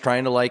heart, he's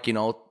trying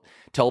to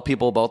tell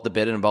people about the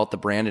bid and about the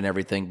brand and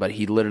everything, but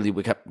he literally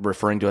kept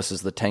referring to us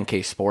as the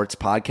 10K Sports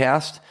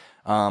Podcast.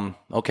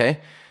 Okay,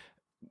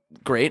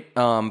 great.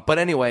 But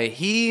anyway,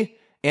 he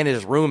and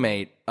his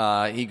roommate,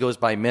 he goes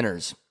by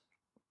Minners.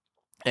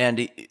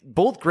 And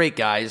both great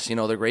guys,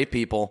 they're great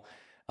people.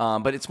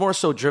 But it's more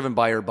so driven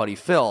by our buddy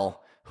Phil,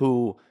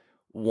 who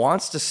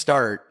wants to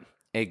start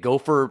a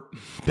Gopher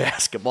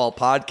basketball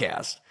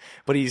podcast.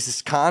 But he's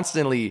just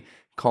constantly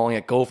calling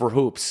it Go for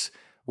Hoops.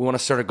 We want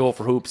to start a Go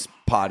for Hoops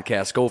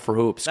podcast. Go for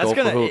Hoops. Go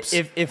for Hoops.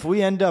 If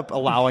we end up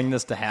allowing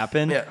this to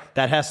happen,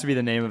 that has to be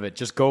the name of it.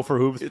 Just Go for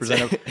Hoops,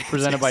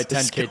 presented by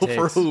 10K Go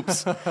for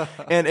Hoops.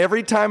 And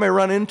every time I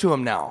run into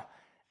him now,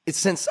 it's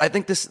since I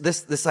think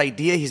this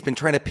idea, he's been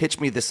trying to pitch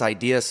me this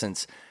idea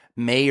since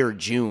May or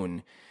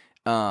June.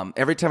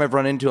 Every time I've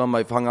run into him,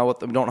 I've hung out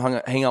with him.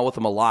 Don't hang out with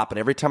him a lot, but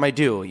every time I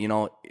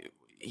do,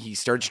 he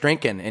starts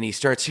drinking and he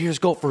starts, here's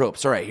Go for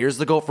Hoops. All right, here's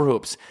the Go for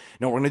Hoops.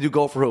 No, we're going to do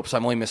Go for Hoops.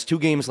 I've only missed 2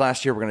 games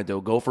last year. We're going to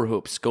do Go for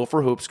Hoops. Go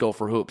for Hoops. Go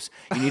for Hoops.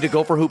 You need a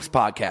Go for Hoops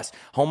podcast.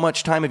 How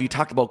much time have you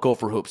talked about Go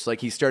for Hoops?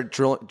 Like he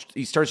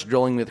starts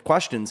drilling with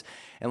questions.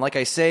 And like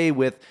I say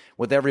with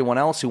everyone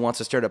else who wants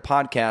to start a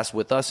podcast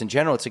with us in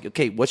general, it's like,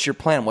 okay, what's your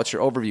plan? What's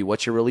your overview?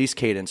 What's your release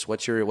cadence?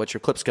 What's your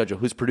clip schedule?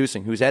 Who's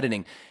producing? Who's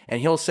editing? And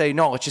he'll say,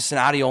 no, it's just an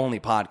audio only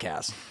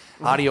podcast.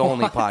 Audio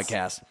only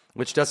podcast,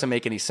 which doesn't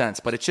make any sense.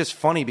 But it's just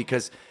funny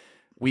because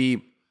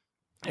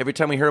every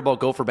time we hear about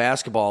Go for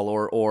Basketball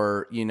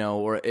or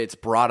it's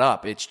brought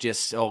up, it's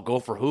just, Go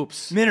for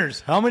Hoops.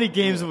 Minners, how many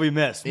games have we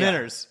missed?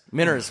 Yeah.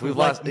 Minners, we've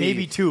lost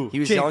maybe 2. He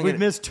was Jake, yelling we've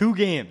missed 2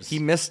 games.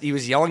 He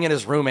was yelling at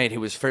his roommate,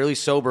 who was fairly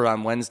sober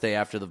on Wednesday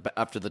after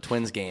the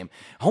Twins game.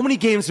 How many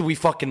games did we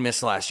fucking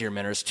miss last year,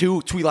 Minners?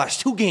 2. We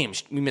lost 2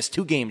 games. We missed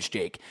 2 games,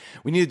 Jake.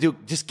 We need to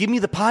just give me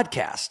the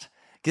podcast.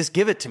 Just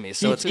give it to me.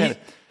 So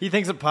he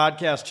thinks a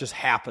podcast just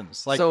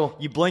happens. Like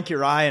you blink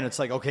your eye and it's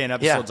like, okay, an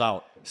episode's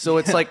out. So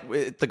it's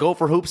like the Go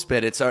for Hoops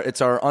bit. It's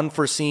our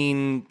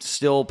unforeseen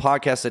still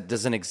podcast that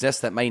doesn't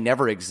exist, that may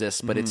never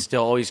exist, but it's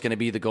still always going to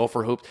be the Go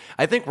for Hoops.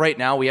 I think right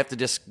now we have to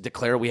just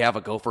declare we have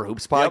a Go for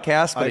Hoops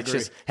podcast, but it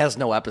just has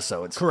no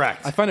episodes.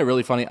 Correct. I find it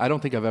really funny. I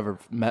don't think I've ever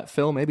met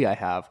Phil. Maybe I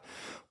have.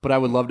 But I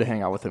would love to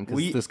hang out with him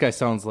because this guy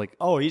sounds like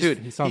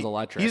he sounds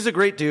electric. He's a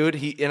great dude.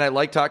 And I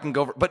like talking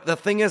Gopher. But the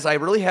thing is, I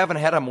really haven't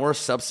had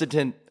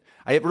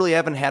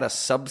a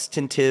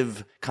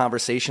substantive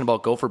conversation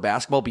about Gopher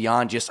basketball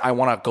beyond just I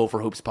want to Go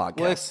for Hoops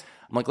podcast.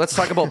 I'm like, let's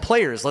talk about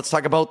players. Let's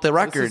talk about the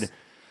record.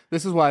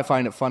 This is why I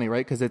find it funny,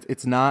 right? Because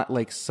it's not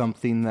like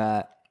something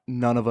that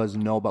none of us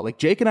know about. Like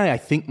Jake and I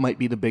think might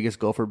be the biggest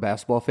Gopher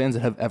basketball fans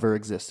that have ever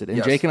existed.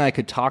 And Jake and I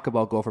could talk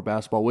about Gopher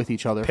basketball with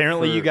each other.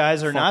 Apparently, you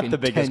guys are not the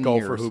biggest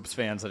Gopher years. Hoops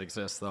fans that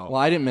exist, though. Well,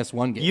 I didn't miss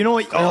one game. You know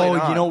what?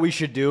 You know what we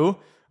should do?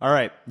 All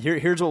right,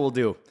 here's what we'll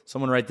do.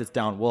 Someone write this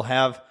down. We'll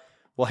have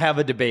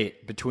a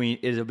debate between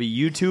it'll be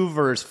you two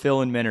versus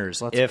Phil and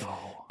Minners.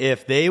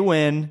 If they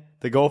win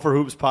the Gopher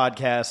Hoops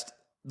podcast,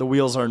 the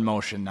wheels are in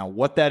motion. Now,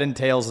 what that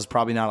entails is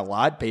probably not a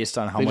lot based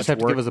on how they much just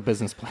have work. to give us a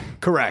business plan.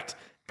 Correct.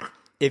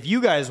 If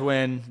you guys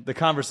win, the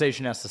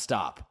conversation has to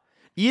stop.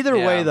 Either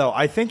way, though,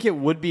 I think it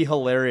would be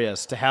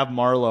hilarious to have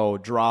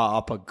Marlo draw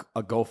up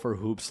a Gopher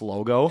Hoops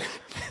logo,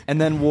 and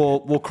then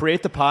we'll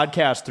create the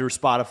podcast through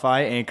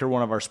Spotify, Anchor,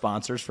 one of our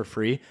sponsors, for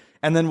free,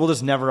 and then we'll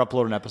just never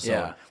upload an episode.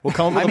 Yeah. We'll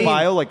come up with a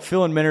bio, like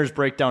Phil and Minners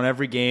break down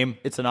every game.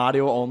 It's an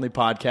audio-only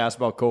podcast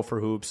about Gopher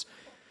Hoops.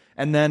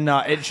 And then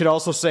it should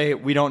also say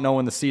we don't know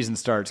when the season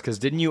starts, because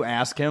didn't you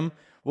ask him,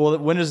 well,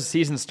 when does the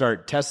season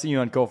start? Testing you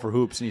on Gopher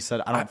Hoops, and he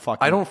said,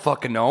 I don't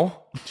fucking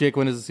know. Jake,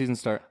 when does the season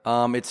start?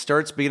 It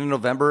starts beginning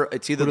of November.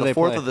 It's either the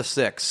 4th or the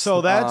 6th.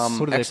 So that's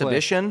Who do they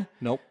exhibition. play?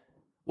 Nope.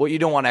 Well, you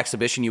don't want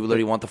exhibition. You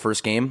literally want the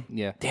first game.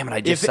 Yeah. Damn it!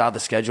 I just saw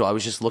the schedule. I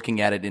was just looking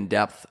at it in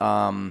depth.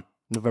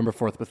 November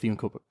 4th,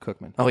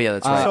 Bethune-Cookman. Oh yeah,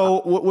 that's right.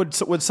 So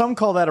would some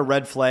call that a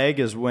red flag?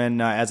 Is when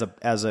as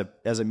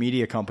a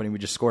media company we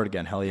just scored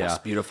again? Hell yeah, That's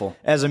beautiful.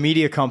 As a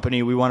media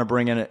company, we want to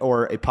bring in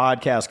or a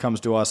podcast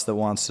comes to us that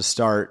wants to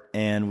start,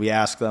 and we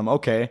ask them,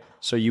 okay,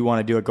 so you want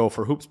to do a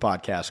Gopher Hoops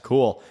podcast?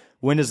 Cool.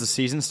 When does the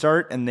season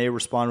start? And they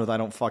respond with, I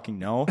don't fucking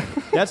know.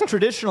 That's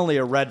traditionally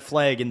a red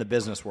flag in the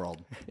business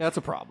world. Yeah, that's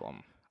a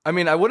problem. I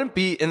mean, I wouldn't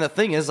be, and the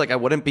thing is, like, I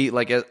wouldn't be,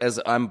 like,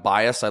 as I'm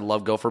biased, I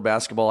love Gopher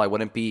basketball, I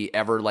wouldn't be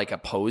ever, like,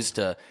 opposed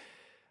to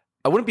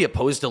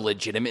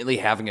legitimately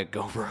having a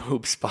Gopher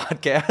Hoops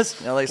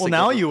podcast. Well,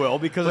 now you will,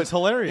 because it's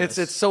hilarious.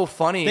 It's so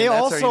funny, They and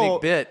that's also, our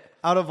unique bit.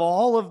 Out of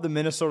all of the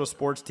Minnesota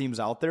sports teams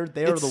out there,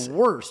 they are the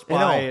worst.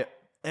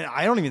 And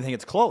I don't even think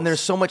it's close. And there's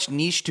so much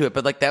niche to it,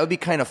 but, like, that would be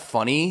kind of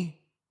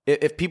funny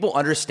if people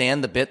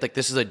understand the bit, like,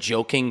 this is a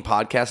joking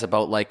podcast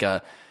about, like,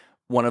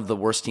 one of the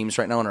worst teams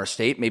right now in our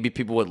state. Maybe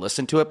people would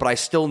listen to it, but I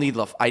still need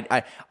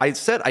I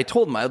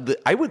told him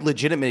I would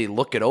legitimately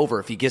look it over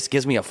if he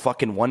gives me a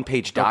fucking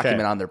 1-page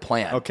document on their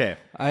plan. Okay.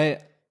 I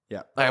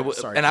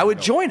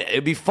would join it.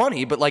 It'd be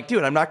funny, but, like,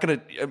 dude, I'm not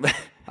going to.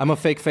 I'm a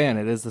fake fan.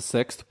 It is the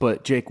 6th,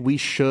 but Jake, we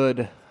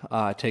should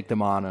take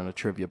them on in a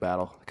trivia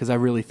battle, because I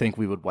really think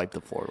we would wipe the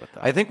floor with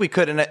that. I think we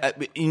could, and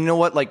you know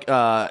what, like.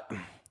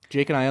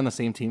 Jake and I on the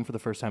same team for the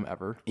first time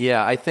ever.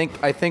 Yeah, I think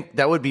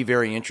that would be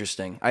very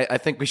interesting. I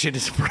think we should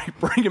just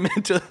bring him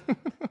into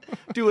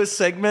do a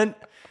segment.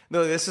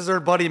 No, this is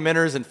our buddy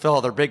Minners and Phil.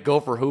 They're big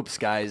Gopher Hoops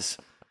guys.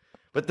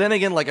 But then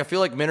again, like, I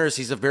feel like Minners,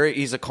 he's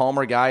a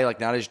calmer guy,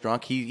 like, not as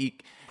drunk. He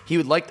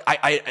would like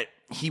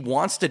he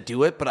wants to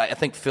do it, but I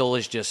think Phil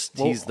is just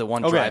he's the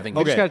one driving.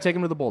 We just got to take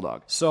him to the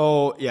Bulldog.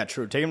 So yeah,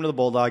 true. Take him to the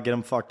Bulldog, get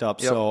him fucked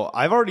up. Yep. So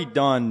I've already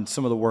done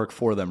some of the work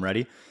for them.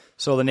 Ready?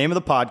 So the name of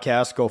the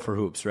podcast, Gopher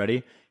Hoops.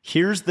 Ready?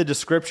 Here's the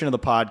description of the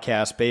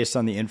podcast based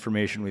on the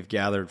information we've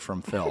gathered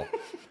from Phil.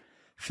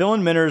 Phil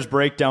and Minners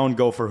break down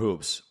Gopher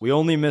Hoops. We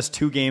only missed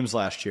 2 games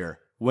last year.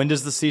 When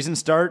does the season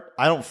start?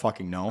 I don't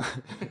fucking know.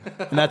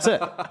 And that's it.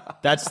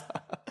 That's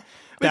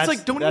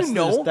like, don't you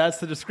know? That's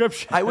the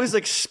description. I was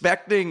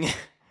expecting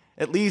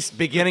at least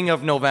beginning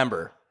of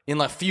November in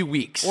a few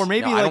weeks. Or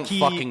maybe I like don't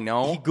fucking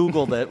know. He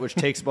Googled it, which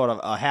takes about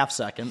a half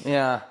second.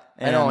 Yeah.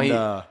 And, I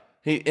know.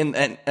 And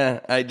then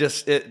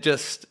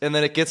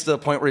it gets to the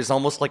point where he's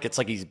almost like it's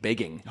like he's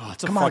begging. Oh,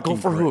 come on, go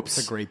for hoops.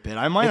 It's a great bit.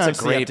 I might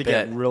honestly have to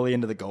get really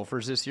into the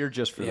Gophers this year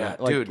just for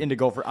that. Like, dude, into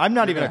Gopher. I'm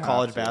not even a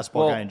college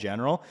basketball guy in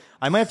general.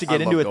 I might have to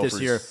get into it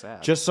this year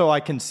just so I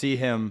can see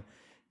him.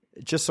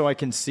 Just so I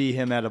can see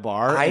him at a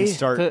bar and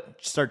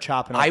start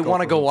chopping up. I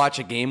want to go watch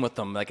a game with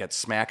them, like at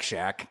Smack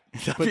Shack.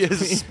 That'd be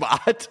his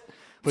spot.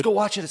 Let's go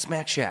watch it at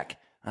Smack Shack.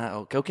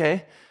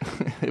 Okay.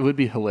 It would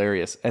be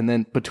hilarious. And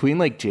then between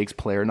like Jake's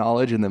player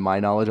knowledge and then my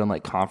knowledge on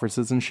like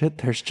conferences and shit,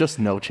 there's just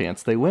no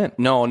chance they win.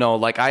 No.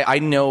 Like I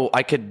know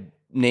I could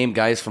name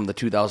guys from the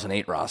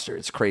 2008 roster.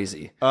 It's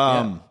crazy.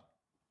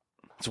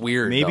 It's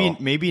weird.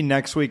 Maybe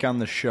next week on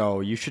the show,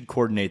 you should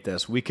coordinate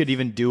this. We could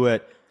even do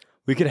it.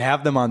 We could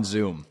have them on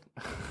Zoom.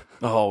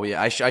 Oh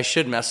yeah. I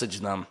should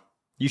message them.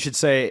 You should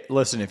say,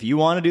 listen, if you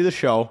want to do the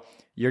show,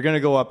 you're going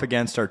to go up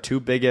against our 2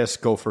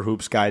 biggest Gopher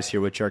Hoops guys here,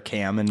 which are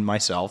Cam and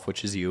myself,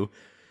 which is you.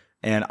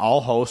 And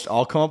I'll host.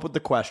 I'll come up with the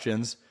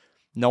questions.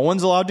 No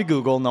one's allowed to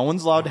Google. No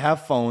one's allowed to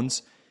have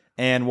phones.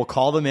 And we'll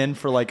call them in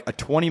for like a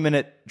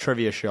 20-minute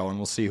trivia show, and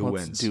we'll see who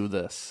wins. Let's do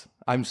this.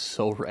 I'm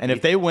so ready. And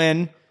if they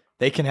win,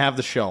 they can have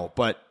the show.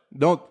 But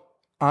don't.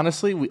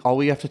 Honestly, all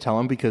we have to tell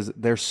them, because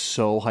they're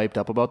so hyped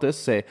up about this,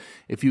 say,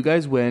 if you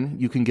guys win,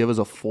 you can give us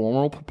a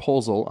formal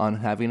proposal on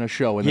having a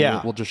show, and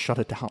then we'll just shut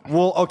it down.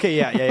 Well, okay,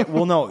 yeah.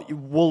 Well, no,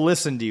 we'll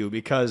listen to you,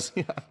 because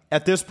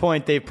at this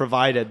point, they've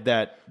provided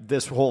that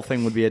this whole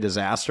thing would be a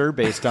disaster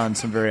based on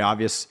some very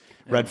obvious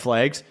red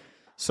flags.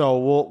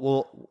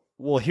 So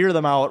we'll hear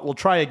them out. We'll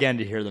try again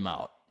to hear them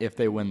out if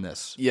they win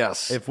this.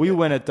 Yes. If we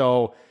win it,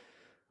 though,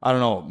 I don't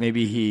know,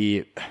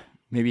 maybe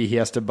Maybe he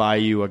has to buy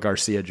you a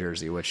Garcia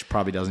jersey, which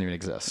probably doesn't even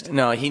exist.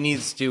 No, he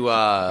needs to.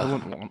 I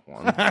wouldn't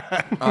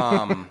want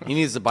one. He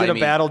needs to buy Get a me.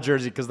 Battle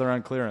jersey because they're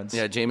on clearance.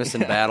 Yeah,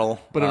 Jameson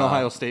Battle, But an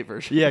Ohio State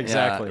version. Yeah,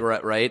 exactly. Yeah,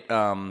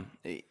 right.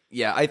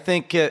 Yeah, I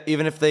think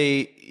even if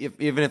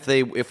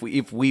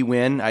we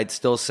win, I'd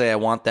still say I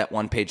want that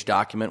 1-page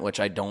document, which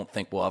I don't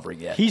think we'll ever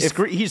get. He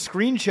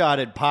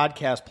screenshotted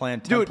podcast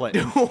plan template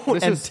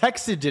and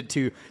texted it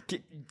to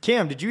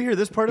Cam. Did you hear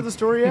this part of the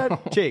story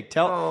yet? Jake,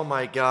 tell. Oh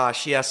my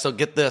gosh! Yeah. So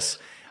get this.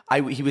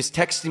 He was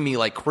texting me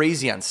like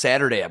crazy on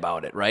Saturday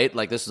about it. Right.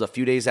 Like this was a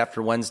few days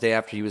after Wednesday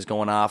after he was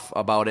going off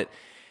about it.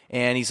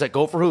 And he's like,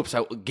 go for hoops.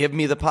 Give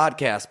me the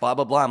podcast, blah,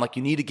 blah, blah. I'm like,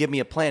 you need to give me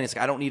a plan. He's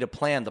like, I don't need a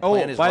plan. The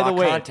plan is raw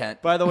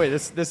content. By the way,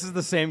 this is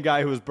the same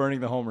guy who was burning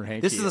the Homer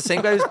hanky. This is the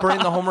same guy who's burning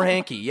the Homer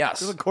hanky, yes.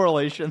 There's a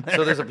correlation there.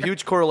 So there's a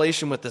huge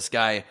correlation with this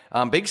guy.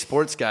 Big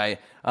sports guy.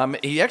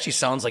 He actually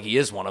sounds like he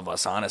is one of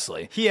us,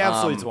 honestly. He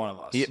absolutely is one of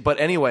us. But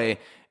anyway,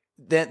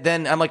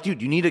 then I'm like,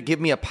 dude, you need to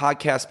give me a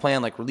podcast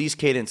plan, like release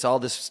cadence, all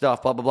this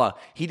stuff, blah, blah, blah.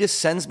 He just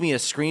sends me a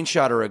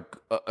screenshot or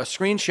a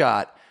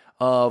screenshot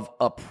of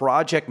a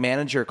project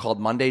manager called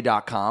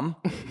Monday.com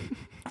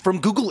from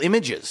Google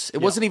Images. It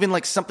wasn't even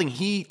like something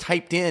he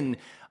typed in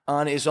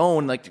on his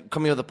own, like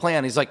coming up with a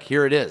plan. He's like,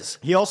 here it is.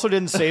 He also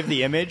didn't save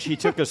the image. He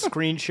took a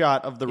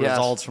screenshot of the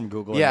results from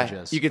Google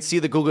Images. You could see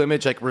the Google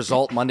image, like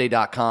result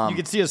Monday.com. You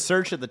could see a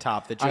search at the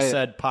top that just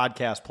said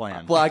podcast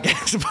plan.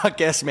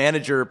 Podcast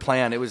manager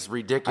plan. It was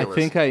ridiculous. I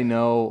think I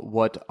know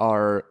what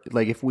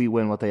if we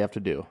win, what they have to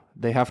do.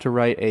 They have to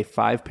write a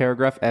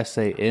 5-paragraph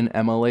essay in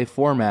MLA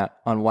format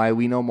on why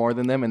we know more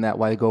than them and that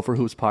why Go for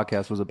Hoops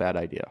podcast was a bad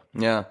idea.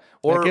 Yeah.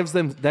 Or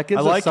that gives I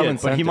us like some it,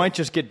 incentive. but he might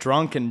just get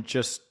drunk and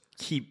just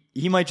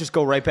he might just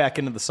go right back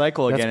into the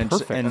cycle again,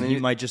 and he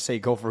might just say,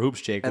 "Go for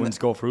hoops, Jake." When's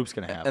Go for Hoops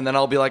going to happen? And then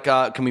I'll be like,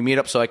 "Can we meet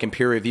up so I can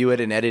peer review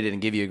it and edit it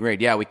and give you a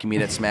grade?" Yeah, we can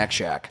meet at Smack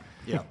Shack.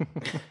 Yeah,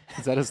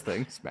 is that his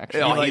thing? Smack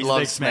Shack. Oh, he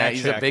loves Smack.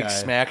 He's a big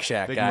Smack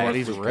Shack guy.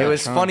 It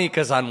was funny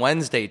because on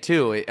Wednesday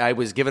too, I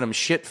was giving him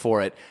shit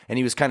for it, and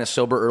he was kind of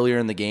sober earlier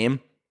in the game.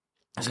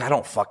 I was like, I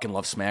don't fucking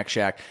love Smack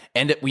Shack,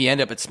 and we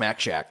end up at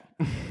Smack Shack.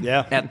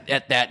 Yeah,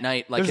 at that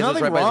night, like there's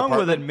nothing wrong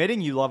with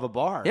admitting you love a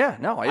bar. Yeah,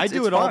 no, I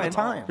do it all the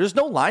time. There's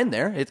no line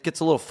there. It gets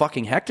a little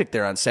fucking hectic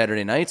there on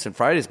Saturday nights and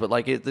Fridays, but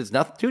like there's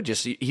nothing to it.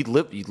 Just he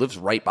lives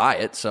right by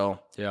it, so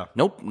yeah,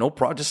 no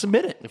problem. Just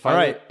submit it. All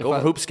right, go for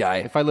Hoops guy.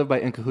 If I lived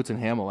by In Cahoots and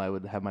Hamel, I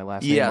would have my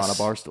last name on a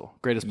bar stool.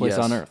 Greatest place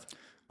on earth.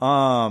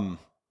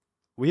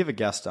 We have a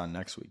guest on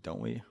next week, don't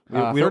we?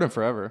 Third and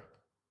Forever.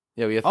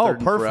 Yeah, we have Third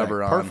and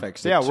Forever on. Perfect.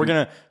 So, yeah, we're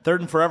going to Third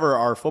and Forever,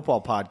 our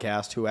football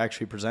podcast, who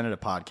actually presented a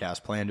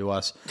podcast plan to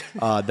us.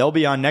 They'll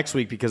be on next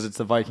week because it's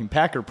the Viking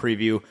Packer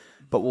preview,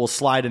 but we'll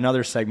slide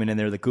another segment in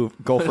there, the Go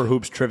for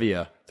Hoops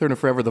trivia. Third and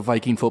Forever, the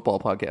Viking football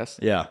podcast.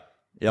 Yeah.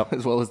 Yep.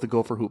 As well as the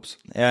Go for Hoops.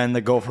 And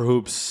the Go for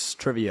Hoops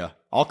trivia.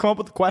 I'll come up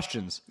with the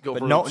questions.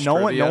 No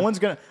one's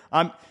going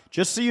to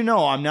just so you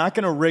know, I'm not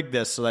going to rig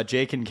this so that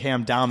Jake and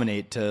Cam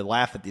dominate to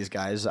laugh at these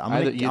guys.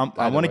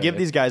 I want to give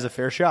these guys a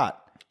fair shot.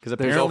 Because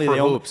apparently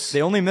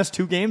they only missed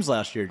 2 games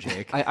last year,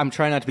 Jake. I'm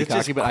trying not to be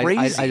cocky, but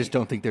I just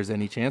don't think there's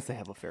any chance they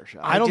have a fair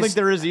shot. I don't think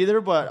there is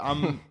either, but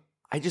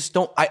I just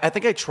don't. I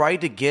think I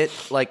tried to get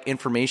like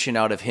information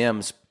out of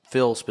him,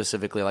 Phil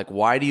specifically. Like,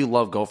 why do you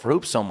love Go for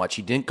Hoops so much?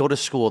 He didn't go to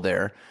school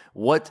there.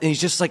 What? And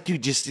he's just like,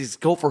 dude, just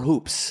Go for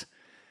Hoops.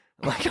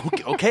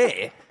 Like,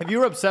 okay. If you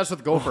were obsessed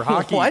with Gopher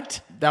hockey,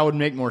 what? That would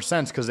make more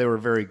sense because they were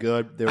very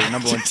good. They were the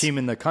number 1 team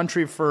in the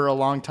country for a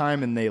long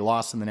time, and they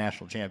lost in the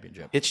national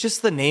championship. It's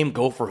just the name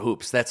Go for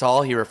Hoops. That's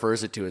all he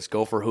refers it to is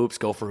Go for Hoops,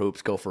 Go for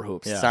Hoops, Go for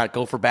Hoops. Yeah. It's not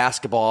Go for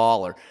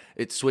Basketball or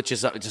it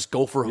switches up. It's just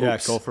Go for Hoops. Yeah,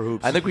 Go for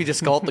Hoops. I think we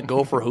just call it the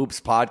Go for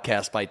Hoops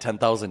podcast by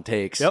 10,000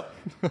 takes. Yep.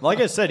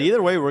 Like I said,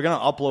 either way, we're going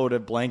to upload a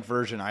blank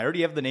version. I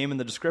already have the name in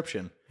the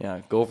description.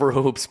 Yeah, Go for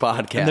Hoops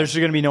podcast. And there's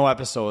going to be no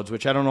episodes,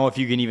 which I don't know if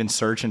you can even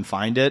search and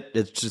find it.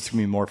 It's just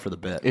going to be more for the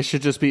bit. It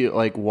should just be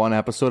like one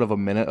episode of a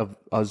minute of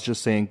us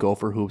just saying Go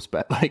for Hoops,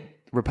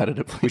 like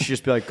repetitively. We should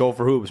just be like, Go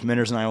for Hoops.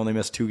 Minners and I only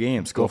missed 2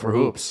 games. Go for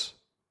Hoops.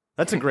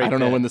 That's a great bit. I don't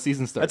know when the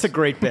season starts. That's a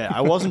great bit.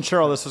 I wasn't sure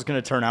how this was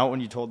going to turn out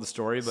when you told the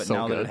story, but So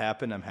now that good. it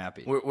happened, I'm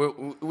happy.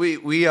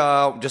 We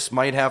just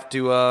might have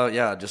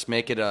to just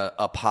make it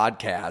a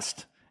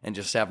podcast and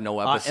just have no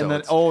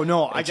episodes.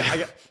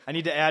 I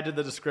need to add to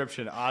the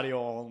description,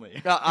 audio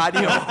only.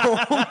 Audio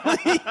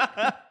only.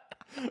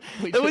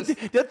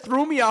 That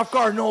threw me off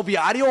guard. No, it'll be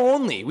audio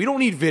only. We don't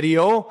need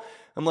video.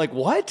 I'm like,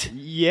 what?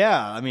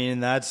 Yeah, I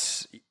mean,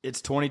 it's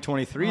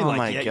 2023. Oh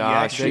my you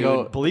gosh,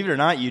 actually, believe it or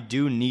not, you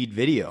do need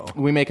video.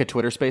 We make a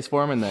Twitter space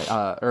for them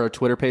or a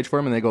Twitter page for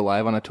them, and they go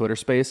live on a Twitter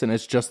space, and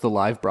it's just the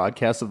live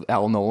broadcast of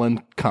Al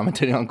Nolan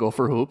commenting on Go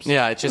for Hoops.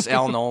 Yeah, it's just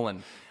Al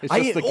Nolan. It's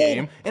just the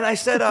game. And I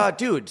said,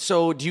 dude,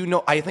 so do you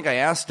know? I think I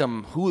asked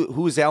him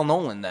who's Al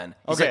Nolan then.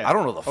 He's like, I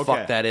don't know the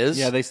fuck that is.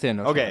 Yeah, they stand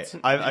no Okay,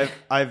 chance.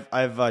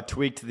 I've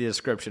tweaked the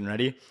description.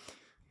 Ready?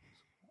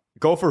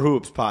 Go for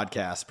Hoops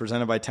podcast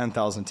presented by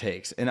 10,000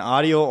 Takes, an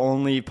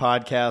audio-only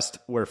podcast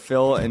where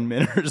Phil and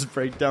Minners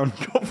break down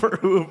Go for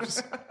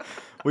Hoops.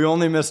 We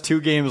only missed 2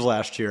 games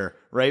last year,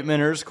 right,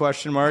 Minners?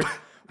 Question mark.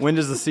 When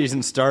does the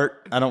season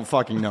start? I don't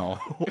fucking know.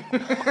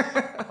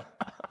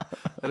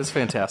 That is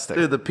fantastic.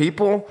 Dude, the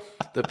people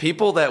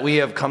that we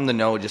have come to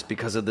know just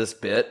because of this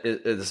bit,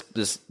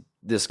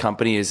 this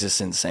company is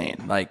just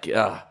insane. Like,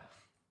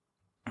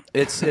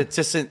 it's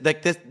just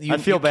like this. I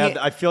feel bad.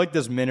 I feel like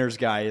this Minners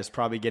guy is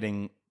probably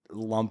getting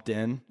lumped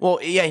in. Well,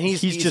 yeah,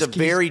 he's a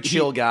very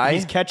chill guy.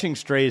 He's catching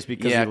strays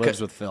because he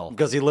lives with Phil.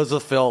 Because he lives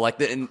with Phil.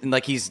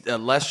 Like he's a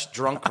less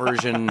drunk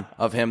version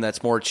of him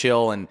that's more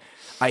chill. And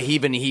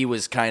he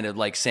was kind of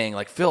like saying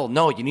like, Phil,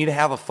 no, you need to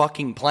have a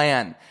fucking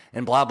plan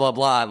and blah, blah,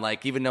 blah. And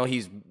like, even though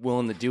he's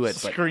willing to do it.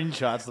 But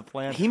screenshots the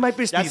plan. He might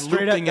be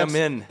looping him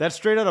in. That's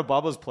straight out of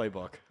Bubba's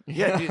playbook.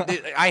 Yeah,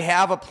 dude, I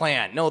have a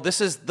plan. No,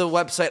 this is the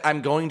website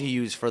I'm going to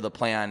use for the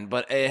plan,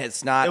 but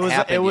it's not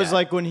happened It was yet.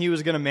 like when he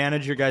was going to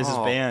manage your guys'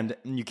 band,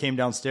 and you came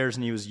downstairs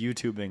and he was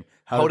YouTubing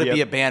how to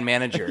be a band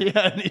manager.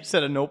 Yeah, and he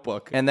said a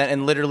notebook.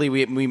 And literally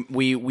we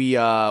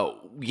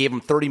gave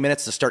him 30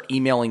 minutes to start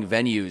emailing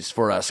venues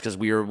for us because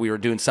we were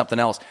doing something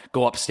else.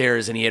 Go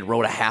upstairs, and he had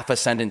wrote a half a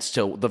sentence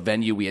to the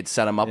venue we had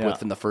set him up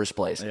with in the first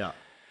place. Yeah,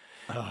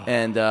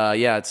 and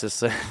it's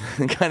just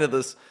kind of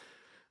this.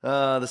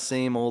 The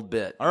same old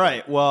bit. All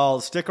right.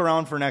 Well, stick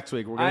around for next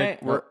week. I'm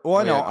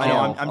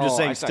just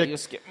saying.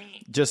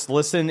 Just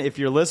listen. If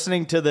you're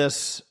listening to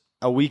this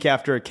a week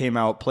after it came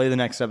out, play the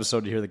next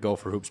episode to hear the Go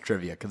for Hoops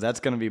trivia because that's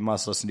going to be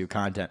must listen to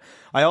content.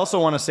 I also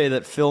want to say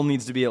that Phil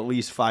needs to be at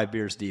least 5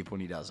 beers deep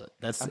when he does it.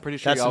 I'm pretty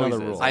sure that's another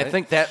rule. I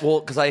think that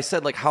because I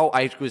said like how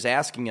I was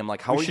asking him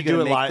like how are you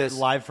going to make this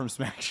live from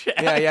Smack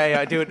Shack?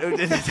 Yeah, dude.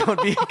 That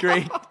would be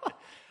great.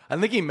 I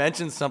think he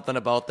mentioned something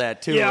about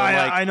that too. Yeah,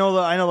 I know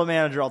the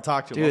manager. I'll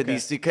talk to him.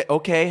 Dude,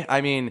 okay.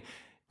 I mean,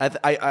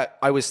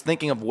 I was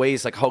thinking of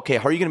ways like, okay,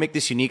 how are you going to make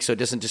this unique so it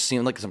doesn't just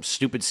seem like some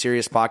stupid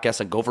serious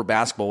podcast on Gopher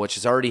basketball,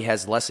 which already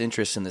has less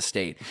interest in the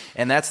state,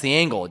 and that's the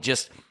angle.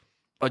 Just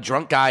a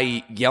drunk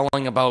guy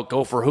yelling about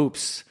Gopher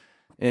hoops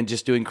and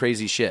just doing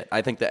crazy shit.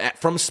 I think that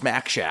from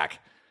Smack Shack,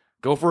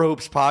 Gopher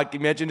Hoops pod.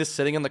 Imagine just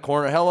sitting in the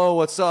corner. Hello,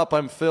 what's up?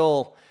 I'm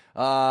Phil.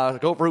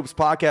 Gopher Hoops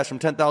podcast from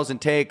 10,000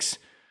 Takes.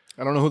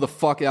 I don't know who the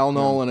fuck Al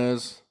Nolan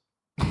is.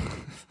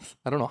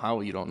 I don't know how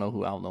you don't know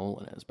who Al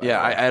Nolan is.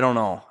 I don't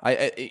know.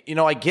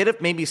 I get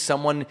if maybe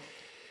someone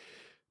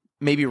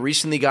maybe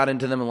recently got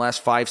into them in the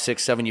last 5,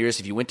 6, 7 years.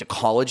 If you went to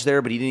college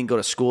there, but he didn't go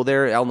to school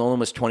there. Al Nolan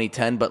was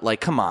 2010, but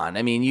like, come on.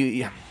 I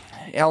mean,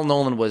 Al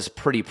Nolan was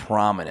pretty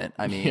prominent.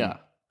 I mean,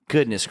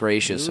 goodness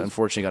gracious.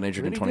 Unfortunately, got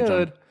injured in 2010.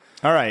 Good.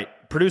 All right,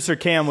 producer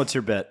Cam, what's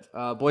your bit?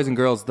 Boys and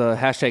girls, the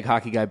hashtag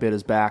hockey guy bit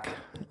is back.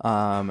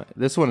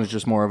 This one is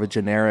just more of a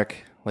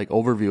generic like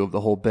overview of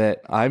the whole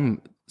bit. I'm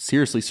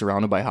seriously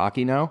surrounded by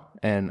hockey now,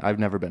 and I've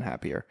never been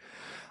happier.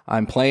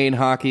 I'm playing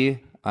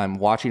hockey. I'm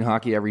watching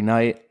hockey every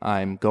night.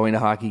 I'm going to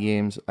hockey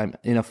games. I'm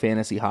in a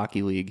fantasy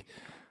hockey league.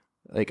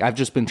 Like I've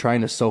just been trying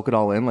to soak it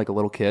all in like a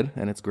little kid,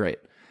 and it's great.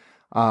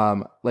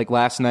 Like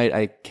last night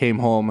I came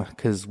home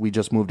because we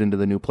just moved into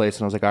the new place,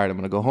 and I was like, all right, I'm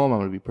going to go home. I'm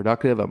going to be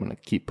productive. I'm going to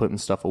keep putting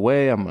stuff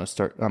away. I'm going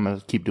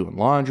to keep doing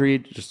laundry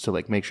just to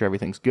like make sure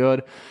everything's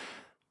good.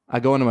 I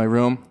go into my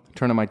room,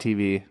 turn on my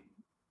TV.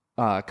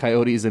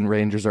 Coyotes and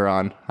Rangers are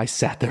on. I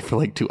sat there for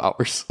like 2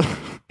 hours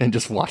and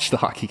just watched the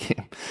hockey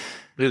game.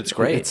 Dude, it's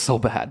great. It's so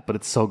bad, but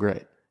it's so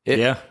great.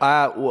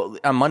 Well,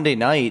 on Monday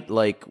night,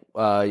 like,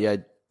 Jack,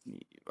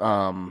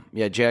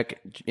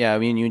 me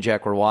and you and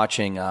Jack were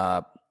watching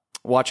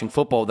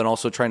football, then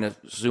also trying to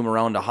zoom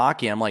around to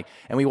hockey. I'm like,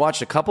 and we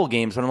watched a couple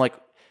games, but I'm like,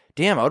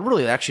 damn, I would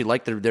really actually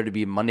like there to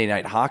be Monday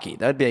night hockey.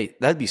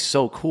 That'd be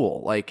so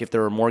cool. Like if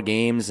there were more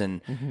games,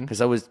 and because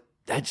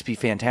that'd just be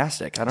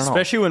fantastic. I don't know.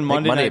 Especially when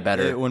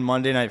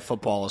Monday night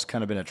football has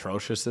kind of been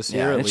atrocious this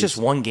year. Yeah, it's just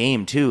one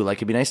game too. Like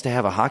it'd be nice to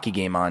have a hockey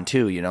game on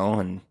too,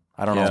 and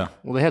I don't know.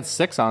 Well, they had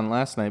 6 on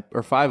last night,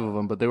 or 5 of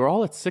them, but they were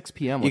all at 6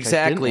 p.m. Which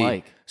exactly. I didn't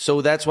like.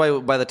 So that's why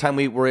by the time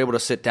we were able to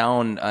sit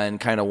down and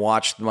kind of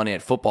watch Monday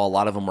Night Football, a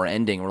lot of them were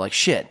ending. We're like,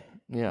 shit.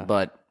 Yeah.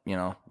 But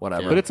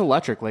whatever. But it's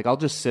electric. Like I'll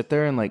just sit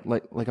there and like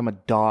I'm a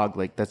dog,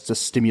 like that's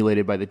just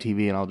stimulated by the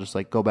TV, and I'll just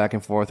like go back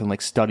and forth and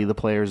like study the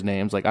players'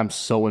 names. Like I'm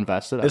so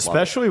invested.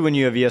 Especially when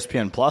you have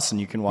ESPN Plus and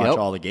you can watch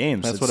all the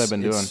games. That's what I've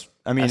been doing.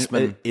 I mean,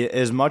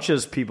 as much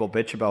as people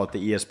bitch about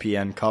the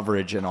ESPN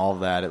coverage and all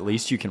that, at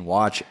least you can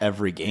watch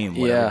every game,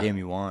 whatever game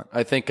you want.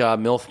 I think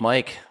MILF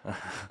Mike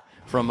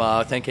from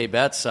 10K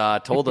Bets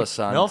told us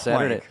on Milf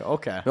Saturday. Mike.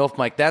 Okay. Milf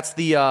Mike. That's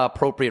the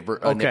appropriate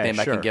nickname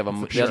I can give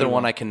him. The other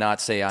one I cannot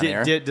say on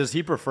air. Does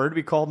he prefer to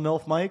be called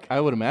Milf Mike? I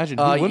would imagine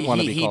he wouldn't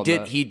want to be called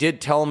that. He did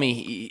tell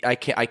me I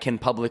can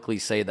publicly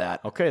say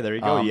that. Okay, there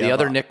you go. The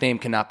other nickname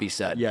cannot be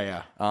said.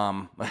 Yeah.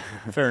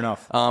 Fair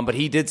enough. But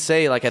he did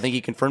say, like, I think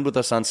he confirmed with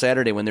us on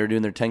Saturday when they were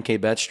doing their 10K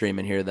Bet stream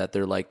in here that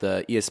they're like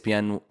the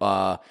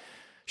ESPN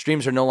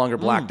streams are no longer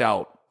blacked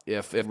out.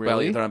 If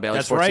really? they're on Bally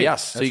That's Sports, right.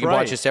 yes. So That's you can right.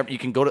 watch this. You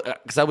can go to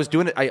because I was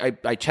doing it.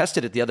 I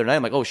tested it the other night.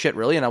 I'm like, oh shit,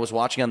 really? And I was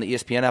watching on the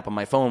ESPN app on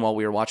my phone while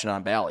we were watching it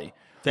on Bally.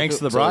 Thanks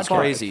to the So it's broadcast.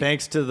 crazy.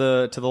 Thanks to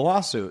the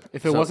lawsuit.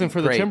 If it wasn't for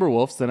the great.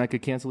 Timberwolves, then I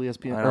could cancel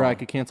ESPN or I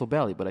could cancel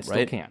Bally, but I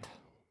still can't.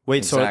 Wait,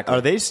 Exactly. so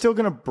are they still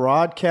going to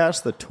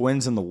broadcast the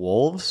Twins and the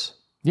Wolves?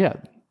 Yeah,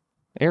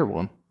 air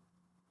one.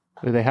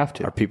 They have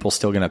to. Are people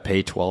still going to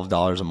pay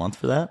 $12 a month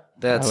for that?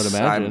 I would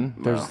imagine.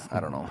 I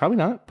don't know. Probably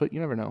not, but you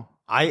never know.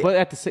 But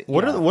at the same,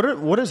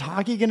 what is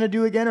hockey going to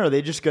do again? Are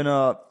they just going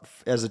to,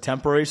 as a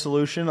temporary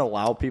solution,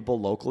 allow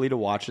people locally to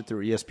watch it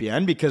through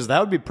ESPN? Because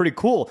that would be pretty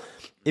cool.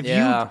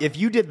 If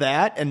you did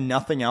that and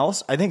nothing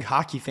else, I think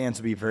hockey fans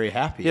would be very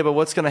happy. Yeah, but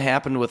what's going to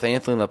happen with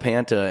Anthony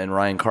LaPanta and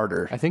Ryan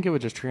Carter? I think it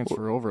would just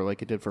transfer over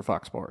like it did for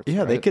Fox Sports. Yeah,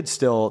 right? they could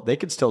still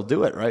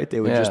do it, right?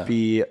 They would just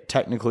be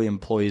technically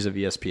employees of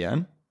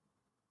ESPN.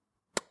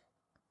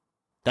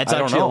 That's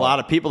actually a lot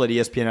of people that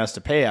ESPN has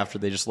to pay after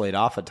they just laid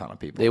off a ton of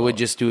people. They would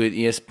just do it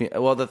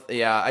ESPN. Well,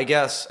 I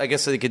guess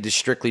they could just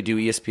strictly do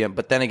ESPN.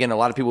 But then again, a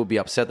lot of people would be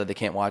upset that they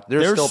can't watch.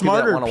 There's still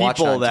smarter people that want to watch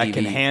it on that TV.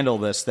 can handle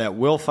this, that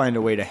will find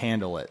a way to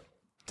handle it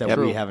that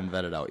we haven't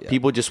vetted out yet.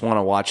 People just want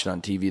to watch it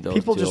on TV, though.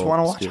 People just want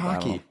to watch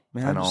hockey.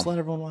 Man, I know. just let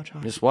everyone watch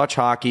hockey. Just watch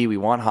hockey. We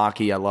want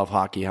hockey. I love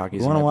hockey.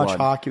 Hockey's We want to watch blood.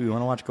 hockey. We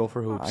want to watch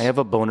Gopher Hoops. I have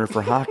a boner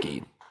for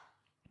hockey.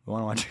 We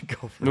want to watch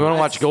Gopher Hoops. We want to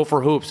watch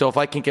Gopher Hoops. So if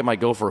I can't get my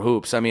Gopher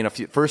Hoops, I mean,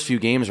 first few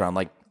games are on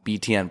like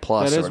BTN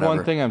Plus. That or is whatever.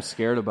 one thing I'm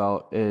scared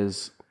about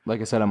is, like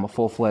I said, I'm a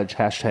full-fledged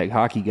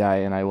 #hockey guy,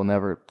 and I will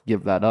never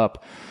give that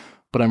up.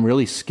 But I'm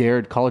really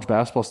scared. College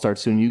basketball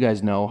starts soon. You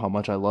guys know how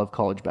much I love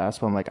college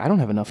basketball. I'm like, I don't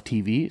have enough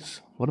TVs.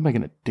 What am I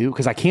going to do?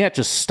 Because I can't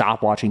just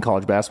stop watching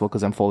college basketball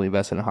because I'm fully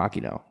invested in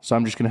hockey now. So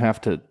I'm just going to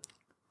have to,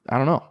 I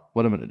don't know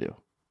what I'm going to do.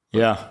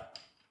 Yeah.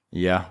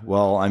 Yeah.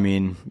 Well, I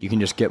mean, you can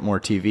just get more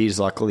TVs.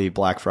 Luckily,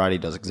 Black Friday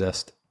does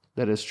exist.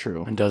 That is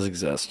true. It does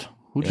exist.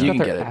 Who just got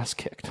their ass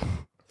kicked?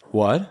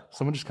 What?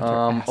 Someone just got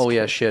their ass kicked.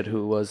 Yeah, shit.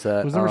 Who was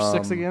that? Who's number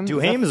 6 again?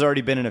 Duhaime has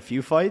already been in a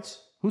few fights.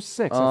 Who's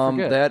 6? I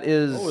forget. That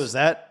is. Oh, is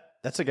that?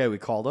 That's a guy we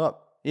called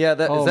up. Yeah, is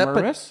that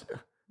Mervis?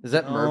 Is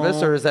that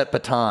Mervis or is that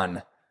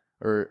Baton?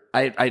 Or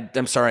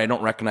I'm sorry, I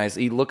don't recognize.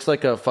 He looks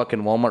like a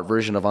fucking Walmart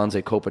version of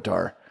Anze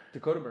Kopitar.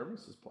 Dakota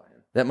Mervis is playing.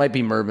 That might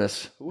be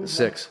Mervis.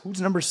 6. Who's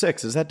number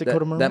 6? Is that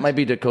Dakota Mervis? That might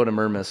be Dakota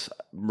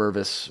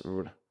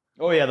Mervis.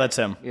 Oh yeah, that's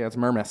him. Yeah, it's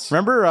Mermis.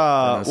 Remember?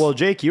 Well,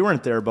 Jake, you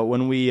weren't there, but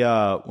when we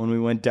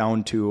went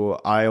down to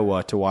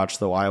Iowa to watch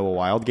the Iowa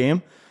Wild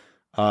game,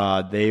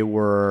 they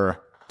were a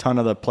ton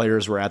of the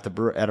players were at a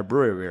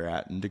brewery we were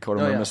at, and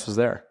Dakota Mermis was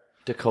there.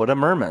 Dakota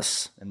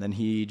Mermis. And then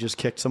he just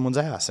kicked someone's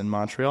ass in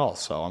Montreal.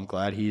 So I'm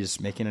glad he's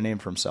making a name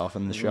for himself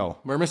in the show.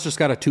 Mermis just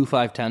got a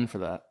 2.510 for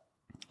that.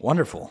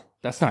 Wonderful.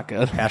 That's not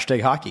good.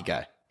 #hockey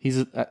guy.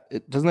 Doesn't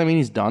that mean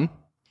he's done?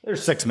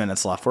 There's 6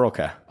 minutes left. We're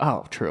okay.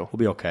 Oh, true. We'll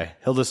be okay.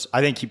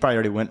 I think he probably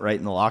already went right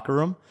in the locker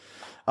room.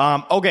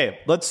 Okay,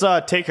 let's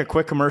take a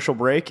quick commercial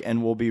break,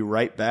 and we'll be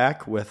right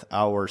back with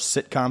our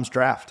Sitcoms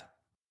draft.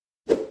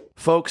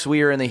 Folks,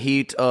 we are in the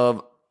heat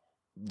of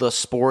the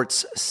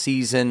sports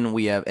season.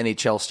 We have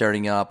NHL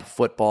starting up,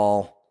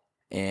 football,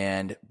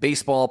 and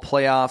baseball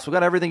playoffs. We've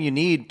got everything you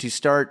need to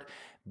start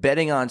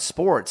betting on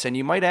sports. And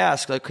you might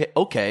ask, like,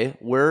 okay,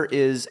 where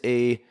is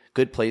a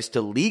good place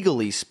to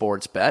legally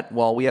sports bet?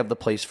 Well, we have the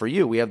place for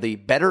you. We have the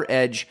Better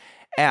Edge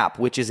app,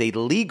 which is a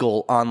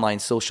legal online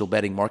social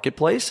betting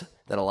marketplace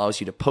that allows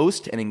you to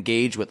post and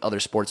engage with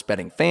other sports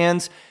betting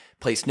fans,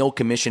 place no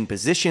commission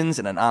positions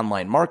in an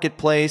online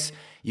marketplace.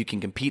 You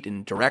can compete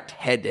in direct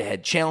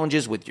head-to-head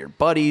challenges with your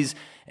buddies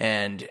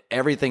and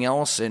everything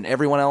else and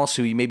everyone else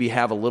who you maybe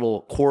have a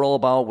little quarrel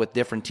about with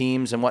different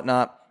teams and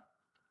whatnot.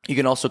 You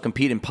can also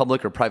compete in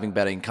public or private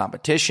betting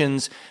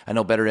competitions. I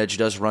know Better Edge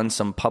does run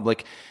some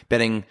public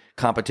betting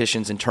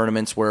competitions and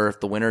tournaments where if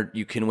the winner,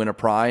 you can win a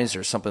prize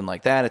or something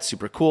like that. It's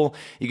super cool.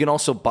 You can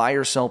also buy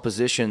or sell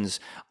positions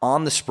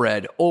on the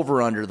spread,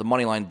 over, under, the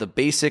money line, the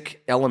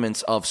basic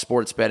elements of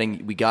sports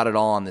betting. We got it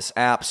all on this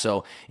app.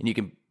 And you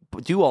can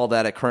do all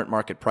that at current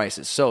market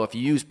prices. So if you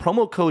use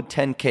promo code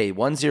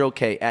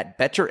 10K at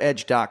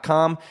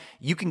betteredge.com,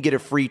 you can get a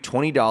free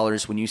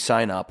 $20 when you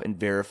sign up and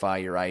verify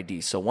your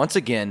ID. So once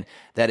again,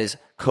 that is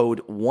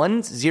code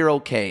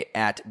 10K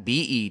at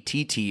betteredge.com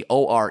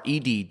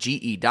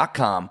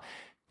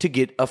to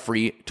get a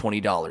free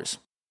 $20.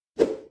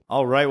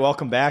 All right,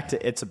 welcome back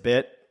to It's a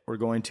Bit. We're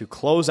going to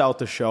close out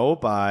the show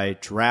by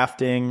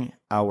drafting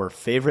our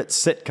favorite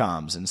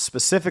sitcoms, and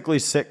specifically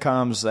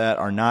sitcoms that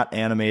are not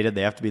animated.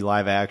 They have to be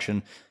live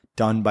action,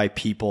 done by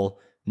people,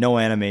 no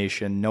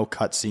animation, no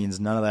cutscenes,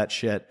 none of that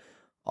shit.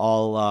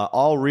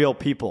 All real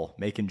people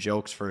making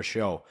jokes for a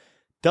show.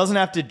 Doesn't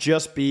have to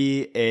just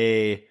be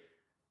a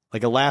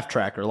laugh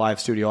track or live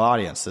studio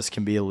audience. This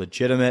can be a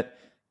legitimate,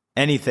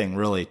 anything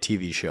really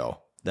TV show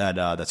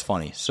that's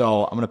funny.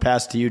 So I'm going to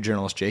pass it to you,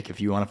 journalist Jake,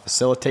 if you want to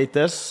facilitate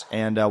this,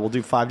 and we'll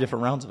do 5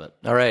 different rounds of it.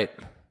 All right.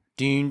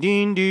 Ding,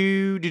 ding,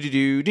 doo, doo,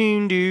 doo,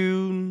 ding,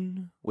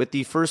 doo. With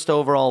the first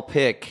overall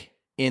pick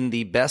in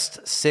the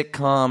best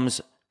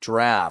sitcoms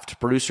draft,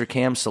 producer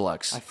Cam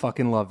selects. I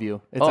fucking love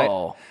you.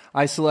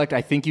 I select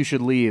I Think You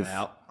Should Leave.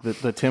 Wow.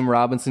 The Tim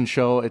Robinson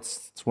show.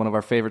 It's one of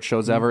our favorite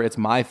shows ever. It's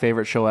my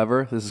favorite show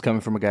ever. This is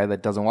coming from a guy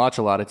that doesn't watch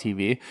a lot of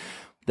TV.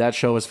 That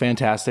show is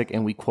fantastic,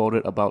 and we quote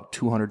it about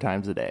 200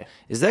 times a day.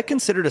 Is that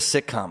considered a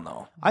sitcom,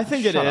 though? I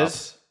think it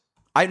is.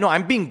 I know.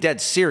 I'm being dead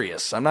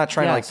serious. I'm not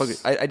trying to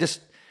focus. I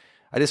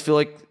just feel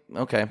like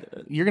Okay.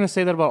 You're going to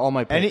say that about all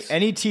my picks.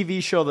 Any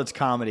TV show that's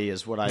comedy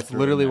is what I That's threw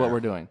literally in there. what we're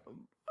doing.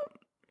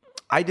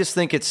 I just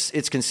think it's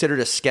considered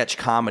a sketch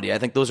comedy. I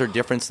think those are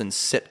different than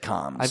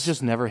sitcoms. I've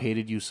just never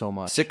hated you so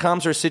much.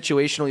 Sitcoms are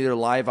situational, either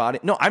live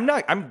audience. No, I'm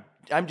not. I'm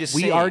just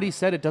saying. We already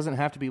said it doesn't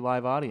have to be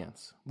live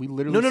audience. We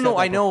literally No. said that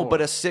I know, before.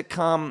 but a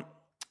sitcom.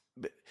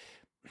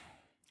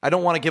 I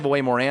don't want to give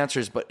away more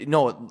answers, but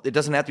no, it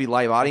doesn't have to be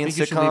live I audience. think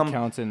you should leave Sitcom.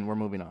 counts and we're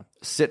moving on.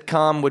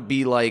 Sitcom would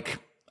be like,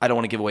 I don't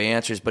want to give away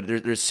answers, but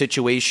there's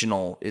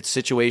situational. It's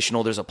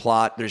situational. There's a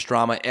plot. There's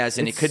drama. As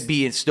in, it could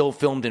be still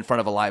filmed in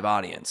front of a live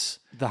audience.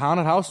 The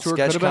Haunted House tour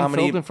Sketch could have been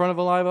comedy, filmed in front of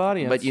a live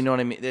audience. But you know what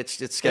I mean? It's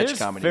sketch It is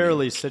comedy.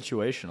 fairly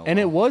situational. And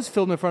it was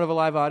filmed in front of a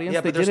live audience.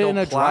 Yeah, They but there's did it no in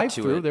a plot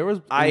to drive-through. it. There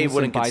was I innocent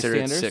wouldn't consider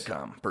it bystanders.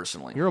 sitcom,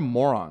 personally. You're a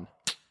moron.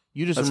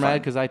 You just That's were mad fine.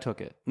 because I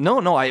took it.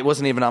 No, it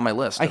wasn't even on my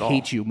list I at all.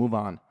 hate you. Move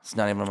on. It's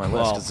not even on my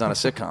list 'cause it's not a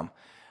sitcom.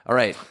 All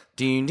right.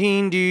 Ding,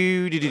 ding,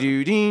 doo, doo, doo,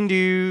 doo, ding,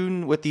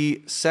 doo. With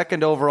the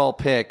second overall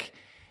pick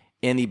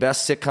in the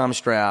best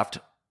sitcoms draft,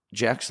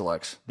 Jack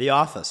selects. The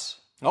Office.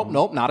 Oh,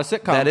 nope, not a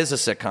sitcom. That is a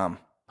sitcom.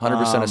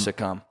 100% a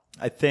sitcom.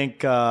 I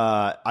think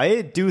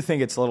I do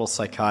think it's a little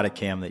psychotic,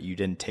 Cam, that you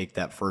didn't take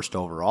that first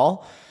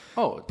overall.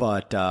 Oh,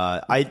 But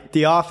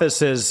The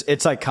Office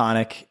it's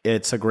iconic.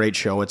 It's a great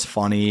show. It's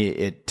funny.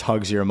 It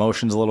tugs your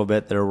emotions a little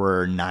bit. There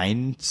were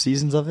 9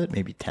 seasons of it,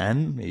 maybe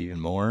 10, maybe even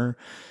more.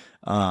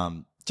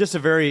 Just a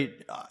very,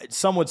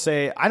 some would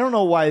say, I don't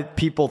know why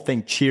people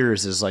think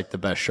Cheers is like the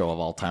best show of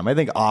all time. I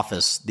think The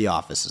Office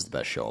is the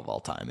best show of all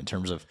time in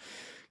terms of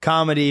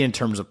comedy, in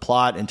terms of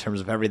plot, in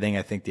terms of everything.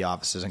 I think The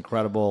Office is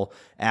incredible.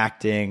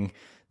 Acting,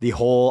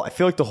 I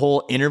feel like the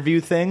whole interview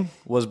thing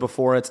was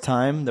before its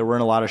time. There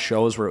weren't a lot of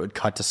shows where it would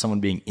cut to someone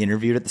being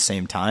interviewed at the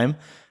same time.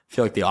 I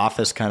feel like The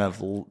Office kind of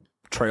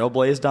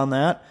trailblazed on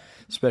that,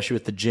 especially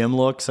with the gym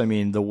looks. I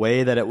mean, the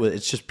way that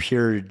it's just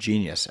pure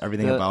genius.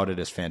 Everything about it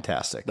is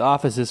fantastic. The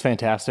Office is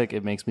fantastic.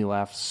 It makes me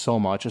laugh so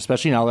much,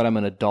 especially now that I'm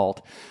an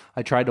adult.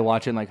 I tried to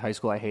watch it in like high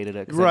school. I hated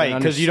it. Right,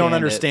 because you don't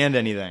understand understand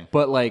anything.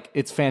 But like,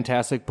 it's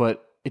fantastic,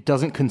 but it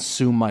doesn't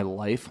consume my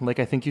life like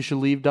I Think You Should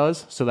Leave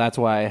does. So that's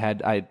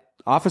why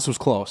Office was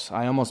close.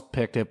 I almost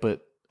picked it,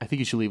 but I Think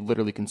You Should Leave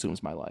literally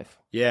consumes my life.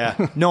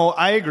 Yeah. No,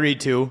 I agree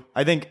too.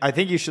 I think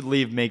You Should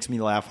Leave makes me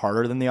laugh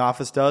harder than The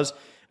Office does.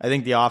 I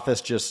think The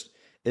Office just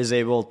is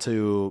able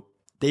to,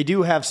 they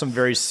do have some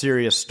very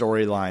serious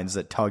storylines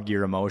that tug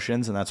your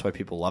emotions, and that's why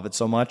people love it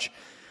so much.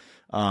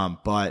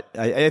 But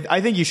I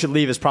think You Should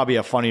Leave is probably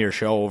a funnier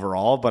show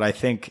overall, but I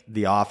think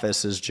The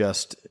Office is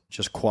just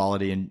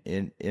quality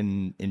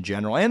in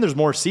general. And there's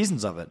more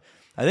seasons of it.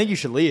 I think You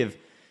Should Leave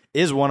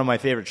is one of my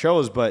favorite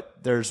shows, but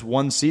there's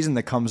one season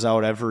that comes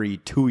out every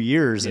 2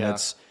 years, and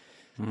it's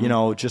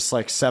just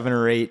like 7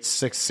 or 8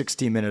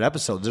 16-minute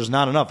episodes. There's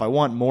not enough. I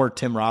want more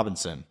Tim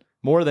Robinson,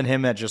 more than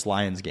him at just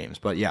Lions games.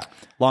 But yeah,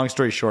 long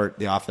story short,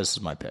 The Office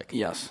is my pick.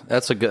 Yes,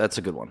 that's a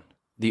good one.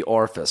 The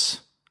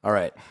Orifice. All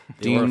right.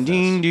 Ding, Orifice.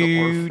 ding, The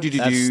doo, doo,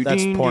 doo,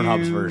 That's ding,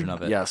 Pornhub's doo. version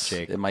of it. Yes,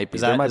 Jake. it might be.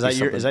 Is There that, might is be that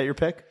your something. is that your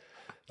pick?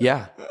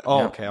 Yeah. Oh,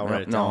 Yeah. okay. I'll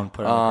write it No. down.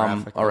 Put it on the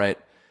graphic. All right.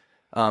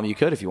 You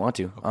could if you want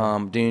to.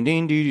 Ding,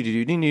 ding, doo, doo,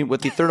 doo, ding, ding.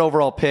 With the third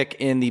overall pick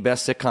in the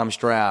best sitcoms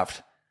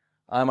draft,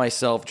 I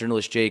myself,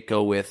 journalist Jake,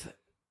 go with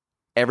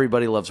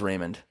Everybody Loves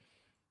Raymond.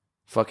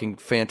 Fucking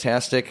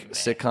fantastic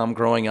sitcom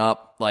growing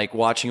up, like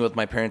watching it with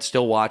my parents,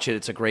 still watch it.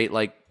 It's a great,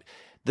 like,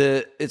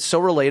 it's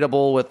so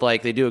relatable with,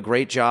 like, they do a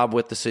great job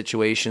with the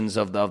situations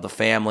of the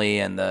family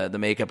and the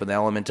makeup and the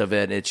element of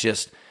it. It's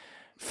just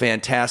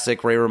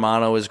fantastic. Ray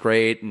Romano is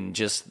great, and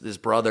just his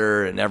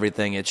brother and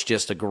everything. It's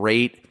just a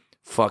great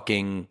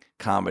fucking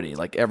comedy.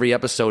 Like, every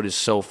episode is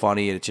so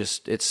funny. It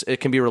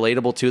can be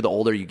relatable too the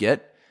older you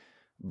get.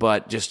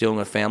 But just dealing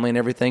with family and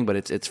everything, but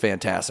it's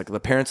fantastic. The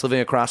parents living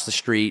across the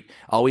street,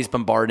 always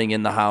bombarding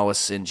in the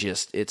house, and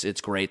just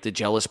it's great. The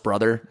jealous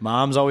brother.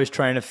 Mom's always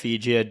trying to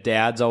feed you.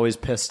 Dad's always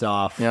pissed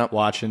off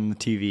watching the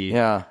TV.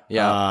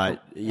 Yeah.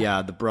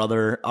 The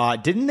brother.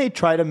 Didn't they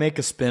try to make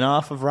a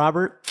spinoff of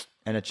Robert,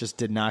 and it just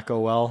did not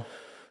go well?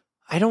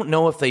 I don't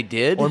know if they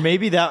did, or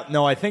maybe that.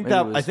 No, I think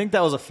that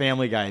was a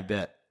Family Guy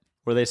bit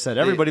where they said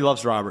everybody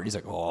loves Robert. He's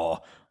like, oh,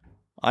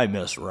 I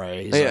miss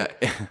Ray. He's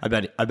like, I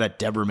bet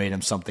Deborah made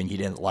him something he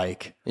didn't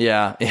like.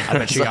 Yeah. I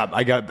bet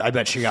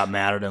she got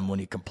mad at him when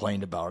he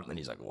complained about it, and then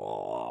he's like,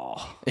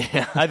 "Whoa."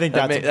 Yeah. I think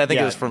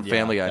it was from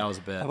Family Guy. That was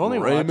a bit. I've only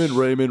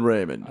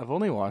Raymond. I've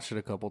only watched it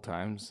a couple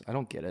times. I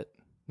don't get it.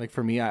 Like,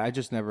 for me, I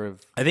just never have.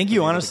 I think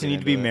you honestly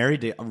need to be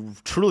married to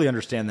truly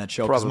understand that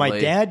show. Because my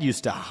dad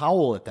used to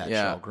howl at that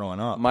show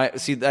growing up.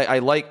 I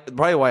like,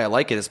 probably why I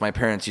like it is my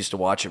parents used to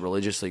watch it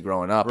religiously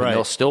growing up, and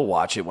they'll still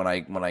watch it when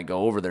I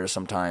go over there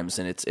sometimes,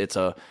 and I don't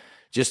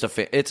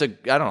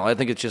know. I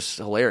think it's just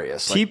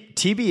hilarious.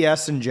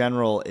 TBS in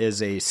general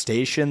is a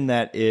station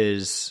that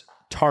is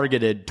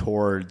targeted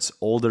towards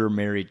older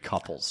married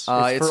couples.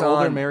 It's for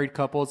older married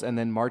couples, and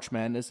then March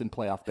Madness and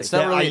playoff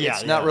baseball.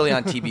 It's not really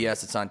on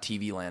TBS. It's on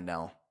TV Land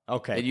now.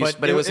 Okay,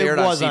 but it was aired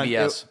on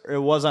CBS. It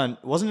was on.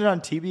 Wasn't it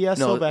on TBS?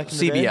 No, back in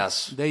the day?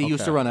 CBS. They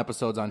used to run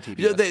episodes on TBS.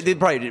 Yeah, they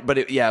probably did, but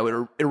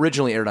it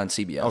originally aired on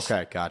CBS.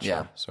 Okay, gotcha.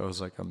 Yeah. So it was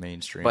like a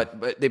mainstream.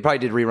 But they probably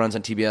did reruns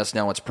on TBS.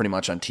 Now it's pretty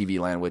much on TV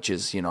Land, which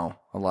is, a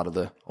lot of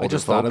the older I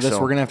just thought of this. We're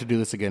going to have to do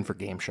this again for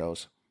game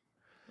shows.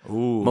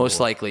 Ooh,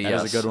 most likely, that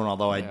yes. is a good one.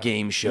 Although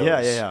game shows.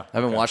 Yeah. I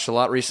haven't watched a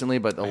lot recently,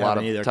 but a lot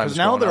of either. times Because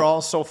now they're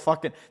all so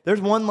fucking.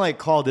 There's one like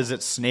called "Is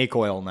It Snake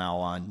Oil" now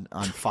on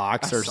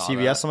Fox or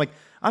CBS. that. I'm like,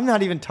 I'm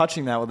not even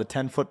touching that with a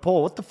 10-foot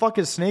pole. What the fuck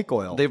is snake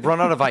oil? They've run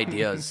out of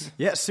ideas.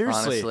 Yeah,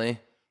 seriously. Honestly,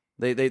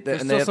 they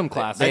There's and still they some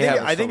classics.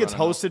 I think it's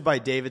hosted by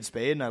David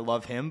Spade, and I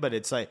love him. But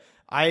it's like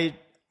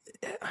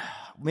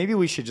maybe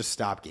we should just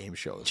stop game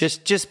shows.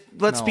 Just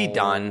let's be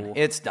done.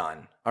 It's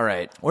done. All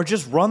right. Or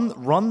just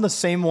run the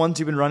same ones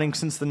you've been running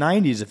since the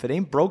 90s. If it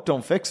ain't broke,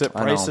 don't fix it.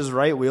 Price is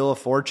Right, Wheel of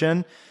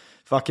Fortune,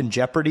 fucking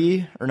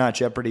Jeopardy, or not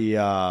Jeopardy,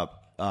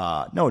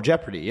 no,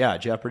 Jeopardy. Yeah,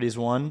 Jeopardy's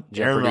one.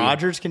 Aaron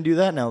Rodgers can do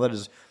that now that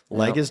his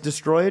leg is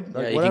destroyed.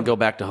 Yeah, he can go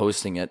back to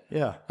hosting it.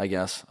 Yeah. I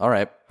guess. All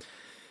right.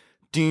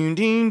 Doom,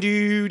 ding,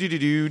 doo, doo, doo,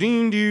 doo,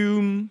 ding,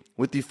 doom.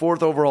 With the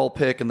 4th overall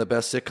pick in the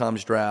best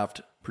sitcoms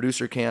draft,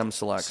 producer Cam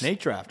selects. Snake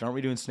draft. Aren't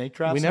we doing snake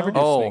drafts? We never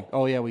now? did snake.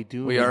 Oh, yeah, we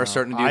do. We are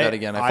starting to do that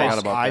again. I forgot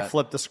about that. I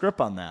flipped the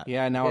script on that.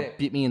 Yeah, now it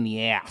beat me in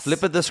the ass.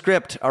 Flip of the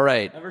script. All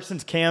right. Ever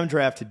since Cam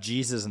drafted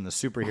Jesus in the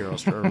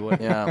superheroes, or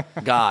Yeah.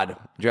 God.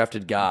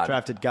 Drafted God.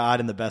 drafted God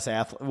in the best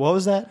athlete. What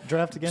was that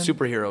draft again?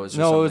 Superheroes.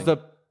 No, it was something.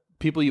 the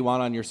people you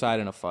want on your side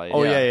in a fight.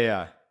 Oh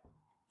yeah.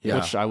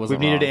 Which I We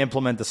wasn't needed to wrong.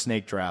 implement the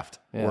snake draft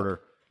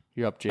order.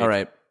 You're up, Jake. All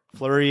right.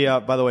 Fleury,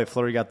 by the way,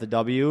 Fleury got the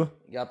W.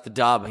 He got the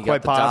dub. He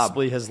Quite got the dub.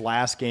 possibly his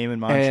last game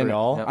in And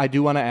Montreal. I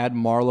do want to add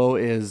Marlo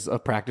is a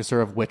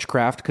practicer of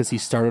witchcraft because he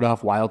started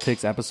off Wild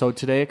Takes episode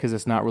today because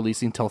it's not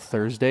releasing till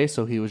Thursday.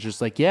 So he was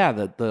just like, yeah,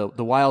 the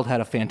Wild had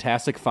a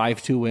fantastic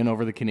 5-2 win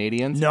over the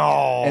Canadians.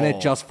 No. And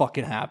it just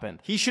fucking happened.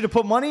 He should have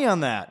put money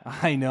on that.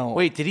 I know.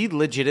 Wait, did he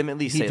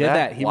legitimately he say did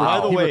that. He, By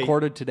the he way-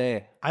 recorded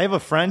today. I have a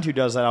friend who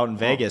does that out in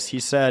Vegas. He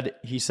said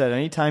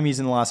anytime he's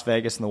in Las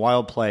Vegas and the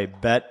Wild play,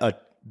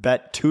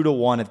 bet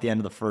 2-1 at the end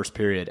of the first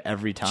period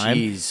every time.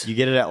 Jeez. You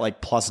get it at like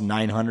plus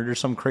 900 or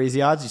some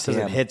crazy odds. He says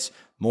it hits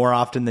more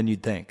often than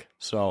you'd think.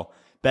 So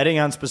betting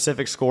on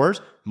specific scores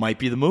might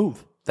be the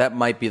move. That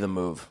might be the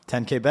move.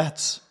 10K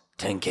bets.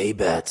 10K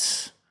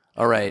bets.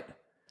 All right.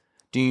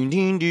 Ding,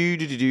 ding, doo,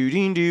 doo, doo, doo,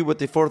 ding, doo. With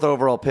the 4th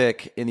overall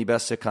pick in the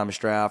best sitcoms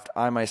draft,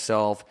 I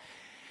myself,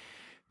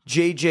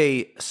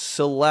 JJ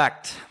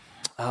select.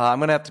 I'm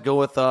going to have to go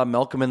with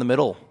Malcolm in the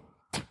Middle.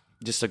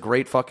 Just a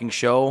great fucking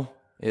show.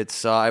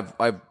 It's I've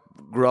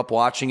grew up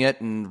watching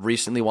it and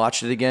recently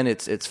watched it again.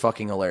 It's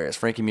fucking hilarious.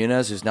 Frankie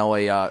Muniz, who's now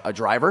a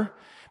driver,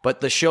 but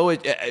the show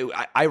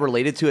I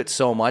related to it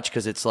so much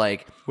because it's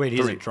like Wait,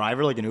 he's a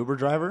driver, like an Uber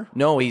driver?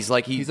 no, he's a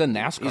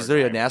NASCAR He's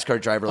literally a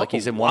NASCAR driver. Like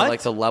he's in one of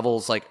like the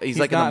levels. Like he's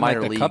like in not the in,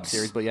 minor like, the leagues. Cup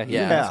Series, but yeah, he's a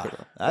Yeah,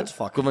 NASCAR. that's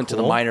fucking equivalent to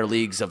cool. the minor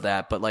leagues of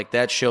that. But like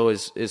that show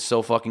is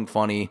so fucking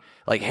funny.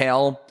 Like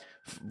Hal,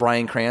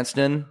 Bryan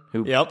Cranston,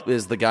 who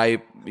is the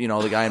guy,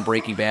 the guy in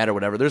Breaking Bad or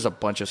whatever. There's a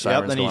bunch of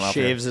sirens Then he going off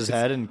here. shaves his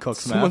head and cooks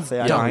Someone's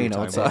meth. dying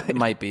outside. It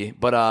might be,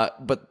 but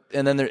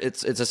and then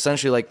it's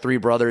essentially like 3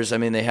 brothers. I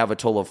mean, they have a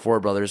total of 4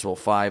 brothers. Well,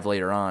 5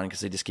 later on because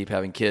they just keep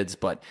having kids.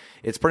 But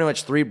it's pretty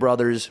much 3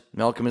 brothers.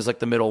 Malcolm is like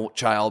the middle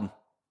child,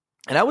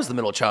 and I was the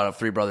middle child of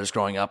 3 brothers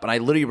growing up, and I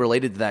literally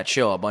related to that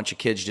show. A bunch of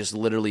kids just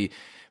literally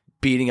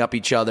beating up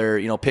each other,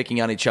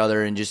 picking on each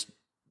other, and just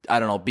I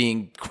don't know,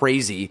 being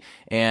crazy.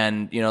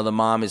 And, the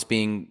mom is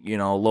being,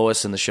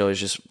 Lois in the show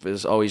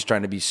is always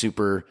trying to be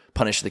super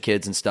punish the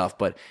kids and stuff.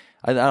 But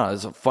I don't know,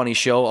 it's a funny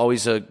show,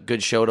 always a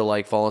good show to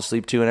like fall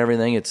asleep to and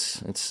everything. It's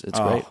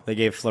great. They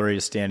gave Fleury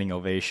a standing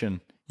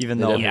ovation, even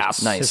though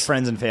his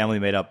friends and family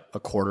made up a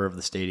quarter of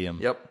the stadium.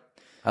 Yep.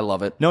 I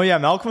love it. No, yeah,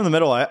 Malcolm in the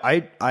Middle.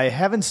 I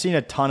haven't seen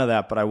a ton of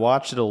that, but I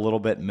watched it a little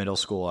bit in middle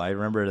school. I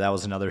remember that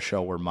was another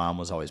show where mom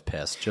was always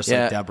pissed, just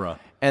like Deborah.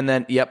 And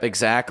then, yep,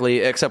 exactly,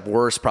 except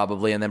worse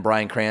probably. And then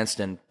Bryan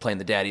Cranston playing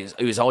the dad.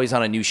 He was always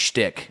on a new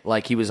shtick.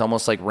 Like he was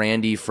almost like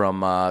Randy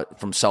from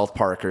South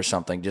Park or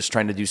something, just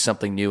trying to do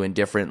something new and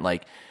different.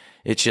 Like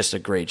it's just a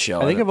great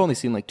show. I think I've only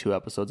seen like 2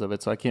 episodes of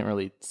it, so I can't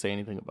really say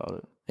anything about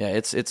it. Yeah,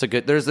 it's a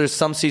good. There's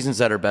some seasons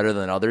that are better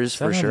than others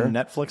for sure.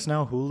 Netflix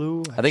now,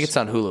 Hulu. I think it's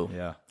on Hulu.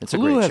 Yeah, it's a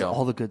Hulu great has show.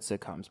 all the good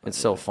sitcoms. It's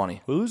so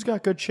funny. Hulu's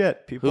got good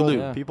shit. People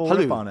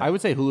rip on it. I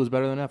would say Hulu's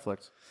better than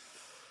Netflix.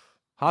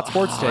 Hot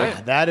sports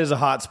take. That is a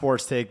hot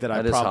sports take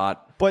that is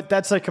hot. But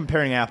that's like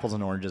comparing apples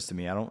and oranges to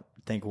me. I don't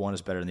think one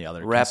is better than the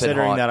other. Rapid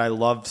considering hot. that I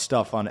love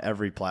stuff on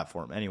every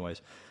platform.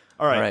 Anyways,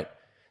 all right. All right.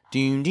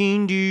 Ding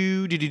ding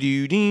doo doo doo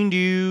doo ding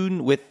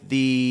doo. With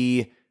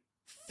the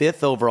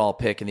 5th overall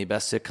pick in the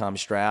best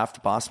sitcoms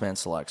draft, Bossman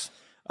selects.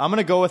 I'm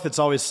gonna go with It's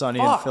Always Sunny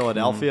in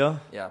Philadelphia.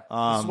 Yeah.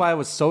 This is why I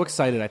was so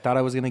excited. I thought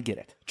I was going to get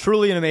it.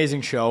 Truly an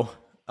amazing show.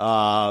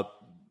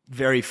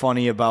 Very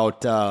funny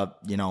about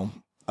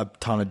a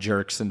ton of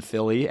jerks in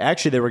Philly.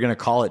 Actually, they were going to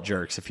call it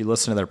Jerks. If you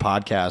listen to their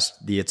podcast,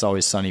 the It's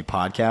Always Sunny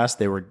podcast,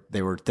 they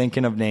were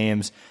thinking of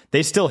names.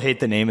 They still hate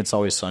the name It's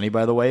Always Sunny,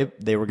 by the way.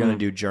 They were going to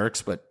do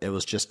Jerks, but it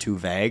was just too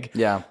vague.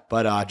 Yeah.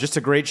 But just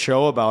a great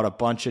show about a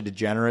bunch of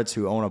degenerates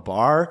who own a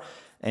bar,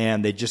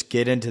 and they just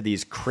get into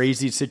these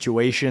crazy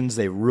situations.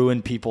 They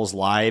ruin people's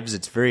lives.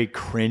 It's very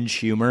cringe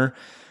humor.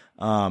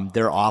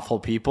 They're awful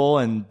people,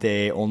 and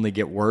they only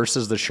get worse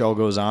as the show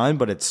goes on,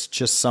 but it's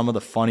just some of the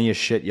funniest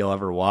shit you'll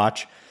ever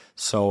watch.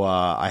 So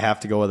I have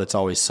to go with It's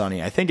Always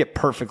Sunny. I think it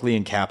perfectly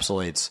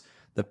encapsulates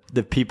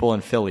the people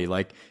in Philly.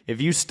 Like, if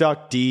you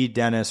stuck Dee,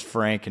 Dennis,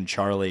 Frank, and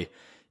Charlie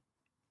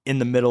in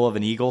the middle of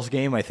an Eagles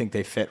game, I think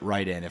they fit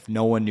right in. If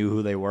no one knew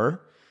who they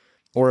were,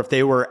 or if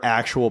they were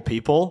actual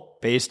people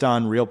based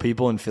on real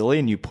people in Philly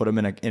and you put them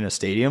in a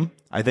stadium,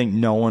 I think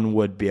no one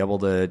would be able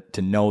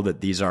to know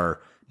that these are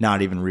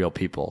not even real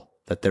people,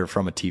 that they're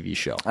from a TV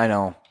show. I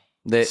know.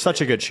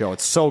 Such a good show.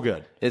 It's so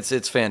good.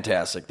 It's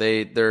fantastic.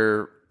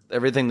 They're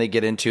everything they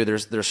get into.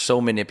 They're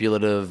so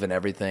manipulative and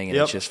everything, and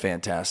it's just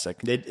fantastic.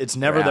 It's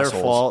never They're their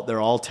assholes. fault.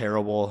 They're all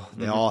terrible.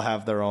 They all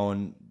have their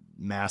own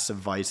massive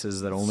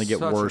vices that only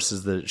get worse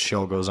as the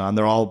show goes on.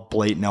 They're all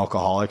blatant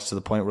alcoholics to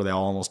the point where they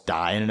all almost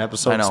die in an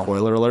episode. I know.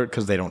 Spoiler alert,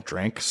 because they don't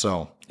drink.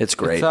 So It's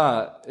great.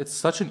 It's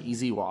such an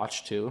easy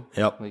watch too.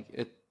 Yep.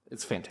 Like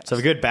it's fantastic. it's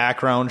a good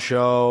background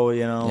show.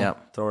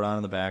 Yep. Throw it on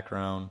in the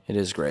background. It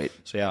is great.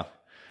 So yeah,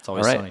 It's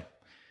Always All right. Sunny.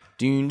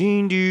 Doon,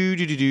 doon, doo,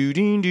 doo, doo, doo,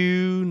 doon,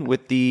 doon,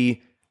 with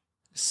the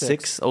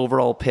sixth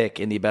overall pick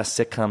in the best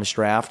sitcoms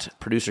draft,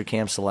 producer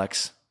Cam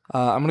selects.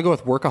 I'm gonna go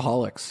with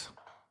Workaholics.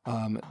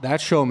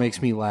 That show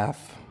makes me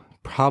laugh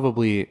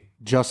probably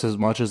just as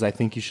much as I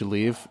think you should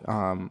leave.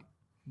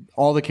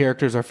 All the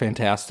characters are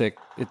fantastic.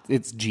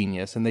 It's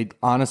genius, and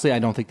I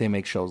don't think they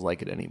make shows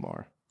like it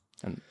anymore.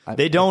 And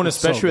They don't, it's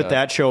so especially with good.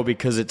 that show,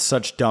 because it's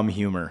such dumb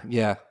humor.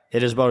 Yeah,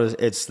 It is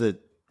it's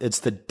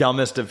the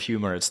dumbest of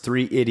humor. It's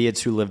three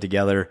idiots who live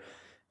together,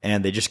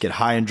 and they just get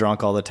high and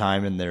drunk all the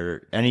time.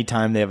 And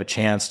anytime they have a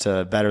chance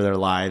to better their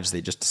lives,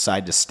 they just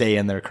decide to stay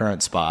in their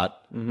current spot.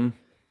 Mm-hmm.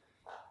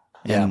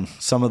 And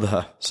some of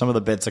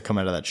the bits that come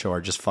out of that show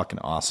are just fucking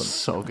awesome.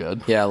 so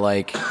good. Yeah,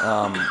 like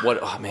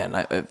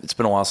it's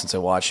been a while since I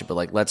watched it, but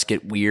like Let's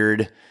Get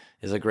Weird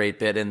is a great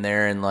bit in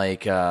there, and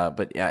like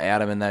but yeah,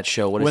 Adam in that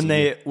show. When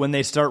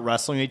they start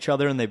wrestling each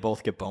other and they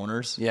both get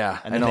boners. Yeah,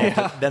 and I then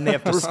know. Then they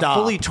have to We're stop.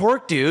 fully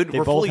torqued, dude. They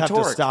We're both fully have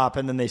torqued. to stop,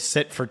 and then they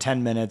sit for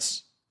 10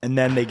 minutes, and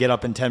then they get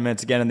up in 10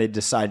 minutes again, and they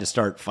decide to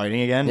start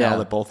fighting again. Yeah. Now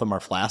that both of them are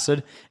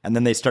flaccid, and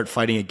then they start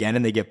fighting again,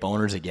 and they get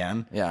boners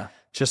again. Yeah.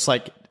 Just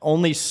like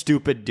only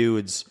stupid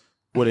dudes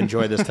would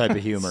enjoy this type of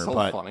humor. So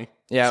but funny.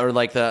 Yeah, or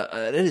like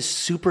it is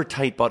super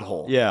tight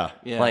butthole. Yeah.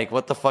 Like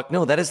what the fuck?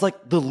 No, that is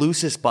like the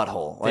loosest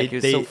butthole. Like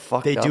it's so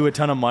fucked they up. do a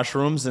ton of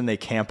mushrooms and they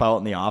camp out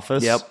in the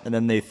office. Yep. And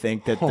then they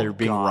think that they're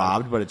being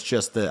robbed, but it's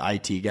just the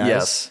IT guys.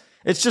 Yes.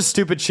 It's just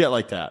stupid shit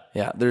like that.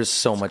 Yeah, there's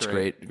so much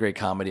great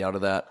comedy out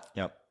of that.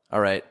 Yep.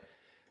 All right.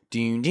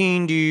 Ding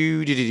ding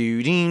doo doo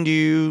doo ding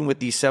doo with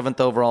the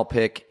 7th overall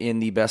pick in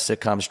the best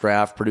sitcoms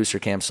draft, producer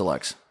Cam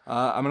selects.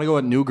 I'm gonna go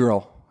with New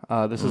Girl.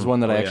 This is one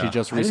that I actually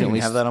just I didn't recently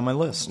even have that on my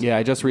list. Yeah,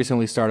 I just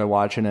recently started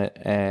watching it,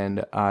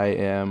 and I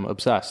am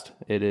obsessed.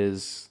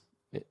 It's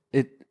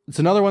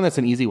another one that's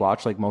an easy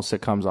watch, like most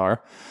sitcoms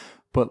are,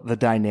 but the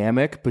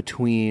dynamic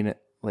between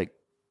like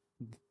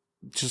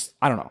just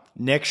I don't know.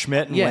 Nick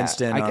Schmidt and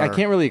Winston. I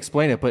can't really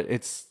explain it, but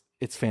it's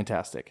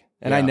fantastic,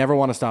 and I Yeah. never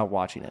want to stop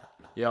watching it.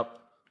 Yep.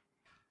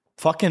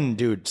 Fucking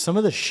dude, some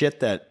of the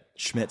shit that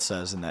Schmidt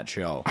says in that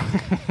show.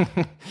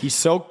 He's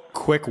so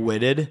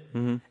quick-witted,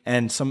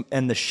 and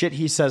the shit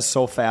he says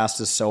so fast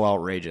is so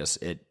outrageous.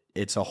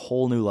 It's a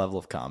whole new level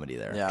of comedy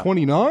there. Yeah.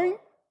 29.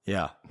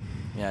 Yeah.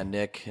 Yeah,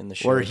 Nick in the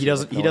show. Or he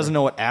doesn't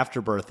know what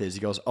afterbirth is. He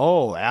goes,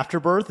 "Oh,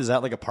 afterbirth? Is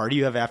that like a party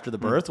you have after the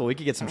birth? Well, we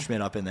could get some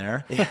Schmidt up in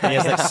there." And he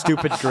has that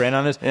stupid grin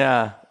on his.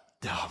 Yeah.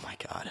 Oh my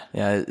god.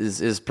 Yeah,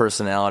 his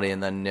personality,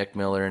 and then Nick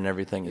Miller and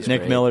everything is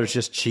Nick great. Miller's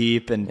just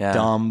cheap and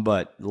dumb,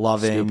 but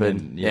loving. Stupid.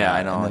 And, Yeah,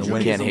 I know. and then You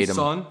when- can't hate him.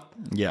 Son.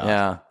 Yeah.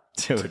 Yeah.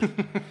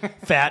 Dude.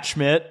 Fat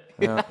Schmidt.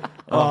 Yeah.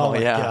 Oh, my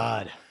yeah.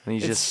 god. And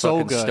he's It's just so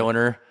fucking good.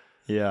 stoner.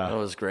 Yeah. That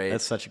was great.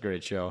 That's such a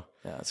great show.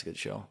 Yeah, that's a good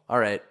show. All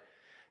right.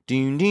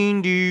 Ding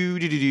ding doo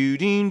doo doo doo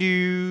ding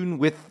doo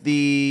with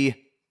the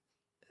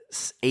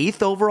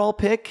 8th overall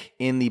pick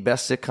in the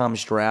best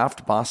sitcoms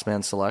draft,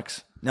 Bossman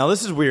selects. Now,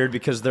 this is weird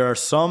because there are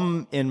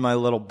some in my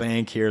little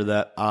bank here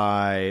that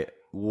I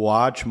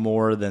watch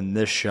more than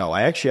this show.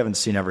 I actually haven't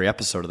seen every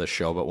episode of this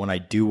show, but when I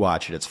do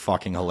watch it, it's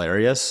fucking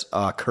hilarious.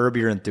 Curb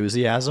Your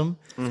Enthusiasm.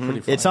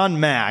 It's on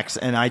Max,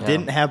 and I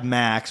didn't have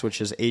Max,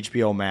 which is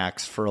HBO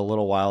Max, for a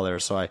little while there,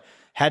 so I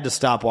had to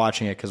stop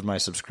watching it because my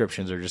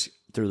subscriptions are just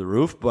through the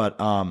roof. But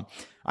I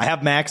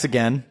have Max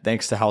again,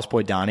 thanks to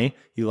houseboy Donnie.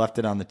 He left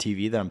it on the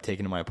TV that I'm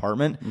taking to my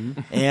apartment,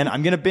 and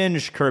I'm going to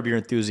binge Curb Your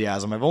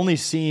Enthusiasm. I've only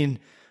seen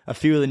a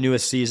few of the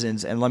newest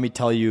seasons, and let me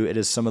tell you, it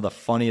is some of the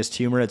funniest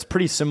humor. It's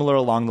pretty similar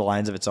along the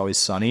lines of It's Always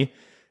Sunny.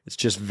 It's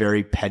just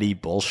very petty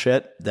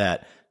bullshit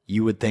that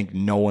you would think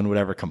no one would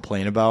ever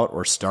complain about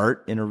or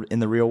start in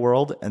the real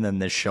world, and then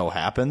this show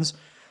happens.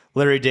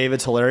 Larry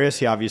David's hilarious.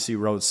 He obviously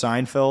wrote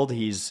Seinfeld.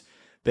 He's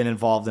been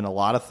involved in a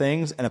lot of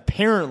things. And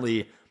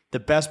apparently the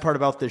best part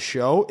about this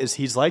show is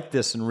he's like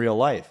this in real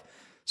life.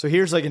 So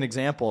here's like an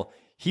example.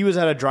 He was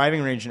at a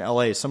driving range in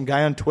LA. Some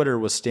guy on Twitter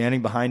was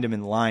standing behind him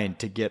in line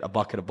to get a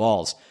bucket of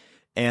balls.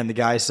 And the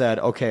guy said,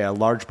 okay, a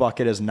large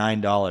bucket is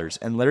 $9.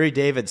 And Larry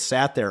David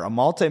sat there, a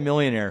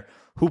multimillionaire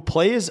who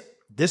plays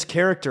this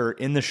character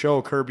in the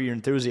show Curb Your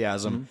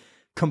Enthusiasm,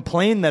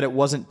 complained that it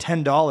wasn't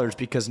 $10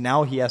 because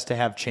now he has to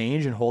have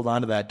change and hold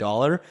on to that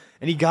dollar.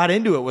 And he got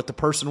into it with the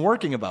person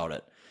working about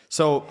it.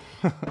 So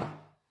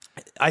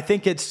I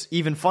think it's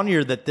even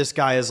funnier that this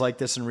guy is like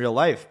this in real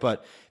life.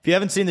 But if you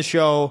haven't seen the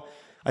show,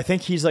 I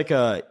think he's like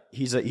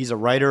he's a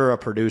writer or a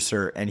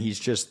producer, and he's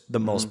just the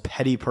most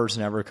petty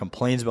person ever.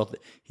 Complains about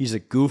he's a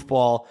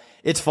goofball.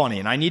 It's funny,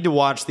 and I need to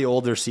watch the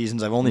older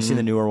seasons. I've only seen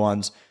the newer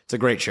ones. It's a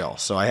great show,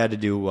 so I had to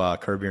do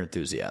Curb Your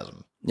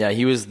Enthusiasm. Yeah,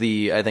 he was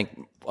the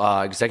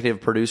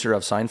executive producer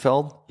of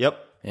Seinfeld. Yep.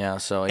 Yeah,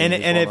 so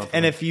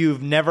and if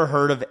you've never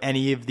heard of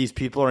any of these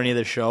people or any of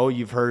the show,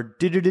 you've heard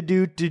do do do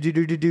do do do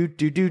do do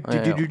do do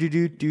do do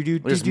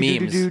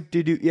do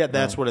do do. Yeah,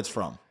 that's what it's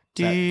from.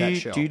 That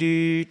show.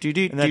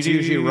 And that's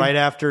usually right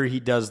after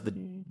he does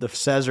the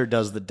says or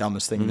does the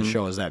dumbest thing in the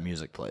show as that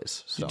music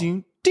plays. So.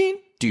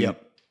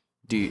 Yep.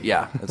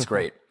 Yeah, that's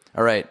great.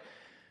 All right.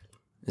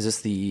 Is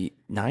this the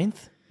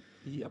 9th?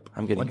 Yep.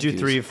 I'm getting 1, 2,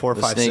 3, 4,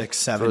 5, 6,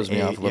 7,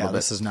 8. Yeah,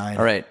 this is 9.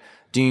 All right.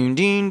 Ding,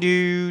 ding,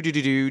 doo, doo,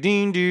 doo, doo,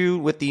 ding, doo.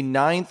 With the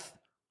 9th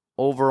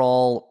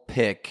overall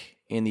pick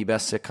in the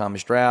best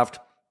sitcoms draft,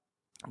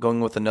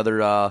 going with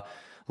another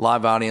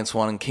live audience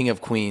one, King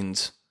of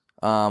Queens.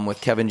 With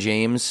Kevin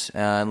James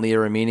and Leah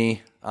Remini.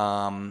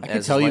 I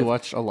can tell you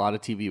watched a lot of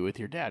TV with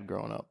your dad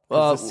growing up.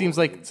 It seems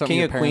like something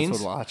your parents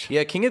would watch.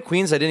 Yeah, King of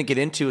Queens I didn't get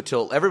into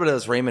until everybody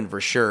does Raymond for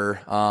sure.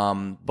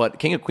 But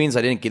King of Queens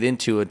I didn't get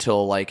into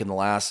until like in the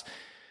last,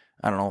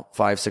 I don't know,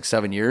 5, 6,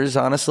 7 years,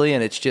 honestly.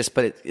 And it's just,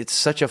 but it's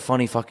such a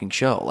funny fucking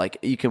show. Like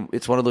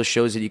it's one of those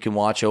shows that you can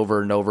watch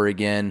over and over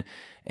again.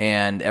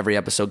 And every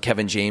episode,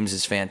 Kevin James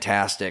is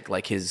fantastic.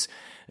 Like his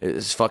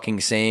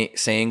fucking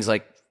sayings,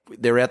 like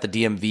they were at the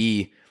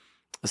DMV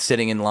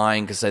sitting in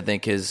line because I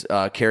think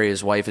Carrie,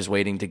 his wife, is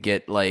waiting to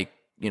get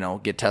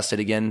get tested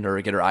again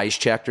or get her eyes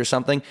checked or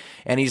something.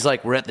 And he's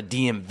like, we're at the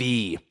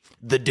DMV,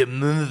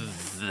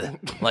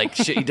 like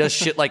shit, he does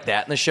shit like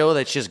that in the show.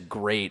 That's just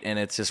great. And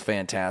it's just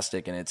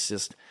fantastic. And it's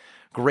just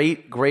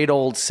great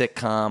old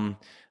sitcom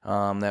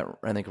that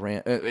I think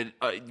ran,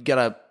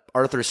 got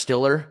Arthur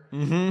Stiller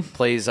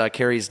plays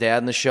Carrie's dad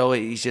in the show.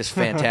 He's just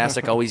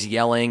fantastic, always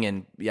yelling.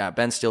 And yeah,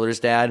 Ben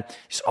Stiller's dad,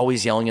 he's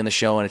always yelling in the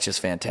show. And it's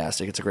just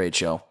fantastic. It's a great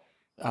show.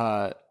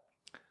 What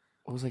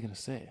was I going to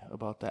say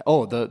about that?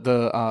 Oh,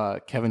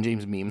 the Kevin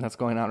James meme that's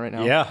going on right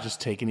now. Yeah. Just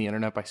taking the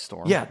internet by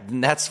storm. Yeah,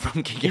 and that's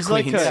from King of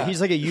Queens.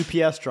 He's like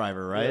a UPS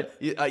driver, right?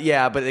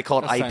 Yeah, but they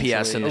call it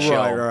IPS in the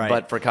show. Right.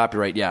 But for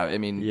copyright, yeah. I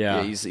mean,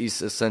 he's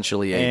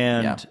essentially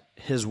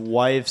his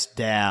wife's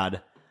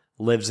dad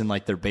lives in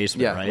like their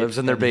basement, right? Lives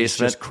in their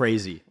basement. He's just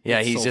crazy. Yeah,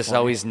 it's he's so just funny.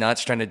 always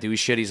nuts trying to do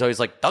shit. He's always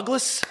like,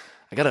 Douglas,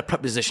 I got a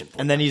preposition for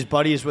you. And then he's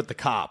buddies with the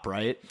cop,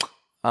 right?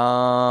 Or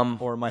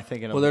am I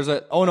thinking of... Well, there's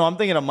a... Oh, no, I'm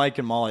thinking of Mike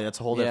and Molly. That's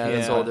a whole different... Yeah,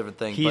 that's a whole different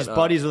thing. He's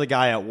buddies with a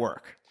guy at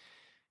work.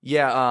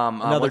 Yeah,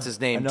 what's his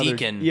name?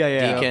 Deacon.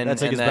 Yeah. Deacon.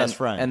 That's like his best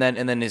friend.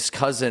 And then his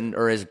cousin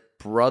or his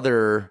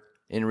brother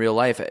in real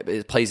life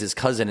plays his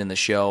cousin in the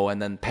show.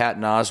 And then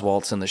Patton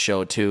Oswalt's in the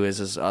show, too, is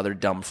his other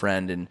dumb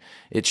friend. And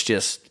it's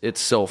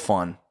so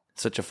fun.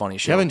 It's such a funny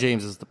show. Kevin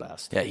James is the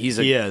best. Yeah, he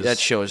is. That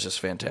show is just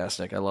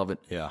fantastic. I love it.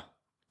 Yeah.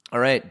 All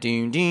right.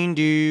 Doo.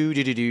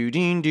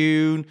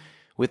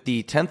 With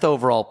the 10th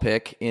overall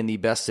pick in the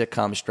best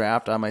sitcoms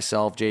draft, I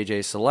myself,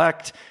 JJ,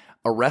 select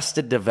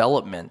Arrested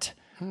Development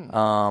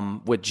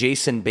with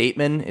Jason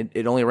Bateman.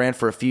 It only ran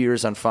for a few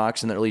years on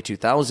Fox in the early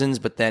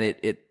 2000s, but then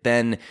it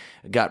then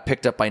got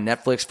picked up by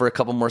Netflix for a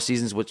couple more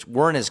seasons, which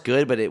weren't as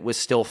good, but it was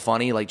still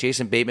funny. Like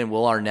Jason Bateman,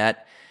 Will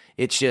Arnett.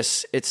 It's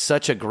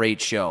such a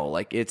great show.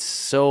 Like it's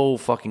so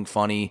fucking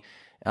funny.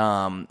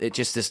 It's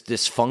just this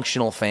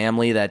dysfunctional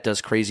family that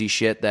does crazy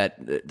shit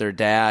that their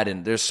dad,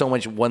 and there's so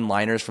much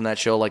one-liners from that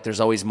show. Like there's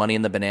always money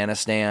in the banana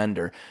stand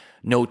or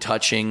no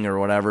touching or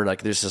whatever.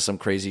 Like there's just some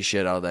crazy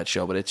shit out of that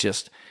show, but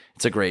it's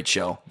a great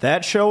show.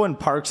 That show and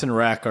Parks and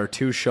Rec are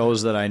two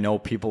shows that I know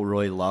people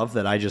really love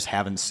that I just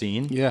haven't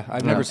seen. Yeah,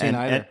 I've never seen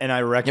either. And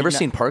I recognize... Never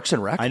seen Parks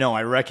and Rec? I know.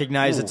 I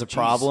recognize it's a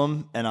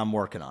problem, and I'm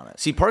working on it.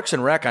 See, Parks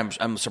and Rec,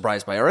 I'm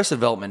surprised by. Arrested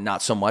Development,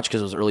 not so much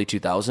because it was early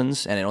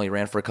 2000s, and it only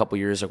ran for a couple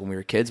years like when we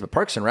were kids. But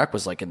Parks and Rec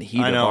was like in the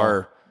heat of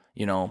our...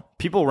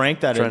 people rank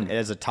that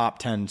as a top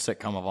 10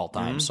 sitcom of all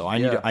time. So I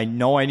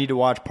need to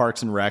watch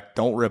Parks and Rec.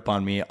 Don't rip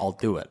on me. I'll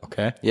do it.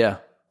 Okay. Yeah,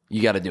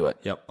 you got to do it.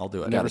 Yep, I'll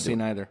do it. Never seen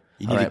either.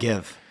 You need to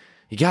give.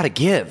 You got to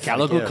give.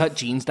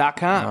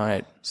 CalicoCutJeans.com. All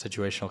right.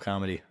 Situational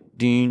comedy.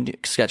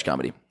 Sketch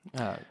comedy.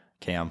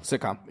 Cam?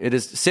 Sitcom. It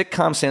is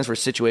sitcom stands for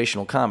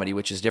situational comedy,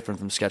 which is different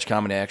from sketch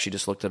comedy. I actually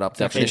just looked it up. A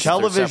Definitions are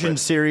television separate.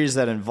 series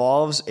that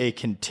involves a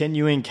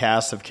continuing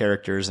cast of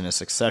characters in a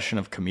succession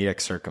of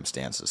comedic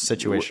circumstances.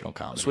 Situational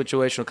comedy.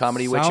 Situational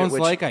comedy, Sounds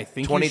which like I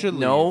think you should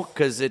no, leave.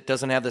 because it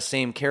doesn't have the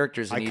same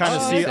characters. In I each kind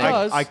of see. it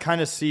does. I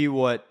kind of see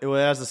what it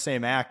has the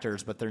same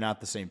actors, but they're not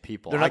the same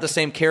people. They're not the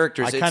same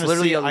characters. It's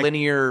literally a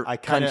linear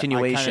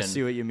continuation. I kind of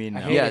see what you mean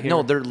now. Yeah, it no,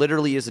 here. there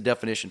literally is a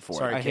definition for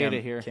Sorry, it. I Cam, hate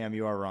it here. Cam,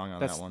 you are wrong on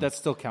that one. That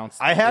still counts.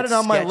 I had It's it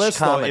on my sketch list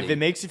comedy. though. If it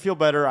makes you feel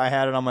better, I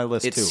had it on my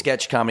list It's too.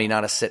 sketch comedy,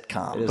 not a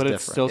sitcom. but it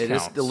different. still It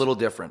counts. is a little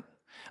different.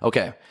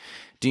 Okay.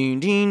 Ding,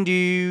 ding,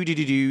 doo, doo,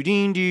 doo, doo,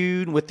 ding,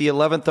 doo. With the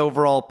 11th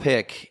overall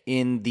pick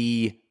in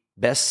the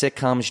best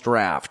sitcoms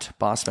draft,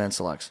 Boss Man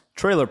selects.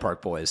 Trailer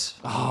Park Boys.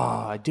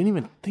 I didn't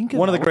even think of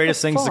One of the that. What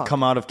greatest things to fuck?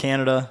 come out of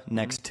Canada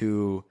next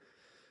to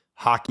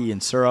hockey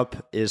and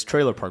syrup is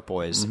Trailer Park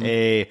Boys.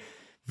 A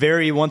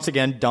very, once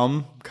again,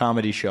 dumb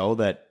comedy show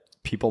that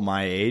people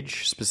my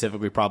age,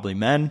 specifically probably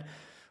men,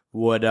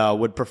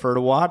 would prefer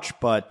to watch,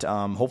 but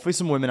hopefully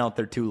some women out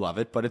there too love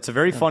it. But it's a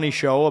very funny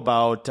show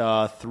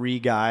about three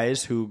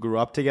guys who grew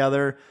up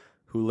together,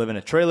 who live in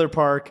a trailer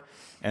park,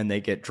 and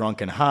they get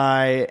drunk and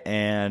high,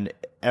 and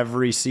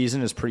every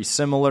season is pretty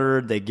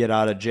similar. They get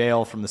out of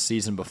jail from the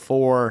season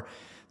before.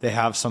 They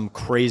have some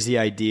crazy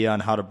idea on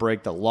how to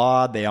break the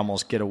law. They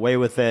almost get away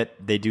with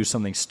it. They do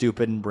something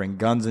stupid and bring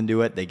guns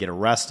into it. They get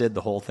arrested.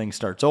 The whole thing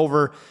starts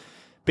over.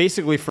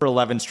 Basically for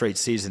 11 straight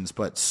seasons,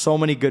 but so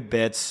many good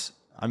bits.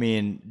 I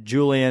mean,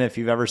 Julian, if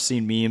you've ever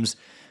seen memes,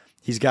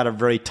 he's got a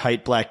very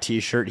tight black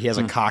t-shirt. He has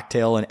a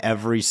cocktail in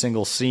every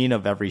single scene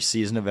of every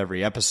season of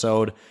every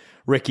episode.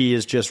 Ricky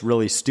is just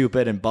really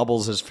stupid, and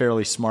Bubbles is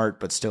fairly smart,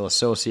 but still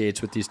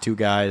associates with these two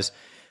guys.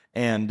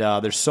 And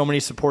there's so many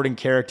supporting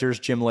characters.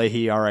 Jim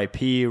Leahy,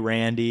 R.I.P.,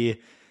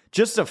 Randy.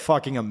 Just a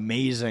fucking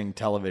amazing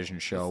television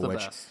show,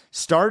 which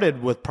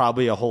started with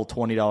probably a whole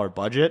 $20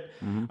 budget.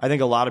 I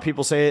think a lot of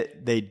people say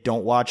they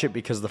don't watch it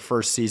because the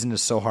first season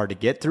is so hard to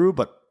get through,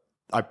 but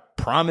I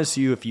promise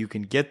you, if you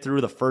can get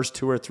through the first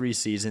 2 or 3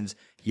 seasons,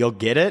 you'll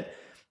get it.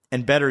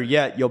 And better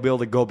yet, you'll be able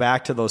to go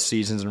back to those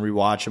seasons and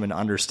rewatch them and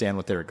understand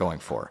what they were going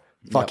for.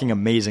 Fucking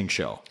amazing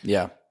show.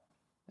 Yeah.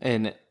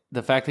 And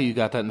the fact that you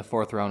got that in the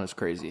 4th round is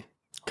crazy.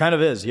 Kind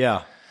of is,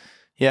 yeah.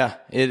 Yeah.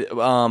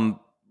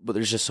 But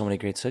there's just so many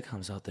great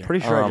sitcoms out there.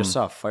 Pretty sure I just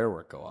saw a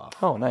firework go off.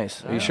 Oh,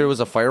 nice. Are you sure it was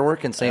a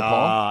firework in St.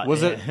 Paul?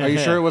 Was it? Are you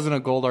sure it wasn't a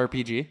gold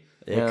RPG?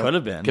 It could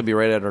have been. Could be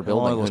right at our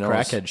building. One of those Who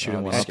knows? crackheads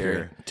shooting one up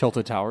here.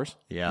 Tilted Towers.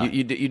 Yeah.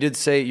 You did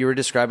say you were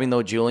describing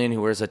though Julian,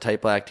 who wears a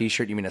tight black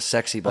T-shirt. You mean a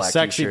sexy black A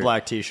sexy T-shirt,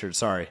 black t-shirt,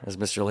 sorry. as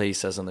Mr. Leahy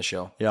says on the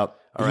show. Yep.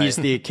 He's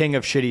the king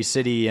of Shitty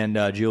City, and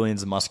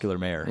Julian's the muscular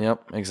mayor.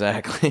 Yep,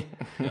 exactly.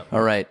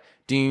 All right.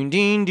 Ding,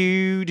 ding,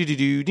 doo, doo, doo,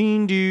 doo,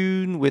 ding,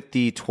 doo. With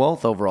the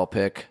 12th overall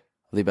pick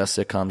of the best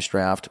sitcoms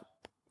draft,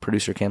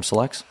 producer Cam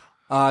selects.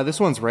 This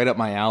one's right up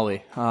my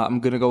alley. I'm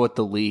going to go with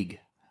The League.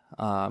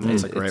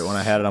 It's a great one.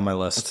 I had it on my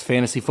list. It's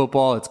fantasy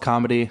football. It's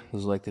comedy.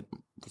 Those are like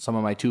some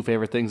of my 2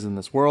 favorite things in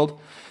this world.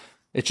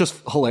 It's just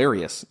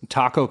hilarious.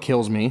 Taco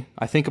kills me.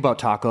 I think about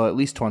Taco at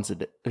least twice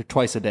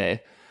a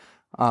day.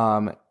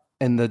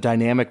 And the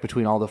dynamic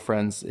between all the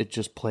friends, it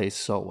just plays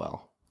so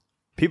well.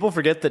 People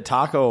forget that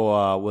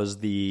Taco was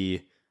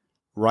the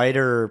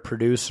writer,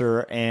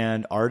 producer,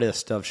 and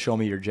artist of Show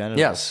Me Your Genitals.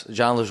 Yes,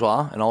 John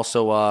LaJoie, and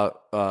also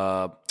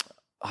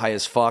High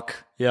as Fuck.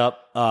 Yep.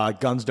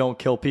 Guns Don't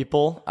Kill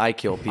People. I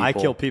kill people. I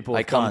kill people I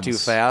with come guns. too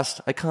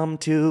fast. I come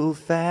too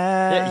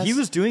fast. Yeah, he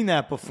was doing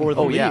that before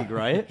the league,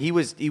 right? He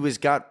was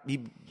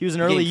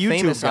an early became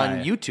YouTube famous guy.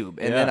 on YouTube, and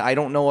Yeah. then I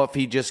don't know if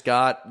he just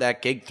got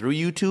that gig through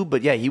YouTube,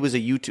 but yeah, he was a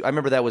YouTube. I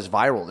remember that was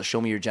viral. To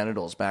Show Me Your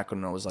Genitals back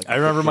when I was like, I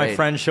remember fifth my grade.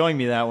 friend showing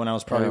me that when I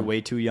was probably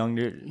way too young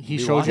to. He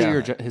be showed you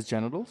watching it. his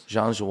genitals?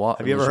 Jean LaJoie.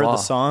 Have you ever heard the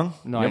song?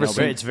 No, I Never know,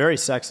 seen. but- It's very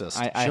sexist.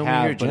 I Show me your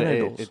have, but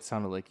genitals. it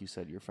sounded like you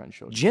said your friend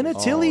showed you.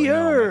 Genitalia.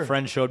 Oh, no. My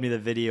friend showed me the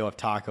video of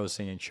Taco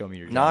singing "Show Me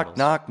Your Knock, Genitals."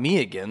 knock me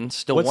again.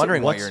 Still What's-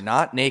 wondering why what's- you're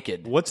not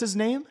naked. What's his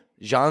name?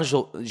 John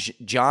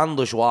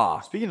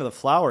LaJoie. Speaking of the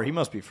flower, he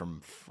must be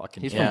from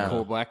fucking. He's Yeah. from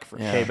Cold Black for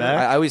Yeah. Quebec?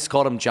 I always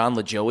called him John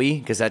LaJoey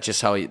because that's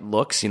just how he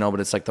looks, but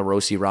it's like the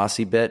Rossi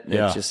Rossi bit.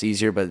 Yeah. It's just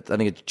easier, but I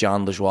think it's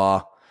John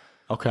LaJoie.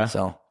 Okay.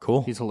 So,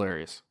 cool. He's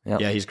hilarious. Yep.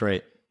 Yeah, he's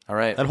great. All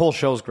right. That whole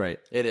show's great.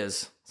 It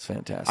is. It's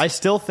fantastic. I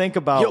still think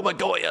about Yo,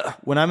 Bagoya.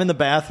 when I'm in the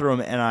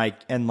bathroom and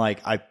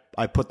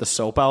I put the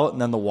soap out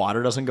and then the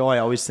water doesn't go. I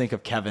always think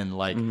of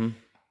Kevin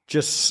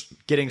just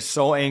getting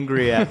so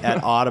angry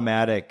at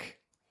automatic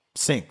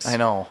sinks. I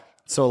know.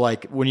 So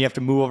like when you have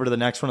to move over to the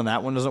next one and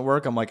that one doesn't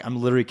work, I'm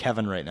literally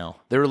Kevin right now.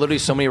 There were literally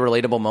so many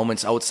relatable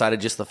moments outside of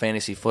just the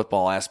fantasy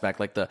football aspect,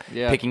 like the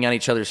picking on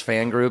each other's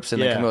fan groups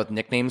and then coming up with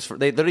nicknames.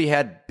 They literally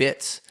had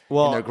bits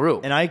in their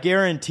group. And I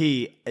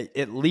guarantee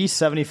at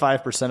least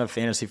 75% of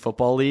fantasy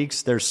football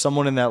leagues, there's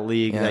someone in that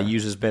league that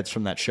uses bits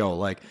from that show.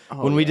 Like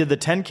when we did the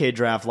 10K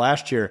draft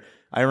last year,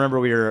 I remember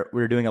we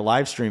were doing a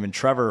live stream and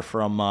Trevor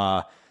from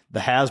the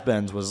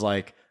Has-Beens was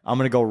like, I'm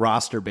going to go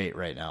roster bait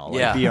right now,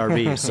 like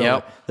BRB.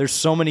 So there's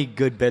so many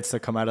good bits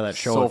that come out of that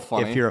show So if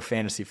funny. you're a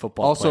fantasy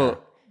football player.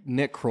 Also,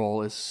 Nick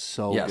Kroll is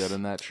so Yes. good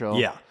in that show.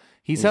 Yeah.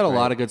 He's had a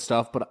lot of good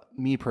stuff, but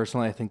me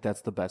personally, I think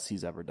that's the best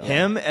he's ever done.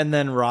 Him and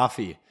then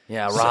Rafi.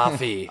 Yeah,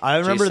 Rafi. I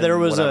remember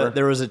Jason,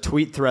 there was a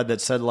tweet thread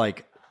that said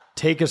like,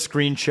 take a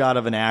screenshot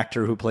of an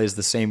actor who plays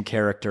the same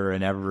character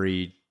in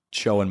every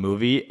show and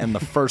movie, and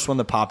the first one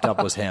that popped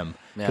up was him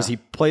because he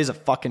plays a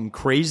fucking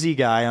crazy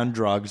guy on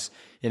drugs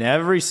in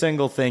every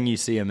single thing you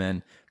see him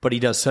in, but he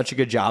does such a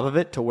good job of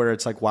it to where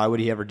it's like, why would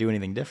he ever do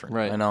anything different?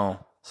 Right. I know.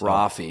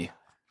 Rafi.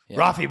 Yeah.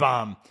 Rafi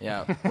Bomb.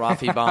 Yeah,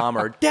 Rafi Bomb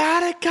or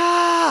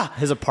Danica.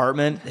 His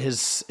apartment,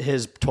 his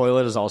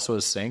toilet is also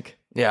his sink.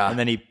 Yeah. And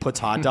then he puts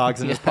hot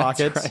dogs in his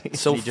pockets. right.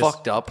 So He just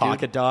fucked up, dude.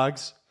 Pocket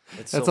dogs.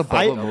 That's a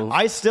Bubba move.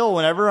 I still,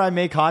 whenever I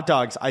make hot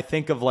dogs, I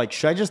think of like,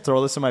 should I just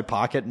throw this in my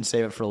pocket and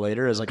save it for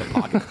later as like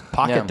a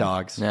pocket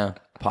dogs? Yeah,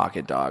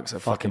 pocket dogs. I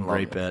Fucking fucking love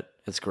great it. bit.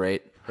 It's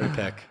great. Great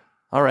pick.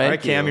 All right, All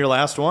right, Cam, your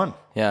last one.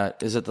 Yeah,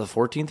 is it the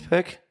 14th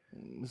pick?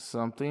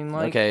 Something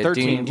like Okay,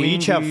 13th. We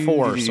each have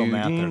 4, so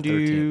Matt, they're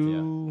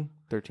 13th.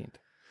 13th.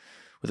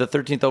 With the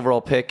 13th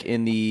overall pick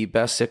in the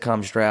best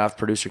sitcoms draft,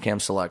 producer Cam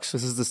selects.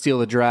 This is the steal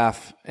of the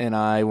draft, and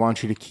I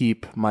want you to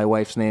keep my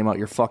wife's name out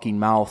your fucking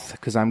mouth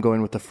because I'm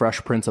going with the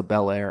Fresh Prince of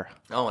Bel-Air.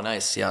 Oh,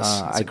 nice.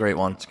 Yes, it's a great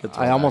one.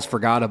 I almost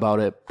forgot about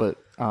it, but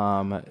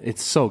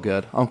it's so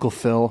good. Uncle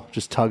Phil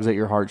just tugs at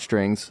your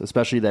heartstrings,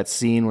 especially that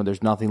scene where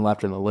there's nothing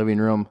left in the living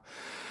room.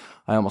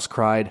 I almost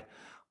cried.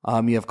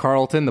 You have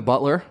Carlton, the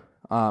butler,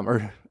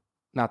 or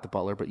not the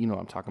butler, but you know what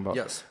I'm talking about.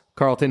 Yes.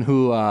 Carlton,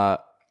 who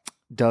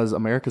does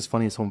America's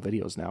Funniest Home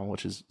Videos now,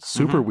 which is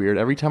super weird.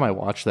 Every time I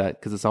watch that,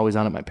 because it's always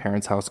on at my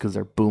parents' house because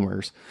they're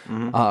boomers.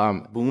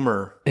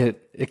 Boomer.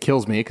 It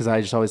kills me because I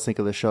just always think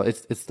of the show.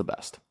 It's the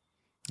best.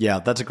 Yeah,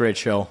 that's a great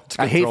show. It's a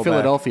good I hate throwback.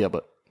 Philadelphia,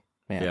 but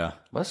man, Yeah.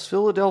 West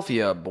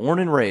Philadelphia, born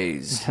and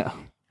raised. Yeah.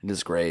 It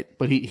is great.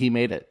 But he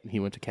made it. He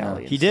went to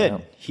Cali. He and did.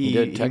 stuff. He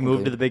did, moved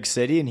technically. to the big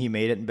city and he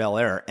made it in Bel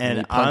Air. And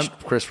And he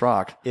punched Chris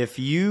Rock. if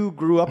you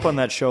grew up on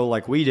that show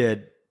like we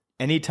did,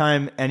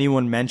 anytime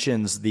anyone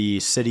mentions the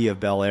city of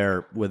Bel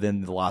Air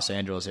within the Los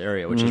Angeles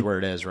area, which is where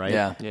it is, right?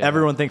 Yeah.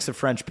 Everyone thinks of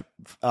Fresh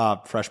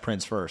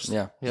Prince first.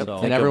 Yeah. Yep. So-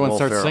 And everyone Will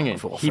starts Ferrell- singing.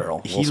 Will He,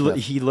 Ferrell, he, Will Smith.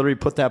 he literally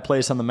put that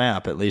place on the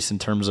map, at least in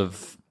terms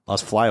of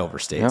us flyover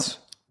states.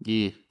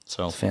 Yeah.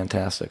 So It's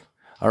fantastic.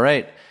 All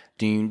right.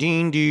 Ding,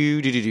 ding, doo,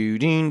 doo, doo, doo,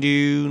 ding,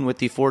 doo. With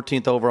the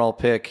 14th overall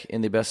pick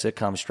in the best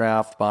sitcoms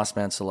draft,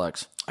 Bossman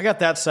selects. I got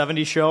That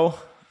 70s Show.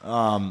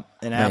 An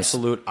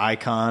absolute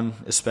icon,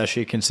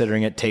 especially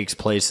considering it takes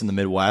place in the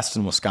Midwest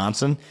in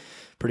Wisconsin,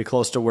 pretty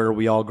close to where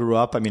we all grew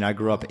up. I mean, I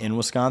grew up in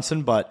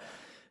Wisconsin, but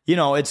you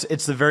know, it's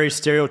the very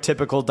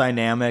stereotypical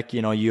dynamic.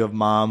 You know, you have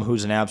mom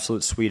who's an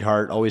absolute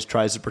sweetheart, always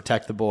tries to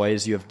protect the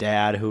boys. You have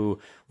dad who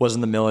was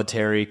in the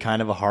military,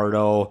 kind of a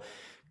hardo,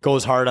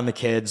 goes hard on the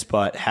kids,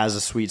 but has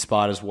a sweet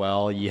spot as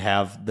well. You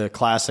have the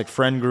classic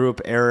friend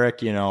group,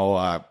 Eric, you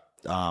know,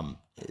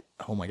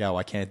 oh my God,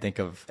 why can't I think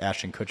of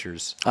Ashton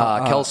Kutcher's?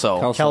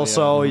 Kelso.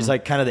 Kelso, he's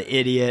like kind of the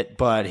idiot,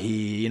 but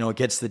he, you know,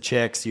 gets the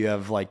chicks. You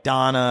have like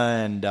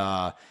Donna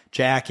and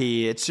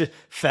Jackie. It's just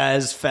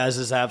Fez. Fez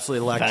is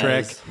absolutely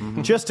electric.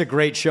 Just a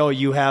great show.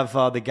 You have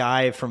the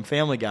guy from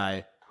Family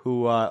Guy,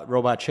 who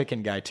Robot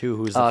Chicken guy too,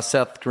 who's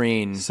Seth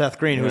Green. Seth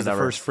Green, who's the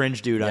Whatever. first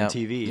fringe dude on Yep.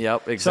 TV.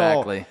 Yep,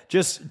 exactly.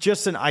 So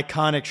just an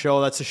iconic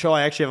show. That's a show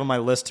I actually have on my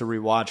list to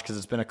rewatch because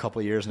it's been a couple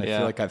of years and I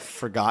feel like I've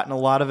forgotten a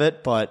lot of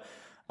it. But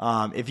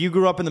if you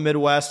grew up in the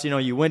Midwest, you know,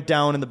 you went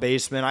down in the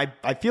basement.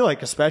 I feel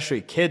like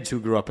especially kids who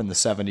grew up in the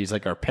 70s,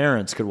 like our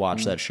parents could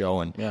watch that show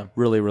and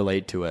really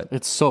relate to it.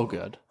 It's so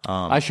good.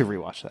 I should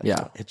rewatch that.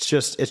 Yeah.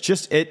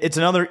 It's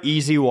another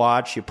easy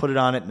watch. You put it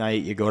on at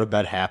night, you go to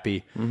bed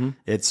happy.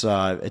 It's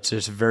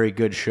just a very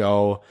good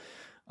show.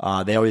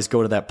 They always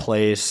go to that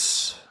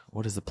place.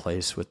 What is the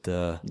place with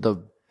where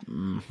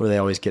they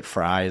always get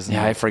fries? And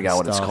I forgot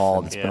what it's stuff,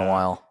 called. and- It's been a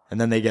while. And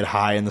then they get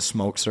high in the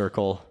smoke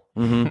circle.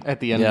 At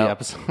the end of the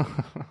episode.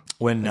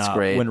 When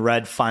great. when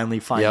Red finally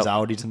finds Yep.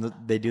 out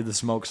they do the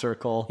smoke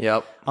circle.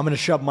 Yep. I'm gonna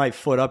shove my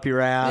foot up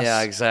your ass.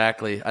 Yeah,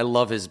 exactly. I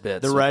love his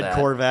bits. The with red that.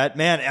 Corvette,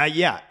 man.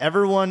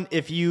 Everyone,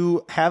 if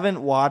you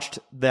haven't watched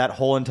that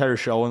whole entire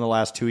show in the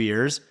last 2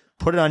 years,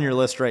 put it on your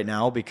list right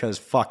now because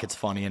fuck, it's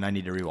funny and I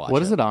need to rewatch.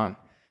 What is it on?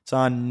 It's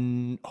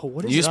on. Oh,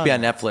 what is It used it to be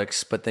on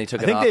Netflix, but they took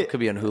I it think off. they It could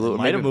be on Hulu.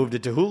 Might have moved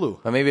it to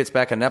Hulu. But maybe it's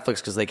back on Netflix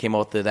because they came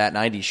out with that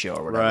 90s show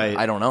or whatever. Right.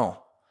 I don't know.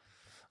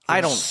 I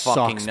don't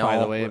fucking Sucks, know. by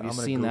the way. Have you I'm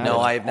gonna seen Google that? No,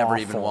 It's I've never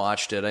even awful.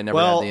 watched it. I never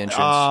Well, had the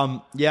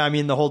interest. yeah, I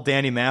mean the whole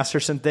Danny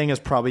Masterson thing is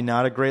probably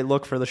not a great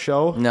look for the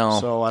show. No.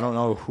 So I don't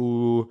know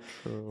who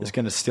is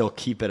going to still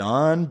keep it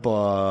on,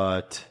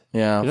 but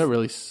Yeah. You know what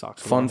really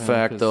sucks? Fun about him?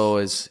 fact, 'Cause though,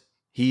 is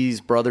he's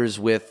brothers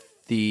with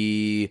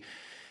the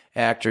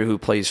actor who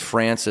plays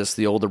Francis,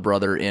 the older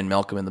brother in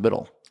Malcolm in the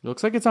Middle. It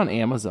looks like it's on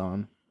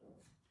Amazon.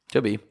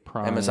 Could be.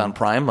 Amazon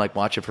Prime, like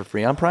watch it for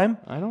free on Prime.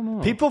 I don't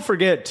know. people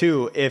forget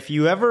too, if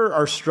you ever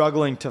are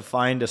struggling to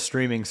find a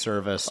streaming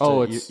service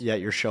that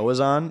your show is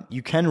on,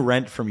 you can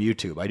rent from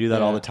YouTube. I do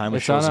that all the time with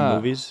It's shows on, and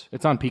movies.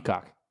 It's on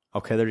Peacock.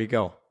 Okay, there you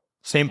go.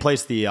 Same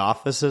place The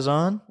Office is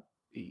on.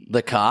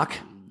 The Cock.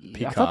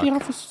 I thought The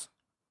Office.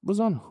 was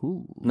on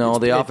Hulu. No,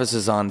 The Office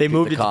is on. They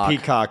moved Peacock. it to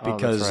Peacock Oh,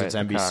 because that's it's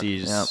right, Peacock.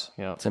 NBC's.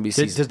 Yeah. It's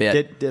NBC's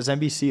Does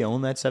NBC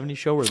own that 70s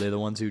show? Were they the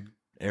ones who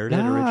aired it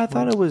No, originally? I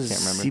thought it was Can't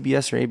remember.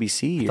 CBS or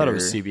ABC. I thought it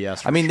was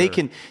CBS. I mean,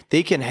 for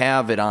they can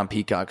have it on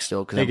Peacock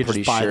still because They I'm could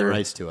pretty just buy sure the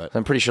rights to it.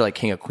 I'm pretty sure like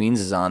King of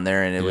Queens is on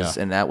there,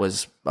 and that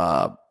was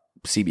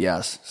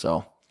CBS.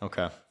 So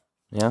Okay.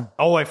 yeah,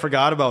 Oh, I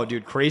forgot about,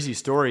 dude. Crazy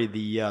story.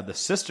 The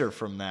sister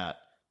from that,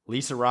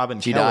 Lisa Robin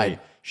She Kelly, died.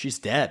 She's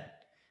dead,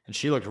 and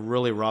she looked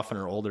really rough in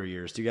her older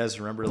years. Do you guys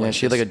remember? yeah,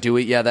 she had like a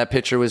Dewey. Yeah, that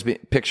picture was.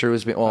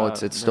 Oh,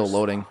 it's still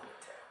loading.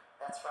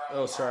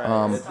 Oh,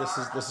 sorry.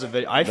 This is a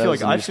video. I feel like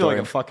was a a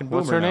story. fucking boomer.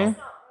 What's her now. name?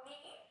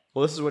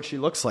 Well, this is what she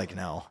looks like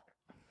now.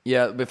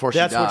 Yeah, before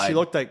That's she died. what she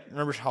looked like.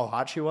 Remember how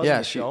hot she was? Yeah, in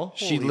the show?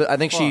 I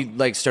think she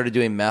like started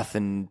doing meth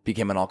and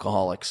became an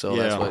alcoholic. So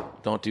that's Yeah.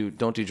 what don't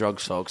do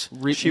drugs, folks.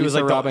 She was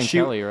like Robin she,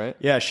 Kelly, right?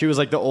 Yeah, she was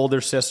like the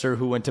older sister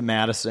who went to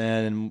Madison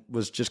and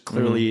was just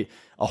clearly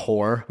a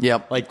whore.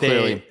 Yep, like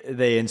clearly.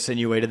 they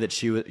insinuated that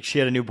she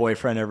had a new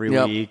boyfriend every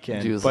Yep. week,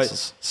 and She was but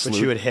a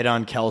she would hit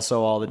on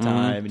Kelso all the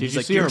time. And Did he's you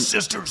like, see "Your her-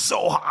 sister's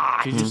so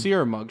hot." Did you see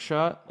her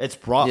mugshot? It's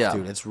rough, Yeah.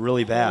 dude. It's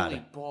really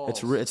bad.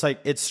 It's like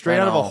it's straight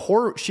I out of a know.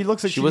 horror. She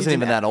looks like She wasn't needs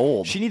even that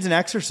old. She needs an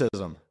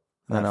exorcism.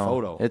 I That know.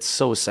 photo. It's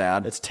so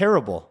sad. It's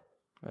terrible.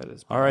 That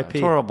is R.I.P.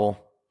 It's horrible.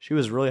 She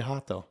was really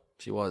hot though.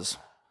 She was.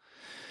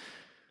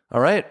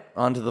 All right,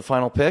 on to the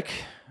final pick.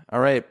 All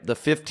right, the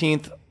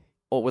 15th.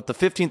 With the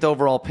 15th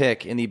overall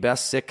pick in the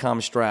best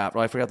sitcoms draft. Oh,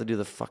 I forgot to do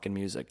the fucking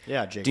music.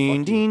 Yeah, Jake,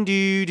 Ding, fuck you. ding,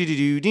 doo, doo, doo,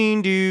 doo,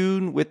 ding,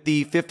 doo. With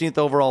the 15th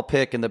overall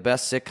pick in the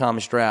best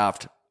sitcoms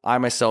draft, I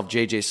myself,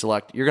 JJ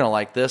Select. You're going to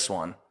like this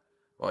one.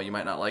 Well, you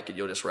might not like it.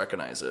 You'll just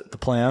recognize it. The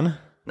Plan.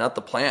 Not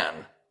The Plan.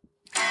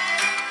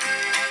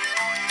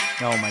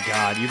 Oh my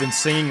God, you've been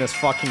singing this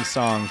fucking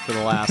song for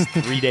the last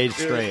 3 days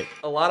straight.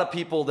 A lot of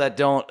people that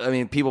don't, I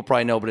mean, people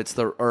probably know, but it's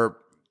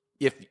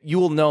if you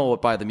will know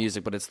it by the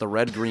music, but it's the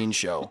Red Green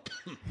Show.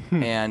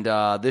 And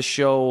this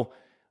show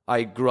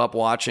I grew up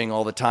watching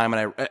all the time.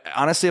 And I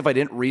honestly, if I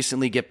didn't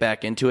recently get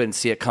back into it and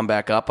see it come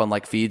back up on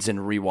like feeds and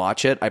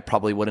rewatch it, I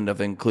probably wouldn't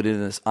have included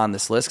this on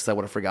this list because I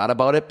would have forgot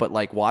about it. But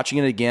like watching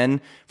it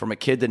again from a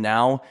kid to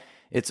now,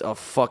 it's a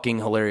fucking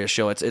hilarious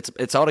show. It's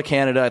out of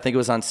Canada. I think it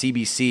was on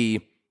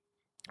CBC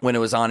when it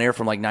was on air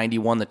from like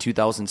 91 to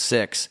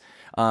 2006.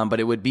 But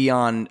it would be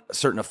on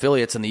certain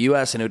affiliates in the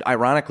U.S. and it would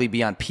ironically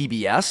be on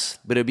PBS,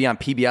 but it would be on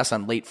PBS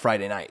on late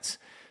Friday nights.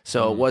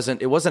 So it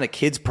wasn't a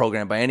kids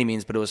program by any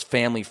means, but it was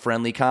family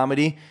friendly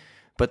comedy.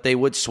 But they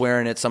would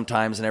swear in it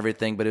sometimes and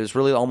everything. But it was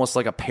really almost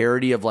like a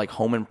parody of like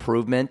Home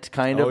Improvement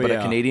kind of, but a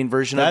Canadian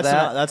version of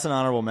that. That's an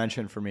honorable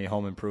mention for me,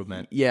 Home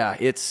Improvement. Yeah,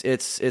 it's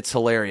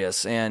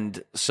hilarious.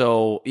 And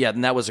so, yeah,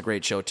 and that was a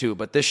great show too.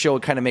 But this show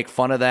would kind of make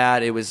fun of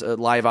that. It was a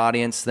live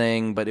audience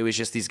thing, but it was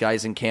just these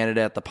guys in Canada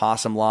at the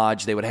Possum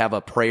Lodge. They would have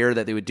a prayer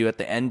that they would do at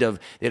the end of,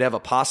 they'd have a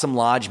Possum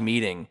Lodge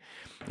meeting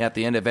at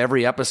the end of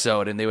every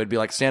episode. And they would be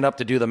like, stand up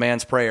to do the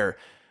man's prayer.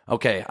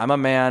 Okay, I'm a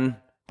man,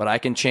 but I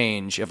can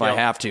change if I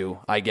have to,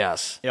 I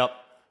guess. Yep.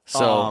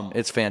 So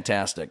it's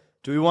fantastic.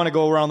 Do we want to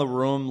go around the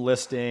room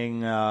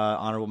listing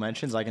honorable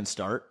mentions? I can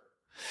start.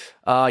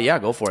 Yeah,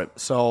 go for it.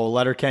 So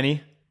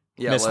Letterkenny,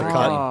 Yeah, missed the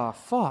Letterkenny. cut. Oh,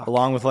 fuck.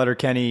 Along with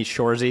Letterkenny,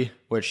 Shoresy,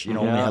 which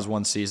only Yeah. has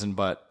one season,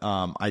 but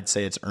I'd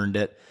say it's earned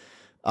it.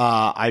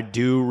 I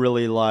do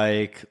really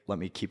like. Let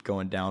me keep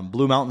going down.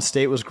 Blue Mountain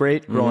State was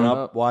great. Growing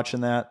up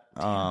watching that.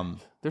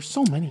 There's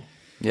so many.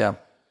 Yeah.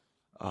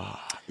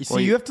 You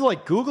see, you have to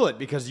like Google it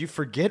because you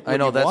forget. What I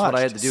know, you that's what watched.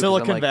 I had to do 'cause I'm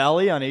Silicon like-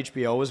 Valley on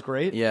HBO was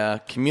great. Yeah,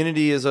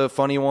 Community is a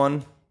funny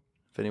one.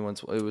 If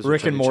anyone's, it was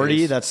Rick and Chevy Morty.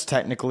 Chase. That's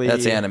technically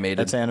animated.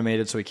 That's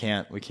animated, so we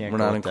can't. We're go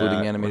not with including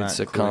that. animated We're not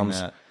including sitcoms.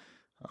 that.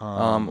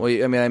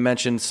 I mean, I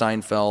mentioned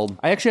Seinfeld,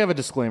 I actually have a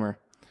disclaimer.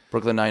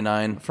 Brooklyn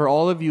Nine-Nine. For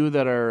all of you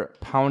that are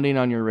pounding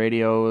on your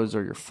radios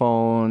or your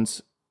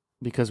phones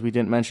because we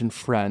didn't mention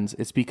Friends,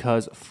 it's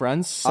because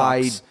Friends sucks.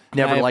 I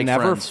never and I've liked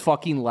never Friends.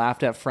 fucking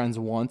laughed at Friends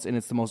once, and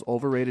it's the most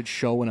overrated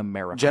show in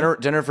America.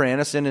 Jennifer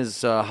Aniston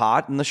is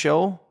hot in the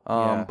show,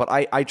 Yeah. but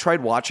I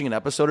tried watching an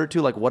episode or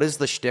two. Like, what is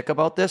the shtick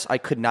about this? I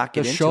could not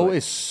get the into show it.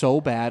 is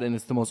so bad, and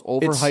it's the most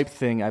overhyped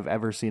thing I've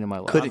ever seen in my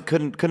life.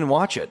 Couldn't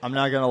watch it. I'm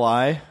not gonna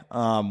lie.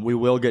 We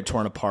will get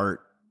torn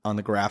apart on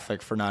the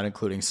graphic for not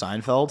including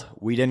Seinfeld.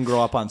 We didn't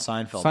grow up on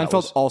Seinfeld. That Seinfeld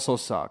was- also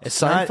sucks.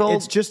 It's not-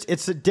 Seinfeld-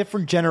 it's a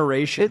different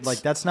generation. It's- Like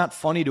that's not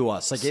funny to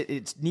us. Like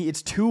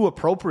it's too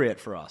appropriate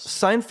for us.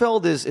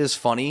 Seinfeld is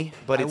funny,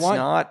 but I it's want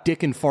not.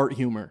 dick and fart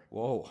humor.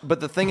 Whoa.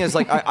 But the thing is,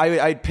 like,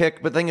 I'd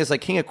pick. But the thing is,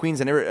 like, King of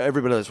Queens and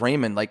everybody else,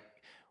 Raymond, like,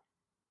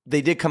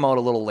 they did come out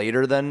a little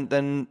later than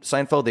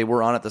Seinfeld. They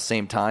were on at the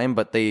same time,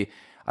 but I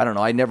don't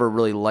know. I never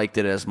really liked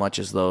it as much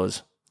as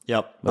those.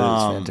 Yep. But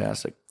it's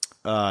fantastic.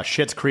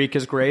 Schitt's Creek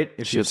is great.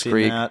 If you've Schitt's seen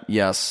Creek, that.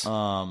 yes.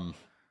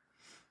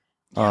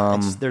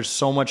 There's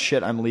so much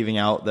shit I'm leaving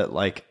out that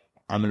like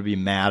I'm gonna be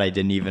mad I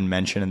didn't even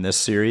mention in this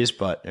series,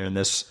 but in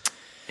this.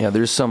 Yeah,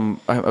 there's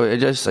some. I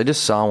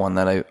just saw one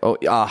that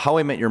How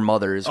I Met Your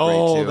Mother is great too.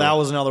 Oh, that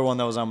was another one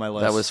that was on my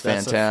list. That was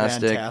fantastic. That's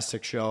a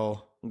fantastic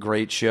show.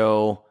 Great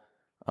show.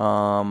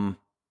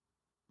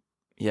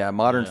 Yeah,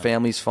 Modern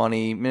Family's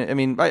funny. I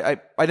mean, I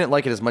didn't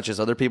like it as much as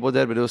other people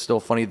did, but it was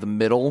still funny. The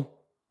Middle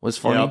was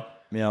funny.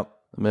 Yep.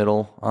 The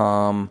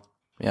Middle.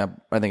 Yeah,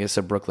 I think I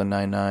said Brooklyn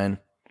Nine-Nine.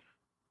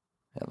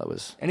 Yeah, that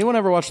was. Anyone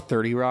ever watched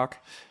 30 Rock?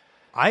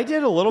 I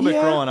did a little bit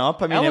growing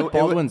up. I mean, Alec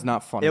Baldwin's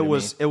not funny. It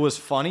was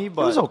funny,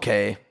 but It was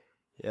okay.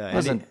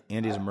 Yeah,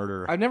 Andy's a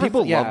murderer. I've never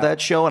People love that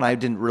show, and I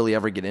didn't really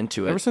ever get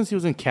into it. Ever since he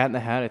was in Cat in the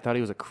Hat, I thought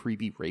he was a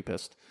creepy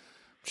rapist.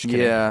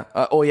 Yeah.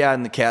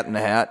 And the Cat in the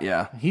Hat.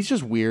 Yeah. He's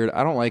just weird.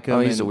 I don't like him. Oh,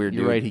 he's a and weird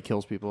you're dude. right. He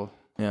kills people.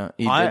 Yeah.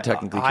 He did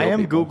technically kill I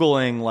am people.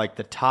 Googling like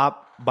the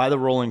top, by the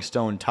Rolling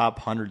Stone, top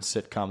 100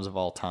 sitcoms of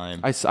all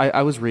time.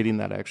 I was reading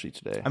that actually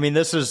today. I mean,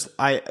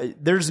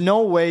 there's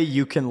no way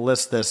you can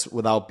list this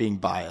without being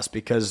biased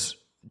because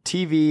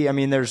TV, I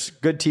mean, there's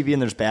good TV and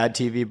there's bad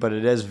TV, but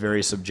it is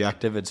very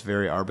subjective. It's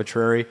very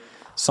arbitrary.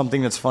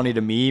 Something that's funny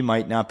to me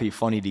might not be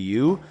funny to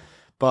you.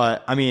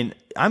 But I mean,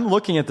 I'm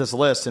looking at this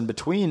list, and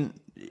between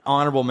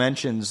honorable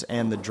mentions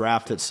and the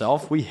draft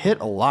itself, we hit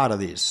a lot of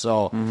these.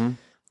 So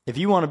if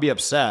you want to be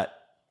upset,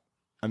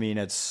 I mean,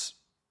 I'm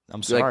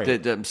sorry.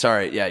 I'm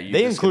sorry. Yeah.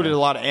 They included a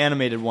lot of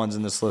animated ones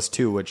in this list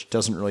too, which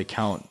doesn't really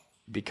count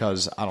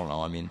because I don't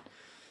know. I mean,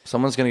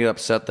 someone's going to get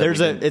upset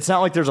that it's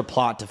not like there's a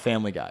plot to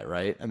Family Guy,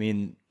 right? I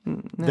mean,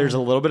 there's a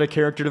little bit of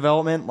character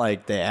development,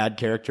 like they add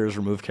characters,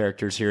 remove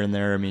characters here and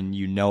there. I mean,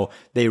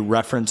 they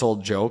reference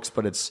old jokes,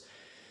 but it's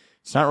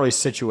not really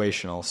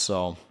situational.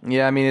 So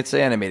yeah, I mean, it's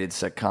an animated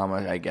sitcom,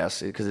 I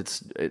guess,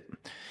 because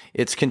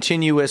it's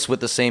continuous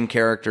with the same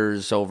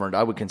characters over, and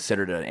I would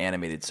consider it an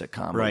animated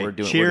sitcom. Right. We're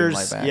doing Cheers.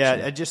 live action.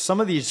 Yeah, just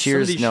some of these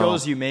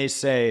shows you may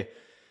say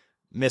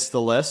missed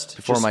the list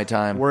before my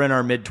time. We're in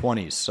our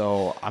mid-20s,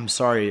 so I'm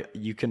sorry.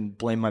 You can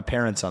blame my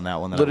parents on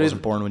that one. I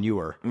wasn't born when you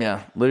were.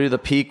 Yeah, literally the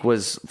peak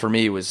was for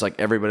me was like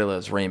Everybody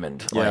Loves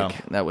Raymond. Yeah.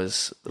 Like that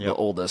was the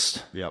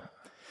oldest. Yep.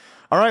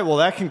 All right, well,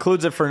 that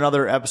concludes it for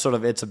another episode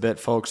of It's a Bit,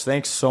 folks.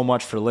 Thanks so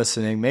much for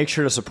listening. Make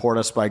sure to support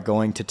us by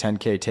going to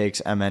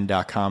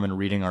 10ktakesmn.com and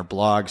reading our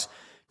blogs,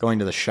 going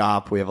to the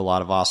shop. We have a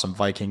lot of awesome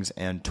Vikings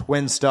and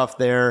Twin stuff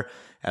there.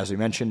 As we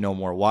mentioned, no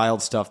more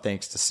Wild stuff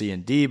thanks to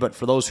C&D. But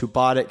for those who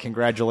bought it,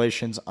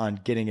 congratulations on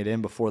getting it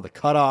in before the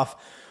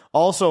cutoff.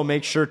 Also,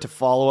 make sure to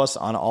follow us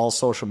on all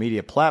social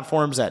media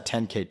platforms at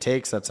 10K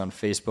Takes. That's on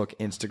Facebook,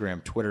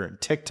 Instagram, Twitter, and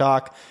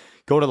TikTok.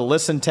 Go to the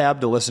Listen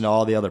tab to listen to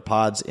all the other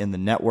pods in the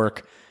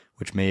network,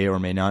 which may or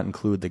may not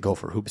include the Go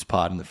for Hoops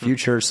pod in the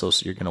future. So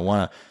you're going to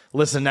want to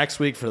listen next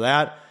week for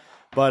that.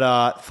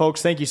 But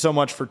folks, thank you so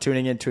much for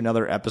tuning in to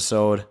another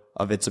episode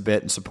of It's a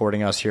Bit and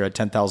supporting us here at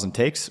 10,000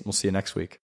 Takes. We'll see you next week.